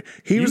underrated.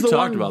 You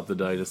talked about the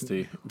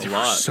Dynasty a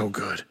lot. So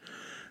good.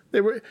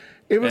 They were.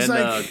 It was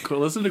like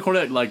listen to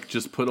Cornette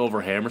just put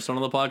over Hammerstone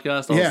on the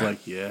podcast. I was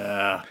like,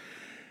 yeah,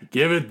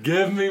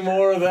 give me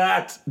more of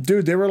that,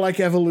 dude. They were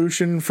like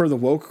Evolution for the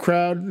woke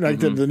crowd, like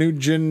the new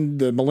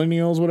the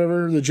millennials,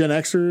 whatever, the Gen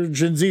Xers,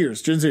 Gen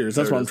Zers.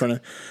 That's what I'm trying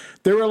to.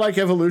 They were like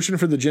Evolution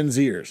for the Gen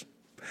Zers.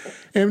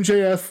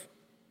 MJF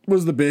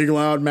was the big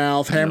loud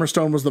mouth.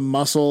 Hammerstone was the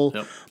muscle.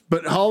 Yep.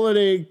 But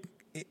Holiday,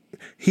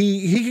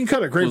 he can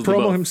cut a great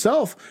promo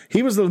himself.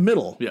 He was the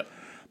middle. Yeah.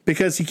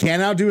 Because he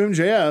can't outdo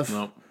MJF.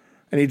 Nope.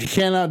 And he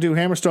can't outdo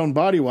Hammerstone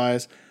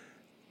body-wise.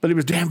 But he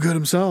was damn good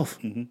himself.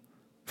 Mm-hmm.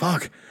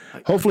 Fuck.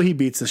 Hopefully he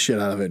beats the shit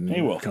out of it and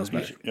he will. Comes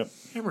back. Yep.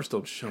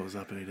 Hammerstone shows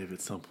up in AEW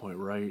at some point,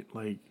 right?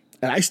 Like,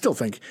 and I still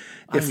think...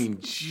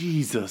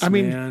 Jesus,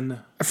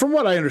 man. From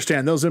what I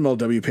understand, those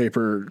MLW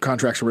paper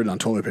contracts are written on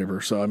toilet paper.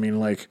 So, I mean,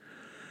 like...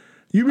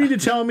 You mean to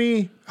tell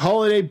me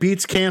Holiday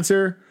beats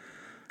cancer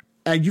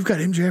And you've got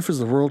MJF as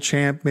the world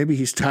champ. Maybe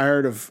he's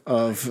tired of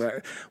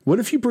what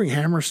if you bring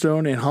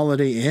Hammerstone and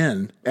Holiday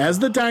in as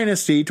the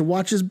Dynasty to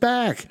watch his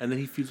back? And then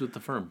he feuds with the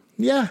Firm.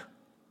 Yeah.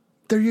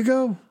 There you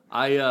go.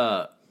 I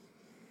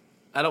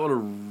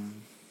don't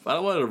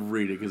want to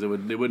read it because it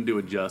wouldn't do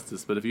it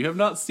justice. But if you have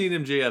not seen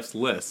MJF's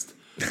list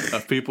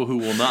of people who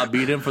will not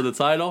beat him for the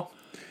title,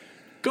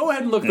 go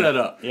ahead and look that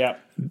up. Yeah.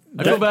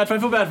 I feel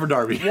bad for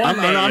Darby.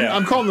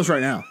 I'm calling this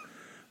right now.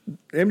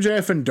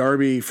 MJF and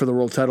Darby for the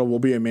world title will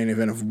be a main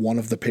event of one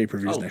of the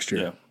pay-per-views next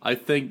year. Yeah. I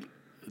think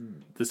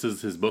this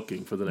is his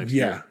booking for the next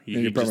Yeah.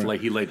 year.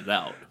 He laid it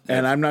out.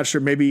 And I'm not sure,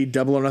 maybe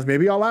Double or Nothing,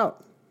 maybe All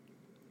Out.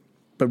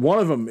 But one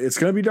of them, it's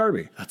going to be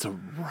Darby. That's a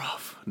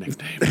rough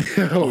nickname.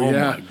 Oh,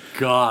 yeah. My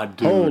God,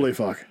 dude. Holy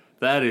fuck.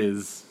 That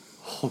is...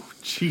 Oh,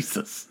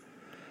 Jesus.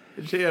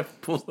 MJF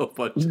pulls no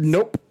punches.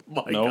 Nope.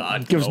 My Nope.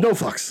 God. Gives no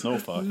fucks. No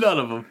fuck. None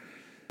of them.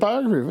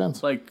 Biography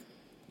events. Like,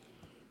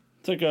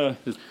 It's like a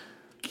his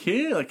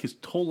kid, like his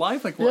whole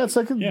life. Like, Yeah, what? it's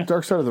like a Yeah.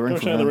 Dark Side of the Ring.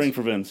 Dark for Side of the Vince. Ring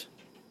for Vince.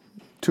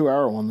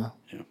 2-hour one,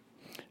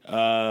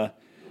 though.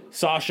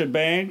 Sasha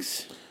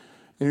Banks,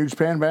 New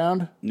Japan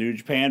bound. New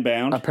Japan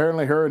bound.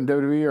 Apparently, her and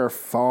WWE are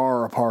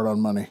far apart on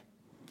money.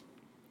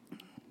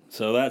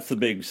 So that's the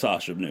big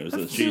Sasha news.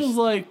 That Feels she's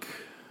like...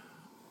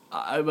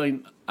 I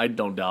mean, I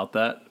don't doubt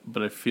that,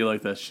 but I feel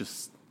like that's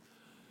just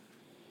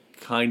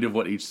kind of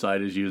what each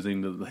side is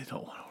using. They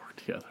don't want to work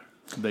together.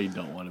 They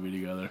don't want to be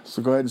together.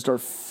 So go ahead and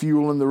start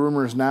fueling the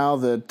rumors now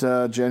that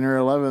January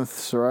 11th,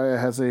 Soraya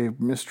has a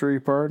mystery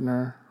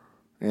partner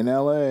in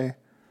LA.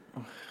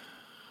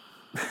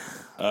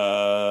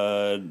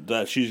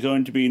 that she's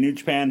going to be in New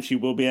Japan. She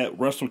will be at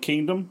Wrestle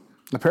Kingdom.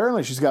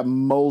 Apparently, she's got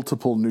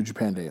multiple New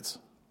Japan dates.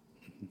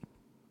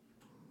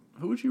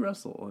 Who would she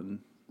wrestle? And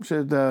She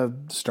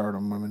had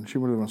Stardom women. She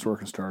really wants to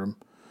work in Stardom.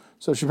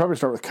 So she'd probably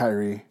start with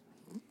Kyrie,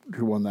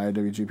 who won the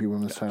IWGP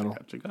Women's title.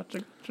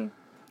 Gotcha.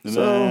 And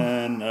So-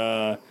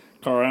 then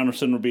Carl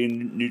Anderson will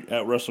be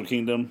at Wrestle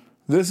Kingdom.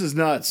 This is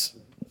nuts.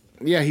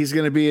 Yeah, he's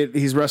going to be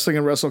he's wrestling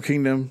in Wrestle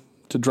Kingdom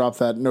to drop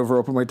that Nova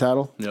Openweight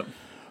title. Yep.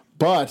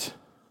 But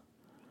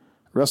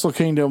Wrestle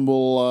Kingdom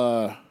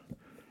will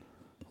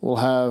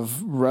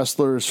have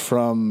wrestlers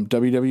from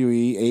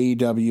WWE,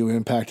 AEW,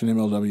 Impact, and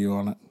MLW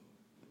on it.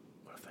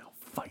 What if they all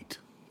fight?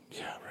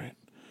 Yeah, right.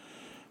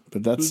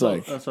 But that's Who's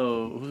like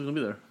so who's gonna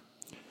be there?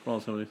 For all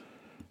somebody.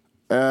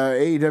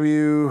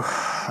 AEW.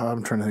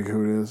 I'm trying to think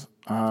who it is.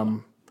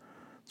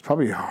 It's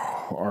probably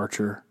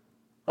Archer.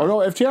 Oh no,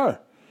 FTR.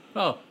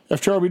 Oh,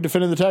 FTR will be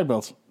defending the tag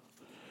belts.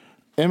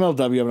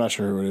 MLW, I'm not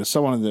sure who it is.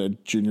 Someone in the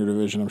junior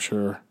division, I'm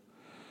sure.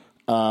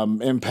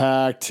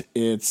 Impact,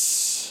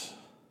 it's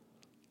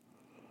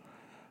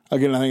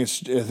again. I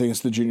think it's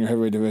the junior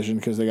heavyweight division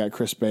because they got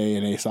Chris Bay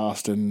and Ace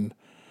Austin.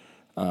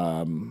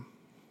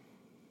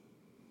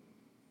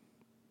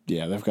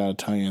 Yeah, they've got a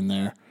tie-in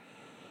there,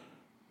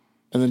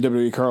 and then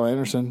WWE Carl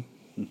Anderson.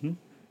 Mm-hmm.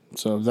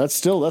 So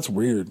that's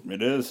weird.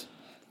 It is.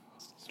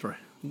 story.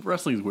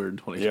 Wrestling's weird in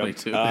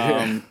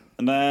 2022.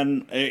 And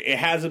then it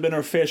hasn't been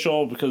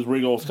official because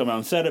Regal's come out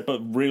and said it, but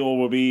Regal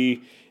will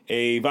be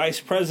a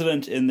vice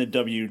president in the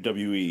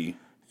WWE.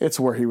 It's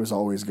where he was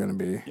always going to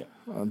be,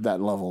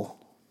 that level.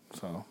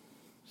 So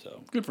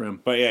Good for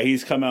him. But yeah,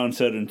 he's come out and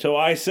said, until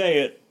I say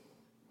it,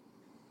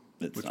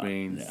 it's Which not.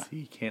 means Yeah.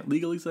 he can't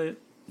legally say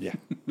it. Yeah.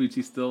 Which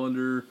he's still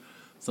under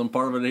some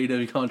part of an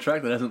AEW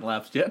contract that hasn't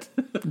lapsed yet.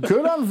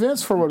 good on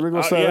Vince for what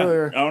Regal said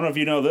earlier. I don't know if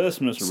you know this,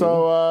 Mr. Regal.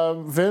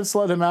 So Vince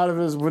let him out of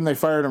his when they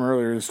fired him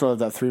earlier. He still had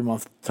that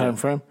 3-month time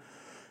frame.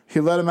 He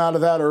let him out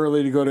of that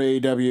early to go to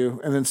AEW,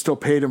 and then still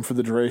paid him for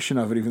the duration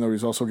of it, even though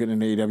he's also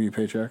getting an AEW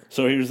paycheck.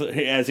 So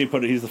as he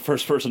put it, he's the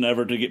first person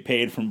ever to get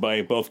paid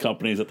by both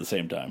companies at the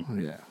same time.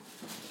 Yeah.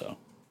 So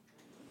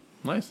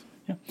Nice.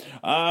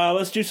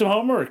 let's do some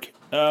homework,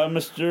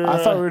 Mr.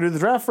 I thought we were going to do the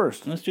draft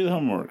first. Let's do the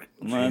homework,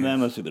 and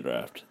then let's do the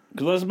draft.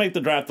 Because let's make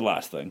the draft the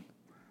last thing.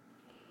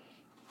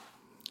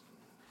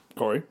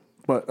 Corey?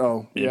 But,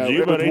 Yeah, yeah, you,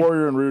 with buddy.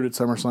 Warrior and Rude at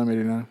SummerSlam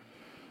 89.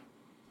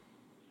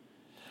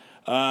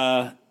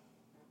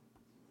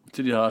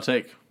 Did you hot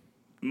take?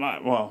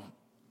 Well,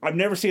 I've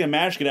never seen a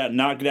match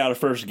not get out of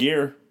first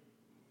gear.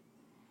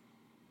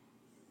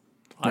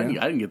 I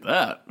didn't get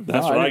that.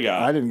 That's No, what I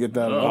got. I didn't get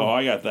that at Oh, all.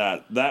 I got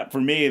that. That, for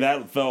me,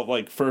 that felt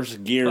like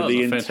first gear That was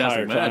the a entire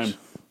fantastic time. match.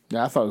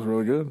 Yeah, I thought it was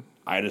really good.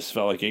 I just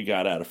felt like it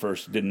got out of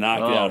first, did not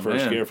get out of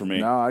first man. gear for me.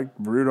 No,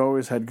 Rude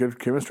always had good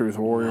chemistry with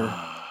Warrior.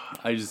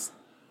 It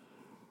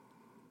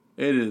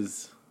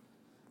is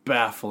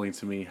baffling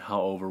to me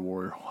how over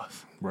Warrior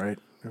was. Right?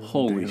 It was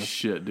Holy ridiculous.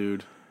 shit,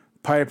 dude.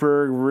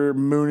 Piper rear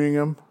mooning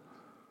him.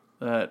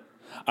 That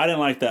I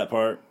didn't like that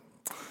part.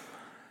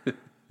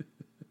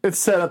 It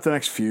set up the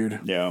next feud.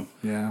 Yeah.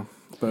 Yeah.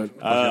 But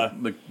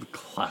the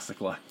classic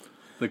line.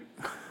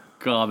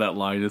 God, that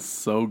line is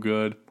so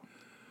good.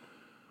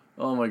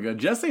 Oh my god,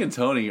 Jesse and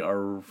Tony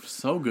are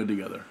so good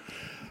together.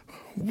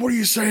 what are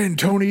you saying,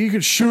 Tony? You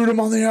could shoot him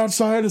on the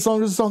outside as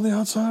long as it's on the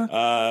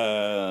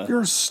outside?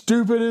 You're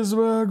stupid as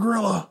a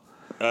gorilla.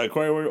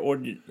 Corey, what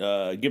would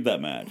you give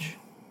that match?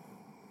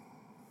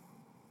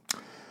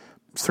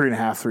 It's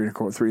 3.5,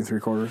 3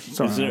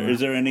 3/4. Is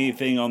there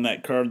anything on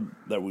that card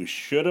that we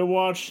should have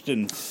watched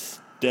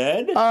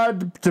instead?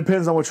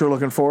 Depends on what you're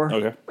looking for.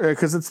 Okay.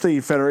 Because it's the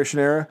Federation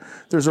era.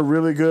 There's a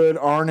really good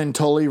Arn and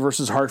Tully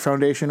versus Hart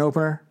Foundation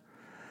opener.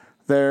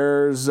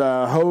 There's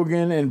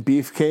Hogan and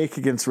Beefcake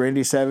against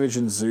Randy Savage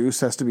and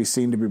Zeus. Has to be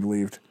seen to be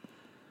believed.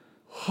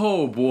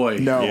 Oh boy.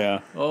 No.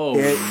 Yeah. Oh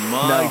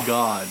my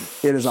God.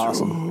 It is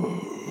awesome.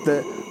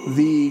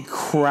 The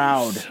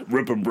crowd.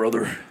 Rip him,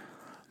 brother.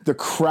 The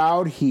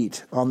crowd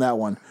heat on that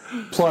one.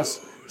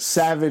 Plus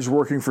Savage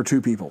working for two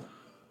people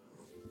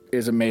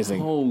is amazing.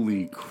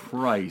 Holy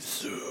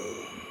Christ.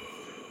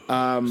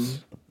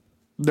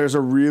 There's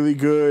a really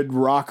good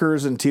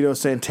Rockers and Tito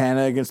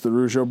Santana against the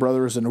Rougeau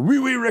brothers and a Wee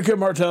Wee Rick and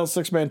Martel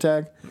 6-man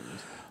tag.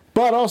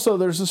 But also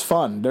there's this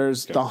fun.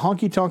 There's the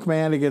Honky Tonk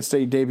Man against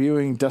a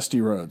debuting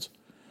Dusty Rhodes.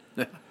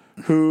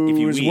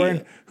 Who's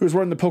wearing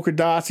the polka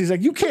dots. He's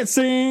like, you can't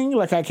sing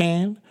like I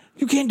can.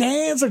 You can't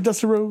dance like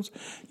Dusty Rhodes.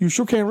 You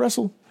sure can't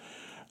wrestle.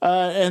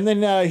 And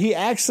then he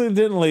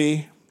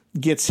accidentally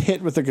gets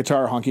hit with the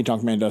guitar Honky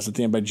Tonk Man does at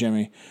the end by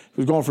Jimmy. He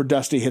was going for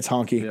Dusty, hits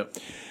Honky. Yep.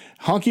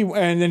 Honky,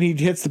 and then he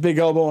hits the big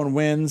elbow and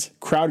wins.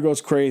 Crowd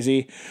goes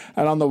crazy.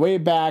 And on the way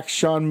back,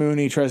 Sean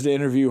Mooney tries to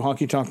interview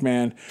Honky Tonk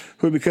Man,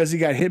 who, because he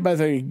got hit by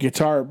the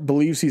guitar,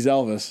 believes he's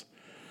Elvis.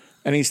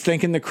 And he's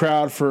thanking the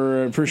crowd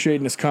for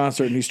appreciating this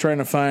concert, and he's trying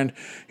to find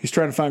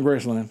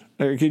Graceland.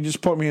 Can you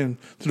just put me in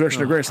the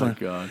direction of Graceland? Oh,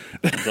 God.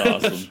 That's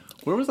awesome.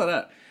 Where was that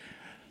at?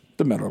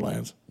 The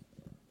Meadowlands.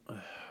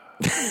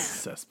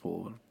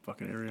 Cesspool of a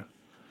fucking area.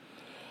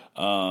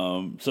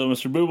 So,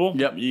 Mr. Booble,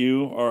 Yep.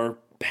 you are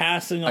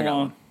passing got along.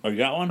 one. Oh, you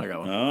got one? I got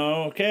one.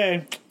 Oh,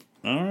 okay.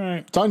 All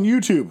right. It's on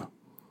YouTube.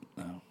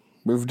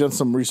 We've done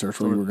some research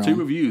where you were 2 going.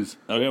 reviews.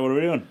 Okay, what are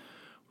we doing?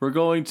 We're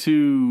going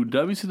to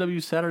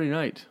WCW Saturday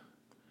Night.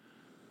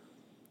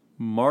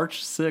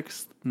 March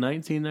 6th,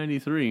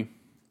 1993.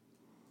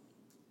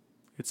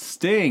 It's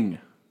Sting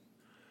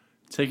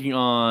taking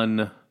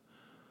on,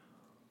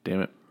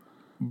 damn it,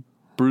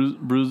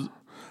 Bruiser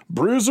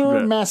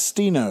Yeah.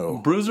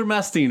 Mastino. Bruiser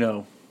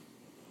Mastino.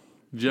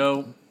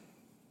 Joe,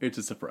 it's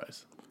a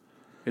surprise.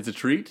 It's a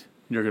treat.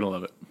 You're going to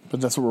love it.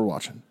 But that's what we're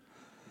watching.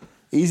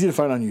 Easy to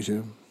find on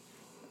YouTube.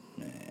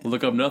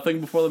 Look up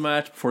nothing before the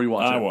match before you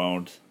watch I it.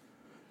 won't.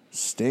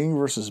 Sting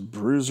versus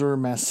Bruiser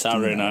Mastino.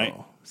 Saturday night.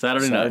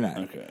 Saturday night.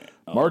 Okay.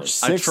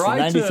 March I 6th,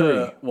 tried 93.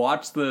 to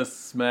watch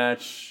this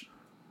match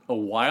a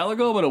while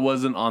ago, but it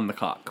wasn't on the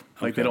cock.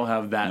 Like, they don't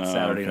have that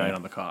Saturday okay. night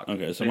on the cock.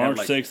 Okay, so They have, March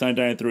like, 6th,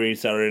 1993,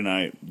 Saturday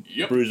night.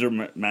 Yep. Bruiser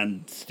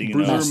Mastino.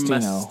 Bruiser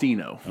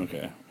Mastino. Mastino.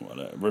 Okay,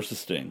 whatever. Versus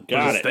Sting.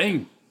 Got Versus it.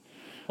 Sting.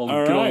 All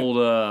Good right.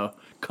 old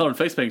colored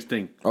face paint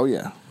Sting. Oh,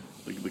 yeah.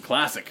 The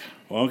classic.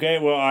 Okay,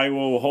 well, I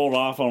will hold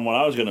off on what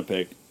I was going to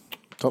pick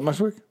Till next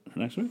week. for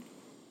next week.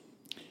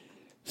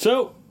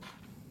 So,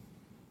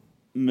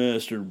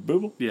 Mr.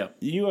 Booble, Yeah,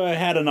 you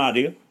had an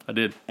idea, I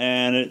did.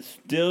 and it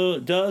still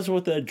does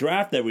with the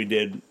draft that we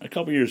did a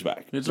couple years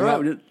back. It's all right.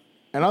 We did.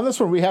 And on this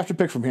one, we have to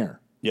pick from here.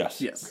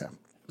 Yes. Yes. Okay.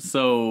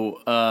 So,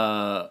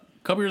 a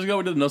couple years ago,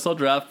 we did the no-sell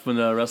draft when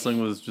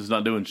wrestling was just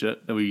not doing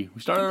shit. And we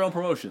started our own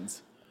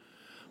promotions.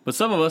 But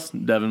some of us,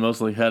 Devin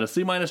mostly, had a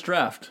C-minus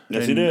draft.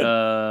 Yes, and, he did.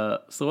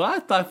 So I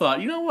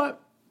thought, you know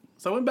what?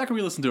 So I went back and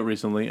re-listened to it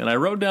recently, and I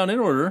wrote down in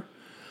order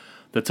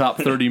the top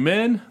 30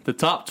 men, the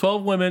top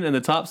 12 women, and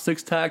the top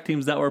 6 tag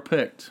teams that were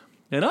picked.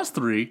 And us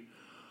three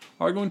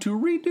are going to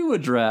redo a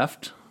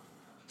draft,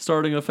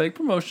 starting a fake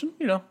promotion,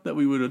 that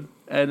we would,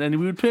 and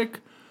we would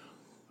pick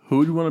who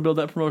would you want to build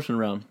that promotion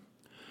around.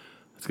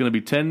 It's going to be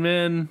 10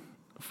 men,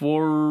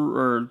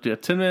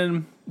 10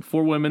 men,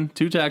 4 women,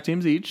 2 tag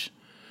teams each.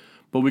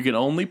 But we can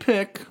only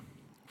pick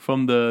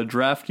from the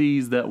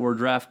draftees that were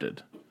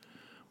drafted.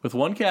 With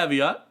one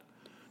caveat,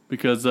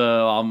 because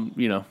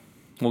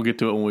we'll get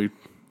to it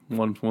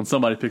when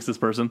somebody picks this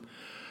person.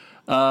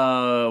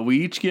 We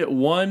each get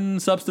 1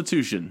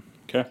 substitution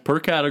Okay. per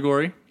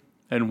category,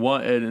 and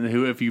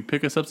if you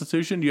pick a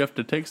substitution, you have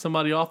to take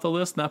somebody off the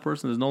list, and that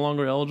person is no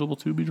longer eligible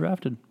to be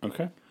drafted.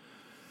 Okay.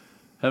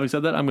 Having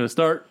said that, I'm going to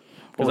start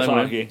Horse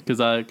hockey. because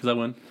I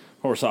win.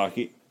 Horse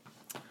hockey.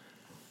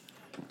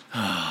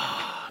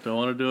 Don't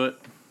want to do it.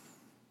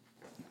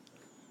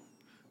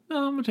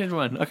 No, I'm gonna change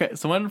my mind. Okay,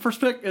 so my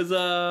first pick is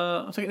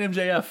I'm taking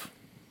MJF.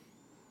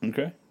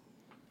 Okay.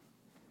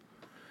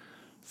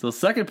 So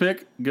second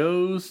pick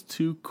goes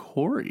to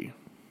Corey.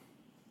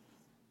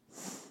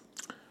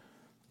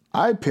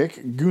 I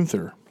pick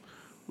Gunther.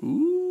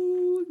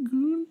 Ooh,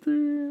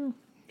 Gunther.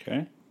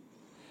 Okay.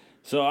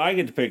 So I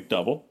get to pick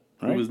double,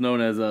 right? Who was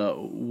known as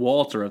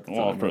Walter at the time.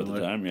 Walter at by the way,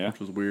 time, yeah. which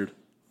was weird.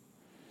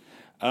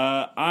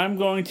 I'm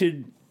going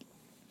to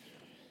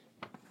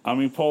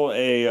pull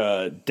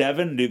a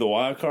Devin and do the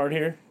wild card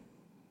here.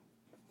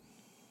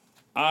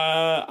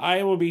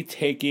 I will be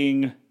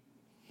taking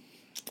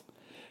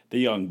the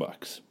Young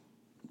Bucks.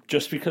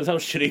 Just because how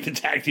shitty the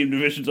tag team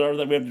divisions are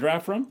that we have to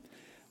draft from,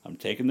 I'm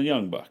taking the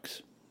Young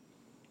Bucks.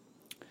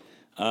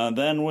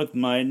 Then with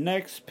my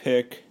next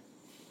pick,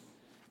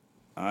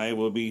 I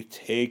will be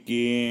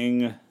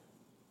taking...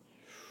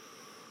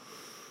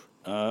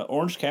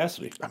 Orange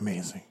Cassidy.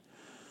 Amazing.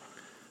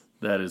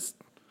 That is.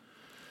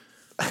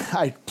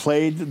 I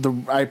played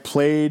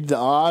the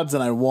odds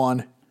and I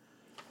won.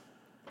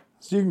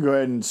 So you can go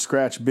ahead and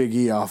scratch Big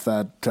E off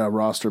that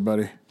roster,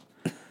 buddy.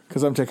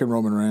 Because I'm taking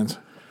Roman Reigns.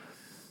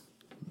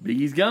 Big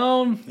E's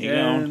gone. He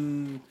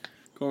and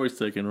Corey's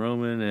taking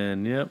Roman,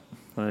 and yep.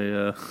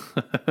 It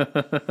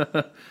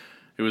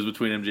was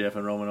between MJF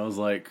and Roman. I was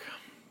like,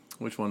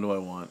 which one do I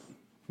want?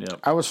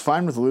 Yep. I was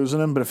fine with losing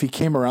him, but if he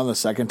came around the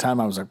second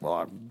time, I was like,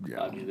 well,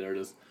 yeah. There it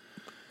is.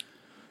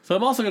 So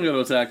I'm also going to go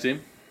to a tag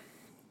team.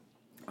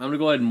 I'm going to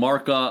go ahead and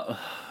mark up.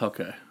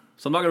 Okay.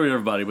 So I'm not going to read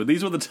everybody, but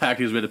these were the tag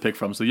teams we had to pick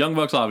from. So Young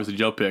Bucks, obviously,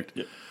 Joe picked.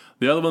 Yep.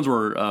 The other ones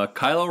were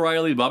Kyle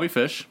O'Reilly, Bobby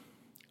Fish,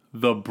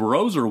 the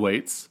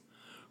Broserweights,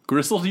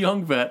 Grizzled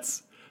Young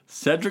Vets,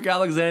 Cedric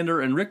Alexander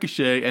and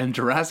Ricochet, and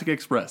Jurassic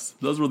Express.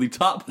 Those were the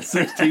top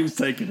 6 teams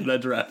taken in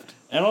that draft.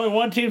 And only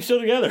one team still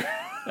together.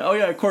 Oh,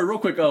 yeah, Corey, real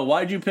quick.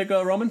 Why did you pick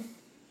Roman?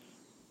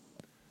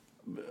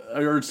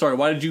 Sorry,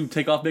 why did you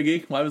take off Big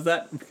E? Why was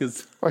that?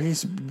 Because Well,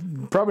 he's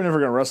probably never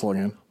going to wrestle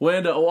again.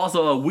 when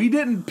also we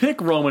didn't pick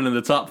Roman in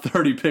the top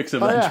 30 picks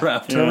of that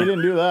draft. So we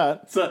didn't do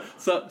that. So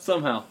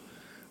somehow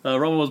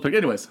Roman was picked.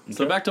 Anyways,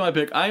 so back to my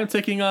pick. I am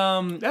taking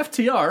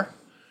FTR.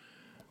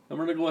 I'm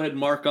going to go ahead and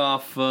mark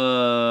off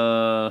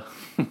O'Reilly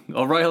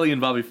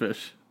and Bobby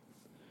Fish.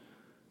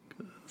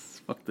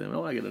 'Cause fuck them.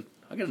 Oh, I get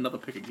another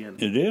pick again,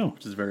 You do.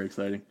 which is very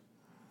exciting.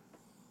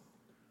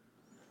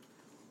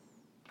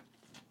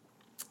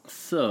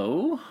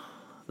 So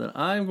then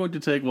I'm going to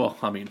take. Well,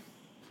 I mean,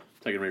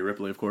 taking Rhea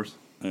Ripley, of course.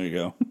 There you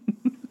go.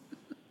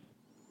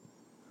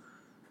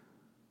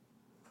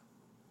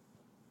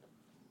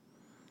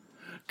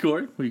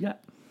 Corey, what do you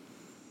got?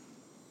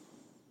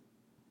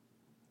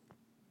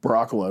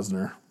 Brock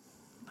Lesnar.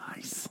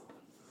 Nice.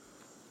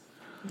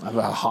 I have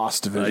a Haas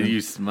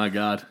division. My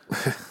God.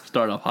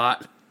 Start off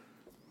hot.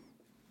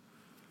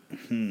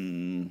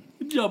 Good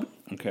job.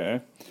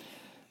 Okay.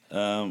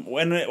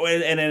 When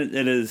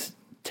it is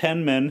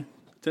 10 men,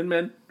 10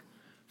 men,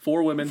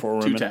 4 women,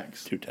 4 2 women,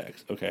 tags. 2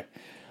 tags. Okay.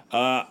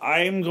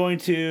 I'm going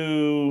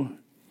to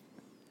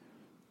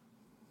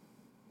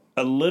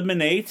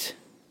eliminate.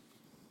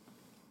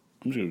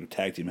 I'm just going to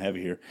tag team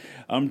heavy here.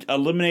 I'm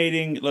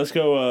eliminating. Let's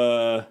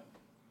go.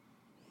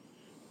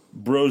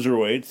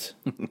 Broserweights.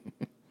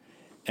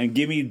 And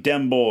give me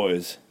them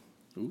boys.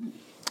 Ooh,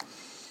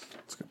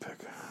 That's a good pick.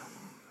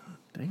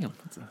 damn,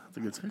 that's a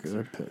good pick.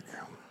 Good pick.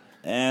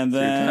 And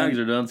Your then tags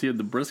are done. So you had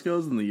the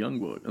Briscoes and the Young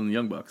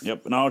Bucks.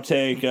 Yep, and I'll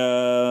take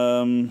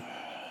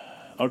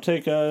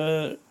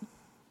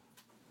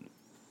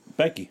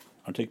Becky.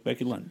 I'll take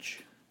Becky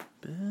Lynch.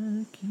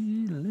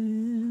 Becky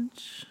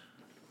Lynch.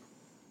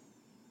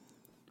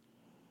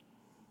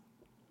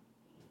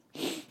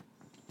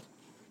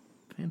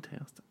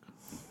 Fantastic.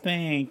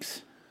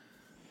 Thanks.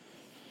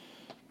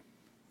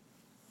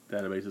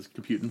 Database is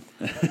computing.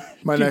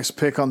 My next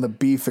pick on the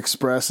Beef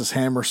Express is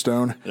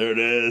Hammerstone. There it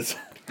is.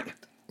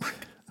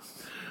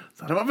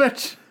 Son of a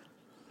bitch.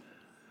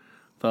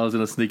 Thought I was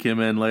going to sneak him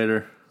in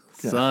later.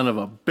 Son of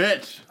a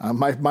bitch.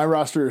 My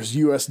roster is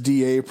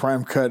USDA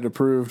Prime Cut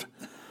approved.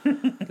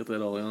 Get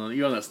that all in.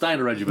 You're on that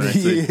Steiner regiment, I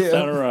see. Yeah.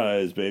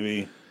 Sunrise,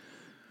 baby.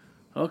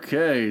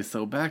 Okay,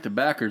 so back to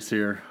backers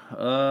here.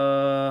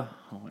 Oh,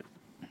 wait.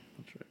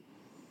 That's right.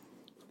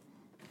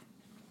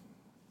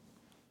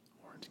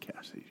 Orange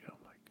Cassidy.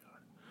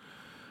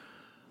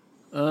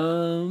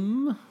 Oh,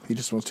 my God. He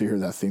just wants to hear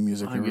that theme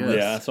music. I guess. Yeah,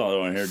 that's all I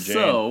want to hear, Jane.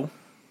 So,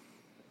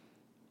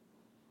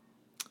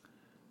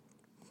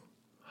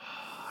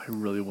 I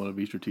really want to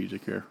be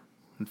strategic here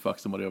and fuck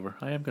somebody over.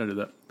 I am going to do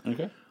that.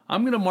 Okay.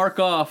 I'm going to mark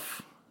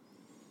off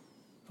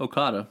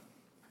Okada,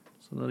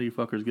 so none of you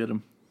fuckers get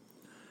him.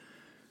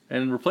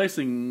 And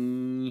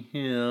replacing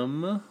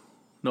him...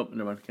 Nope,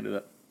 never mind. Can't do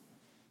that.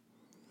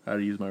 I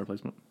already used my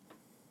replacement.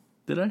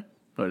 Did I?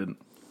 No, I didn't.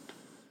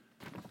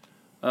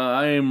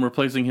 I am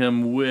replacing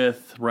him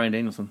with Ryan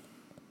Danielson.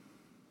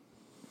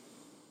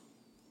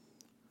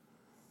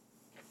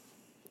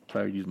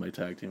 I would use my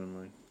tag team in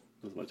mine.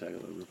 This is my tag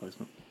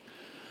replacement.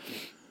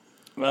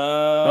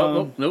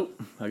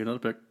 Nope. I get another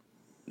pick.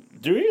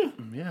 Do you?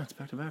 Yeah, it's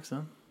back to back,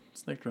 son.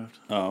 Snake draft.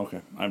 Oh,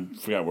 okay. I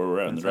forgot where we're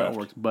at in the That's how draft. it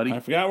works, buddy. I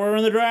forgot where we're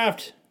in the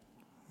draft.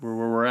 Where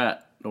we're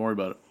at. Don't worry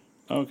about it.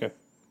 Okay.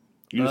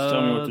 You just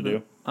tell me what to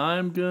do.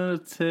 I'm gonna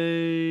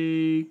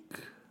take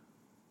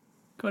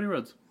Cody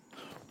Rhodes.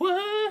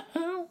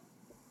 Wow.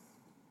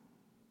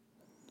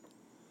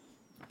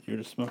 You're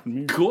just smoking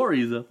mirrors.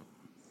 Corey's up.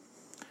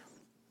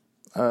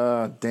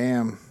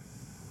 Damn.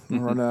 I'm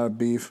running out of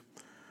beef.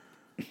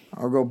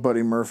 I'll go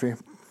Buddy Murphy.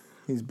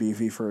 He's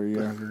beefy for a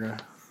younger guy.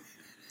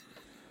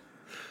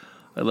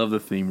 I love the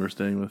theme we're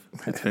staying with.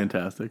 It's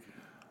fantastic.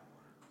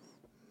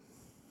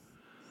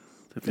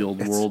 It's the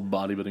old World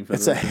Bodybuilding Federation.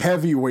 It's a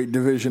heavyweight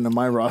division in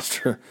my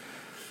roster.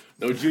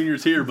 No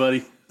juniors here,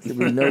 buddy. There'll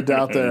be no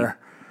doubt there.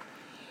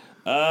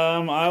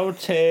 I will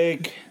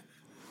take.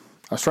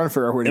 I was trying to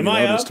figure out where to Am get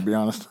I Otis, up? to be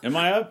honest. Am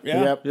I up?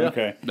 Yeah. Yep. Yeah.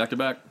 Okay. Back to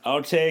back.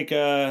 I'll take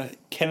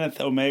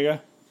Kenneth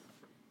Omega.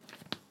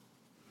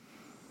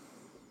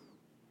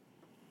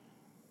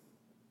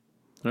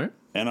 All right.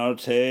 And I'll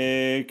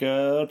take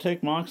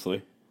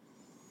Moxley.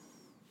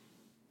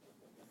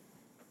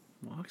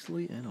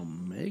 Moxley and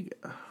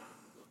Omega.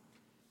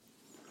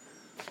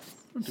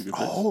 That's a good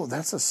pick. Oh,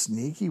 that's a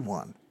sneaky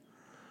one.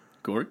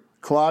 Corey?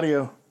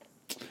 Claudio.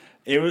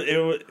 It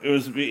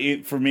was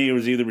for me. It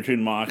was either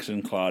between Mox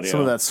and Claudio.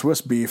 Some of that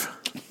Swiss beef.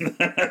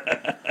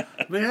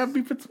 They have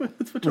beef at Switch.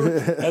 I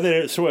think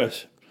it's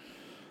Swiss.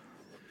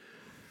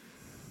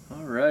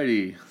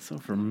 Alrighty. So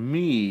for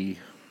me,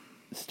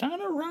 It's time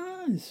to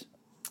rise.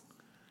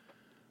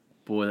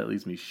 boy, that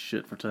leaves me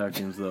shit for tag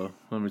teams, though.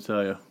 Let me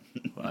tell you.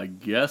 I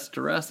guess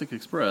Jurassic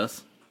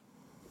Express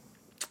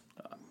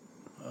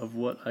of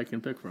what I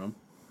can pick from.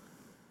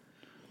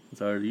 It's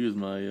hard to use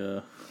my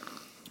Your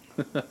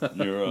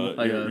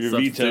veto,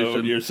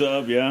 substitution. your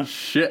sub, yeah.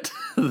 shit.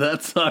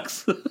 That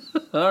sucks.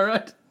 All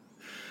right.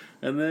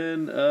 And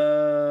then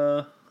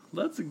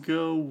let's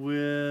go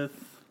with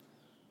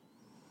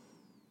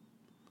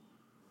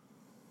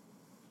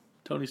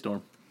Tony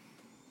Storm.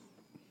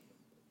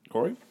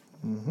 Corey?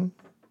 Mm-hmm.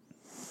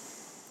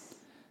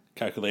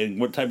 Calculating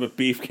what type of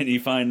beef can you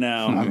find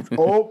now?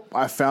 Oh,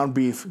 I found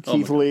beef.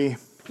 Keith Lee.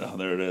 Oh,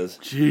 there it is.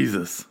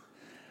 Jesus.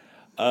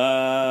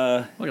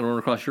 Uh, I'm gonna run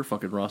across your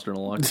fucking roster in a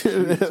long.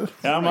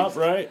 I'm up,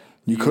 right?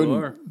 You are.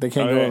 couldn't. They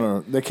can't go in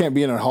a. They can't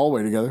be in a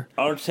hallway together.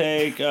 I'll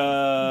take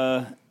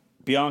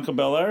Bianca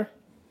Belair.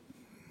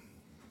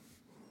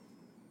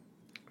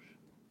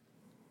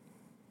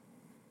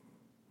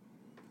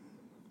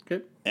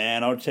 Okay.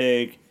 And I'll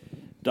take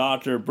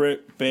Dr.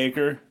 Britt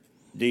Baker,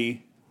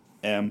 DMD.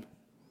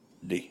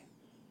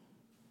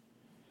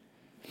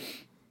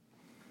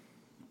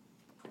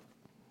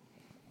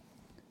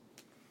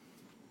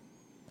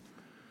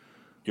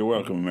 You're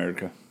welcome,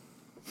 America.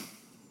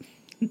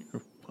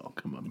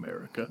 Welcome,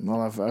 America.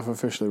 Well, I've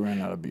officially ran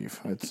out of beef.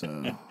 It's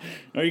No,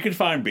 you can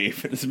find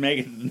beef. Just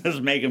make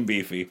them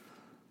beefy.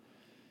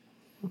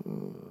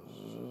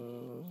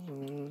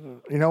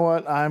 You know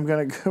what? I'm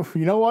gonna go.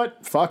 You know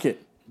what? Fuck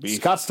it. Beef.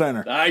 Scott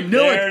Steiner. I knew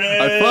There it.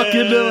 it I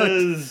fucking knew it.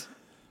 is.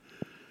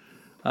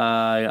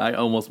 I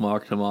almost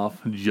marked him off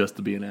just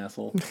to be an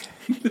asshole.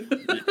 He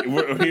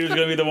was going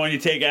to be the one you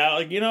take out.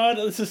 Like, you know what?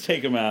 Let's just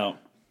take him out.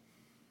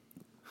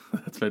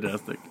 That's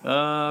fantastic.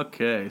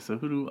 Okay, so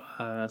who do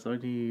I... So I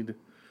need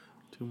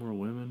 2 more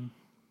women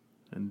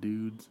and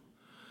dudes.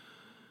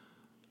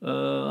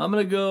 I'm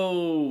going to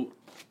go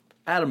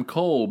Adam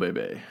Cole,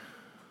 baby.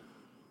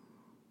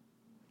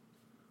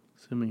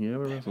 Assuming he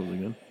ever wrestles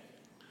again.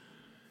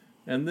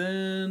 And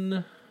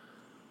then...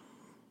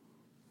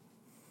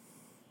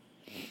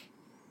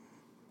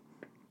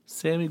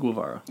 Sammy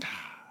Guevara.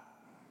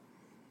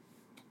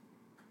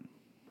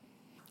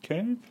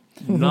 Okay.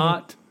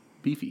 Not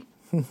beefy.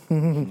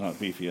 Not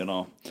beefy at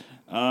all.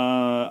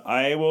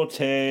 I will Is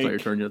that your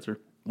take... turn yet, sir?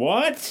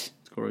 What?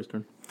 It's Corey's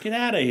turn. Get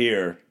out of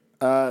here.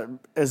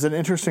 As an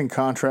interesting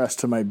contrast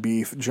to my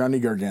beef, Johnny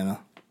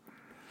Gargano.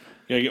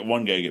 Gotta get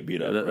one guy to get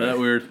beat up. That right?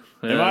 weird.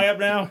 Yeah. Am I up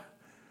now?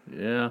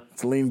 Yeah.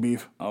 It's lean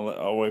beef.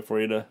 I'll wait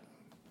for you to...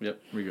 Yep,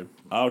 we're good.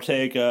 I'll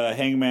take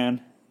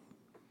Hangman,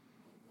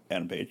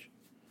 Adam Page.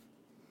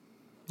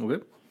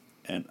 Okay.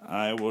 And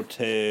I will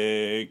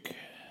take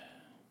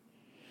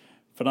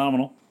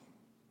Phenomenal,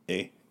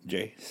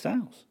 AJ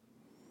Styles.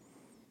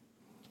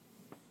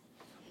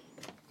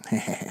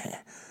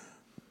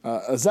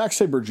 Zack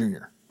Sabre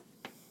Jr.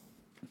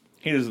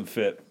 He doesn't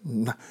fit.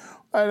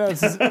 I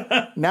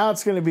know, now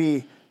it's going to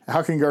be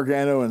how can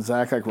Gargano and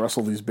Zack like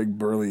wrestle these big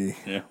burly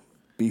Yeah.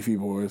 beefy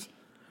boys?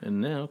 And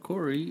now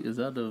Corey is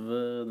out of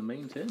the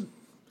main 10. So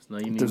now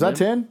you need Was that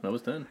women. 10? That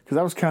was 10. Because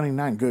I was counting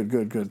 9. Good.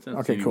 10. So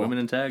Okay, you cool. Women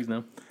in tags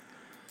now.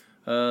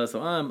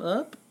 So I'm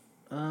up.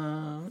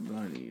 What do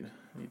I need?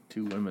 I need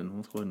 2 women.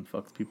 Let's go ahead and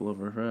fuck people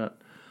over for that.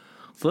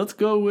 So let's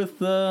go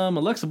with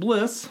Alexa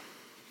Bliss.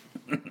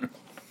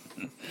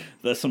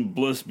 That's some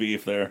Bliss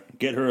beef there.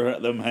 Get her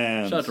them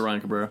hands. Shout out to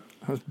Ryan Cabrera.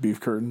 Those beef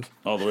curtains.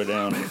 All the way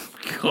down.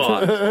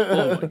 God.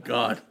 Oh my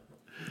God.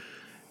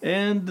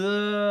 And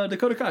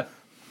Dakota Kai.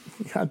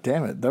 God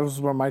damn it. That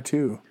was one of my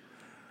 2.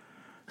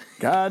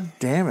 God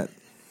damn it.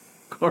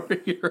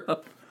 Corey, you're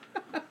up.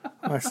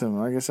 Excellent.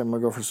 I guess I'm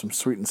going to go for some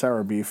sweet and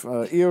sour beef.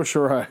 Io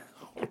Shirai.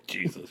 Oh,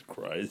 Jesus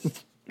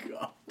Christ.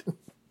 God.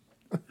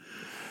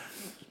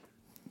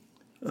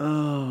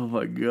 Oh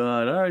my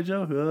God. All right,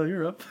 Joe.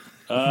 You're up.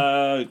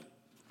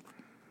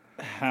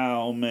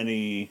 How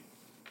many?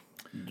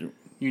 You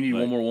need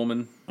Like- one more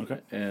woman Okay.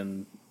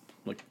 and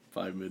like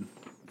 5 men.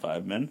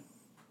 5 men?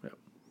 Yep.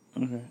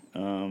 Okay.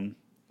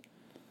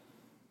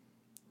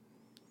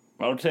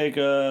 I'll take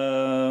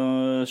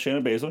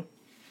Shayna Baszler.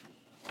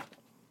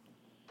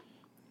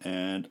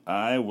 And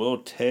I will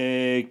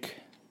take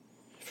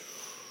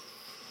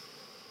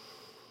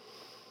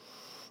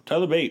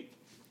Tyler Bate.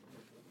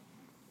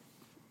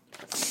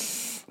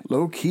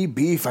 Low key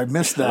beef. I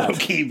missed that.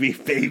 Okay,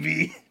 beef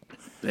baby.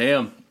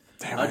 Damn.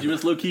 How'd you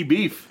miss low key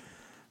beef?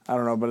 I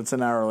don't know, but it's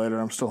an hour later.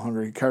 I'm still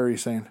hungry. Kyrie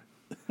Sane.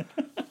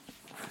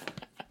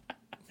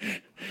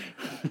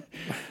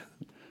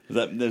 Is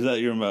that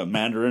your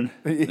Mandarin?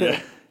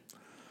 Yeah.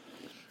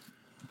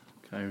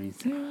 Kyrie.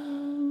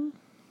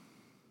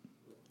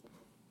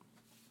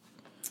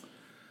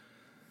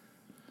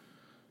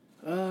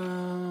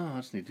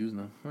 just need twos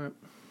now. All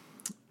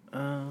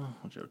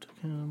right. Joe took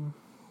him.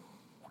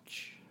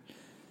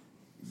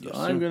 So Yes,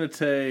 I'm sir. going to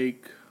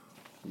take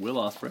Will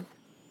Ospreay.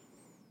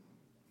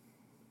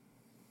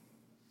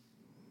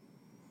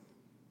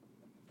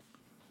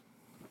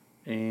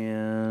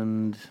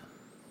 And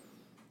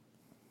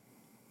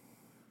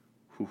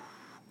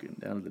getting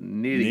down to the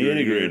nitty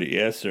Nitty gritty,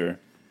 yes, sir.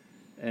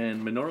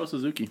 And Minoru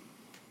Suzuki.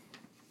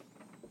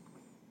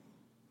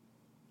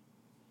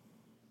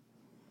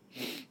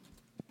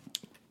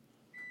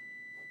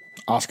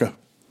 Oscar.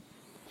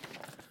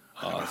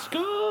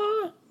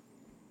 Oscar.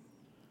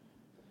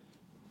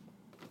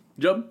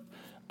 Job.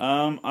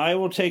 I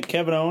will take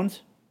Kevin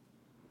Owens.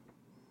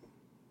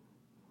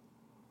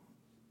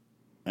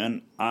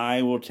 And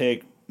I will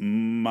take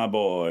my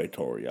boy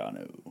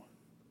Toriano.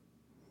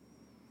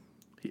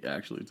 He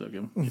actually took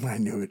him. I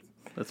knew it.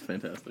 That's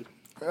fantastic.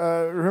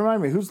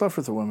 Remind me, who's left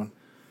with the women?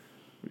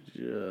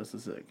 Just a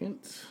second.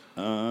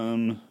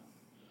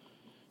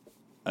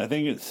 I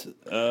think it's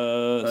It's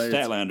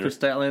Statlander. Chris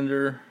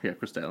Statlander. Yeah,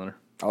 Chris Statlander.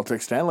 I'll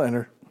take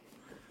Stanlander.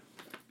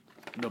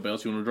 Nobody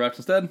else you want to draft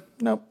instead?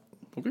 Nope.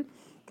 Okay.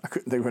 I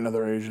couldn't think of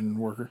another Asian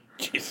worker.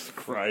 Jesus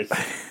Christ.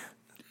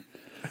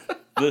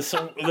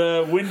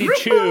 the Windy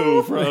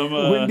Chew from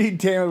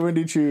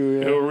Windy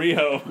Chew. El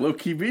Rio. Low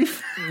key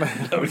beef.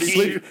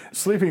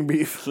 Sleeping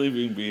beef.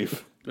 Sleeping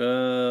beef.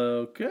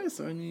 Okay,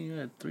 so I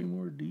need three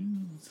more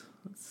dudes.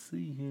 Let's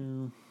see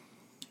here.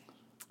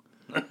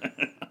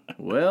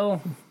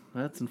 Well,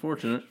 that's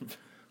unfortunate.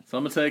 So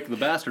I'm going to take the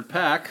Bastard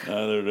Pack.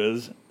 There it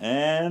is.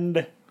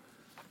 And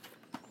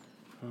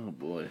Oh,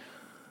 boy.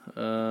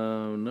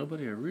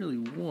 Nobody I really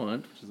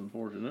want, which is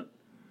unfortunate.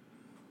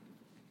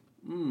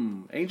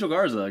 Angel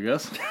Garza, I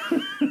guess.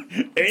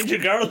 Angel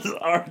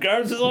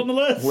Garza's on the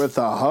list. With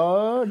a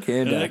hug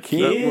and a That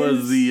kiss.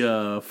 was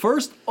the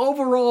first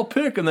overall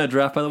pick in that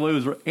draft, by the way,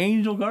 was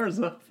Angel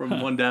Garza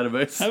from one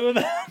database. How about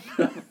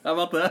that? How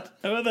about that?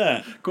 How about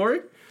that?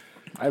 Corey?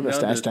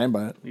 I stand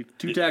by it. Need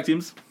two tag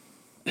teams.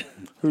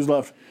 Who's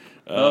left?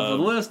 For the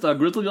list,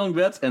 Grizzly Young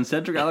Vets and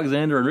Cedric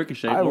Alexander and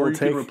Ricochet. I will Or you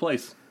can take-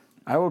 replace.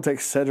 I will take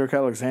Cedric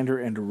Alexander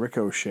and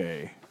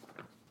Ricochet.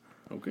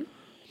 Okay.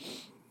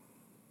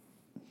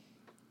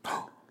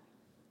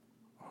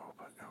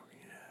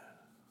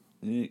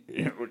 You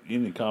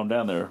need to calm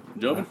down there.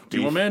 Joe,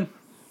 two more men.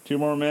 Two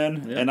more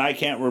men, Yeah. and I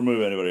can't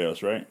remove anybody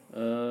else, right?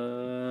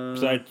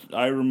 'Cause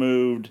I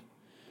removed.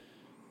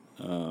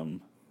 Who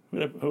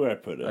did I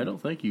put in? I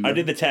don't think you. I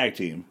did the tag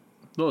team.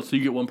 No, so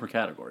you get one per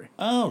category.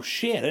 Oh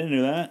shit! I didn't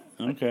know that.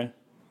 Okay.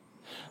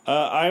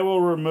 I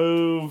will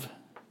remove.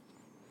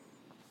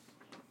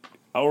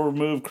 I'll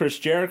remove Chris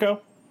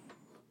Jericho,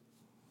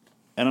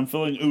 and I'm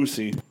filling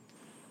Usi.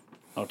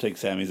 I'll take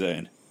Sami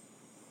Zayn.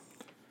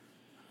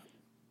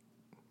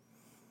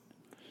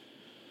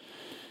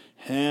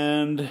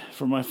 And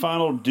for my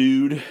final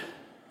dude,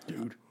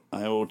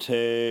 I will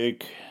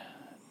take.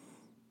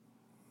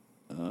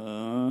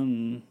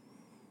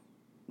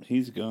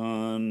 He's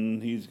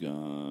gone. He's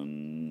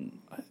gone.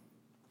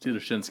 It's either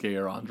Shinsuke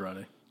or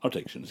Andrade. I'll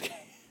take Shinsuke.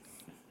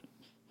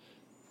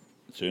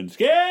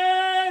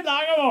 Shinsuke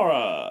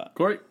Nakamura.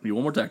 Corey, you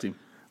one more tag team.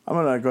 I'm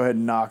going to go ahead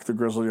and knock the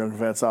Grizzly Young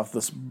Vets off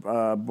this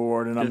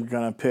board, and I'm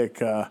going to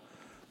pick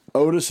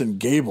Otis and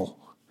Gable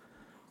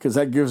because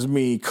that gives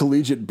me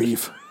collegiate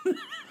beef.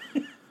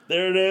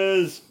 There it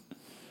is.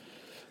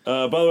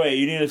 By the way,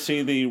 you need to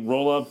see the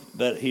roll up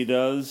that he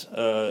does,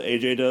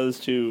 AJ does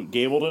to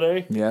Gable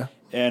today. Yeah.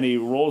 And he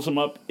rolls him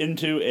up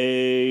into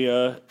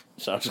a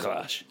Sasha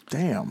Clash.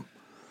 Damn.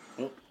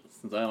 Well,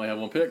 since I only have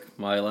one pick,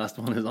 my last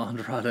one is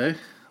Andrade.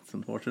 That's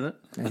unfortunate.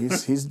 Yeah,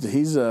 he's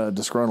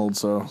disgruntled,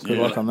 so good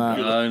luck on that.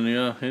 Yeah,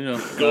 you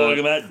know. Go look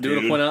at that, Do want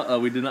to dude. point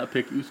out we did not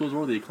pick Usos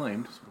or the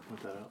Acclaimed. Just want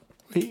to point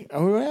that out.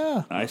 Oh,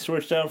 yeah. I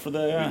switched out for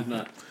the.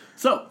 Not.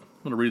 So I'm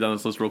gonna read down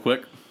this list real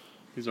quick.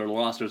 These are the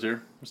rosters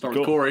here. We'll start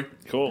Cool. with Corey.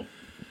 Cool.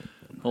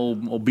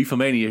 Old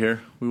Beefomania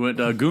here. We went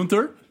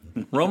Gunther,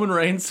 Roman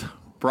Reigns,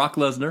 Brock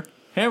Lesnar,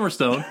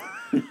 Hammerstone,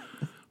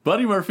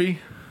 Buddy Murphy,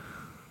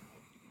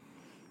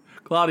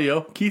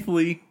 Claudio, Keith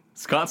Lee,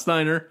 Scott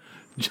Steiner,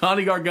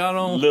 Johnny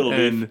Gargano, Little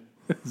and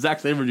Zack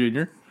Sabre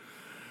Jr.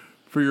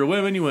 For your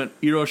women, you went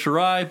Io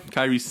Shirai,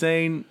 Kairi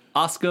Sane,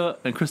 Asuka,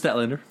 and Chris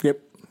Statlander. Yep.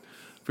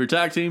 For your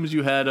tag teams,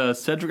 you had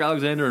Cedric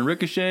Alexander and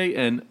Ricochet,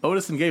 and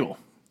Otis and Gable.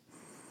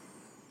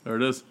 There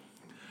it is.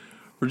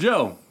 For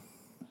Joe,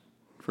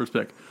 first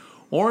pick,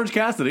 Orange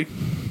Cassidy,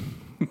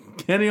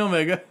 Kenny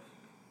Omega,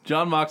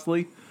 John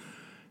Moxley,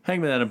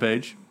 Hangman Adam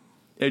Page,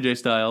 AJ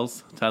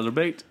Styles, Tyler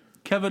Bate,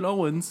 Kevin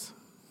Owens,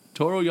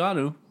 Toru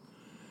Yano,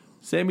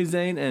 Sami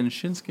Zayn, and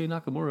Shinsuke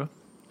Nakamura.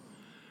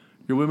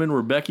 Your women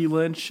were Becky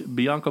Lynch,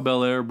 Bianca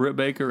Belair, Britt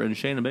Baker, and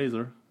Shayna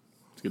Baszler.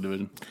 It's a good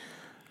division.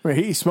 I mean,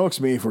 he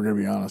smokes me if we're going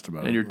to be honest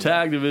about And it. your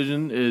tag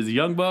division is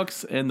Young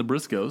Bucks and the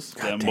Briscoes.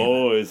 Them damn it.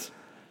 boys.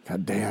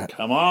 God damn it.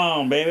 Come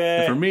on,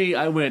 baby. For me,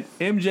 I went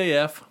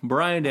MJF,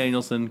 Bryan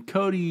Danielson,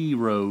 Cody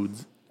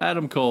Rhodes,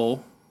 Adam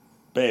Cole,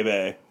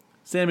 Baby.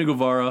 Sammy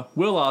Guevara,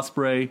 Will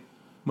Ospreay,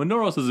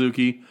 Minoru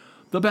Suzuki,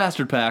 the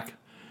Bastard Pack,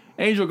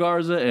 Angel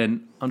Garza,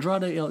 and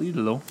Andrade El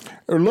Idolo.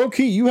 Or low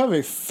key, you have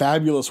a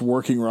fabulous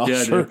working Yeah, I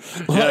roster.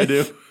 do. Yeah, I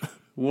do.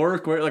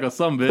 Work like a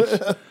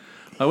sumbitch.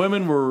 My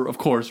women were, of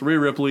course, Rhea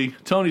Ripley,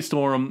 Toni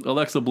Storm,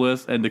 Alexa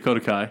Bliss, and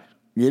Dakota Kai.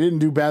 You didn't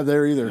do bad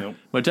there either. Nope.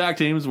 My tag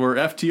teams were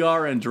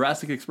FTR and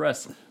Jurassic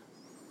Express.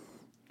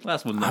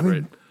 Last one's not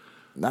great.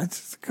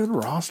 That's a good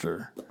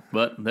roster.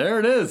 But there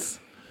it is.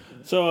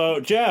 So,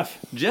 Jeff.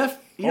 Jeff,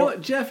 you know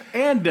what? Jeff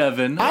and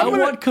Devin, I gonna-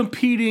 want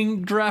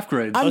competing draft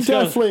grades. I'm Let's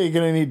go. definitely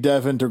going to need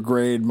Devin to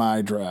grade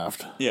my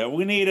draft. Yeah,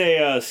 we need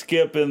a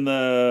skip in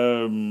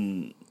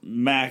the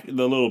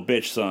the little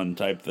bitch son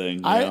type thing.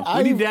 You know?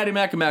 we need Daddy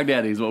Mac and Mac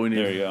Daddy is what we need.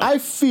 There you go. I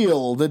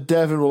feel that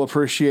Devin will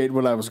appreciate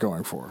what I was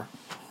going for.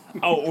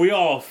 Oh, we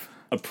all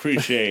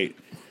appreciate,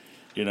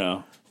 you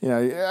know. You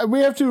know, we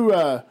have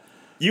to.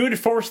 You would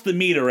force the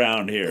meat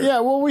around here. Yeah,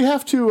 well, we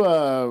have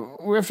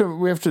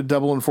to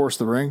double enforce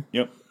the ring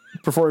Yep.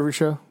 before every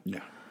show. Yeah.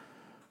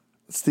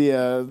 It's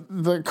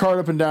the card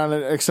up and down,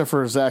 except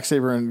for Zack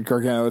Sabre and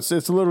Gargano. It's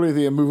literally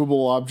the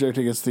immovable object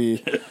against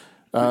the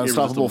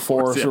unstoppable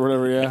force yeah. or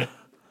whatever. Yeah.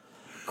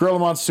 Gorilla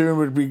Monsoon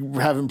would be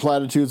having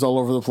platitudes all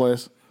over the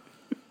place.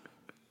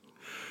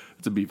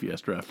 It's a beefy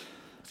ass draft.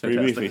 It's Pretty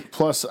fantastic. beefy.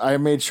 Plus, I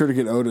made sure to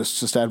get Otis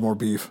just to add more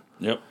beef.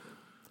 Yep.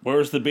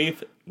 Where's the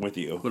beef? With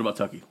you. What about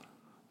Tucky?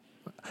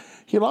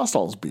 He lost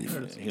all his beef.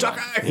 He Is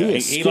he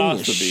skinny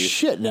lost as the beef.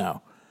 shit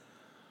now.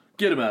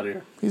 Get him out of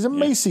here. He's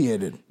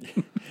emaciated.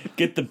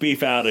 Get the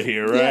beef out of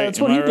here, right? that's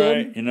what Am he I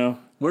did. right? You know?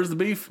 Where's the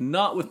beef?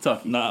 Not with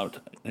Tucky. No.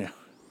 Yeah.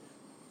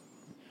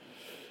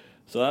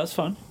 So that's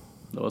fun.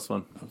 That was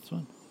fun. That's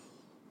fun.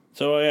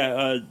 So,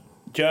 yeah,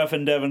 Jeff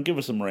and Devin, give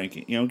us some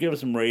ranking. You know, give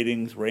us some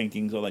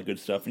rankings, all that good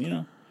stuff. And, you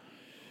know,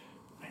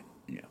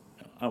 yeah,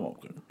 I won't.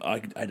 I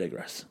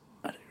digress.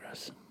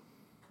 Let's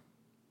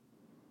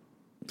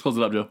close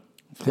it up, Joe.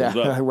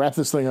 Yeah, wrap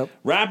this thing up.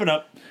 Wrap it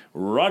up.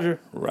 Roger,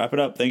 wrap it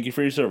up. Thank you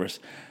for your service.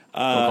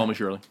 Don't call me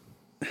Shirley.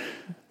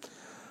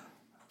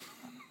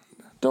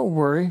 Don't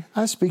worry,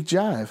 I speak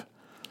jive.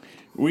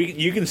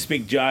 You can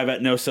speak jive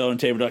at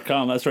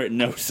nosellentertainment.com. That's right,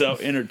 Every once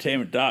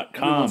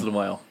nosellentertainment.com. in a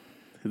while.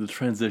 The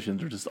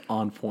transitions are just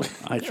on point.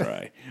 I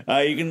try.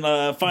 You can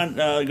go to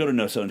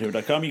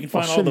nosellentertainment.com. You can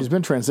find all Shit, the he's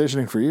been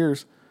transitioning for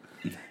years.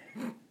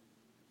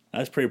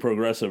 That's pretty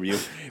progressive of you.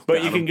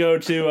 But you can go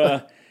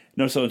to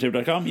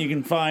nosellentertainment.com. You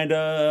can find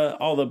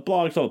all the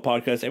blogs, all the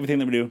podcasts, everything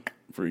that we do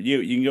for you.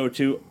 You can go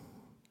to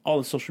all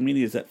the social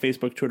medias at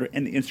Facebook, Twitter,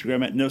 and the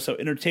Instagram at NoSo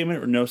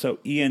Entertainment or NoSo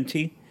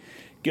ENT.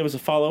 Give us a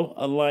follow,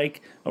 a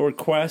like, a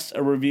request,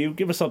 a review.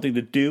 Give us something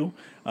to do.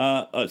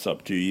 It's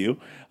up to you.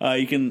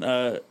 You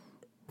can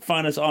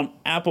find us on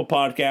Apple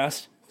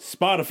Podcasts,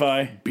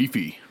 Spotify,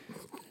 Beefy.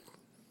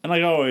 and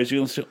like always, you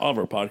can listen to all of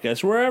our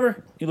podcasts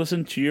wherever you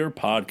listen to your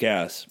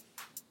podcasts.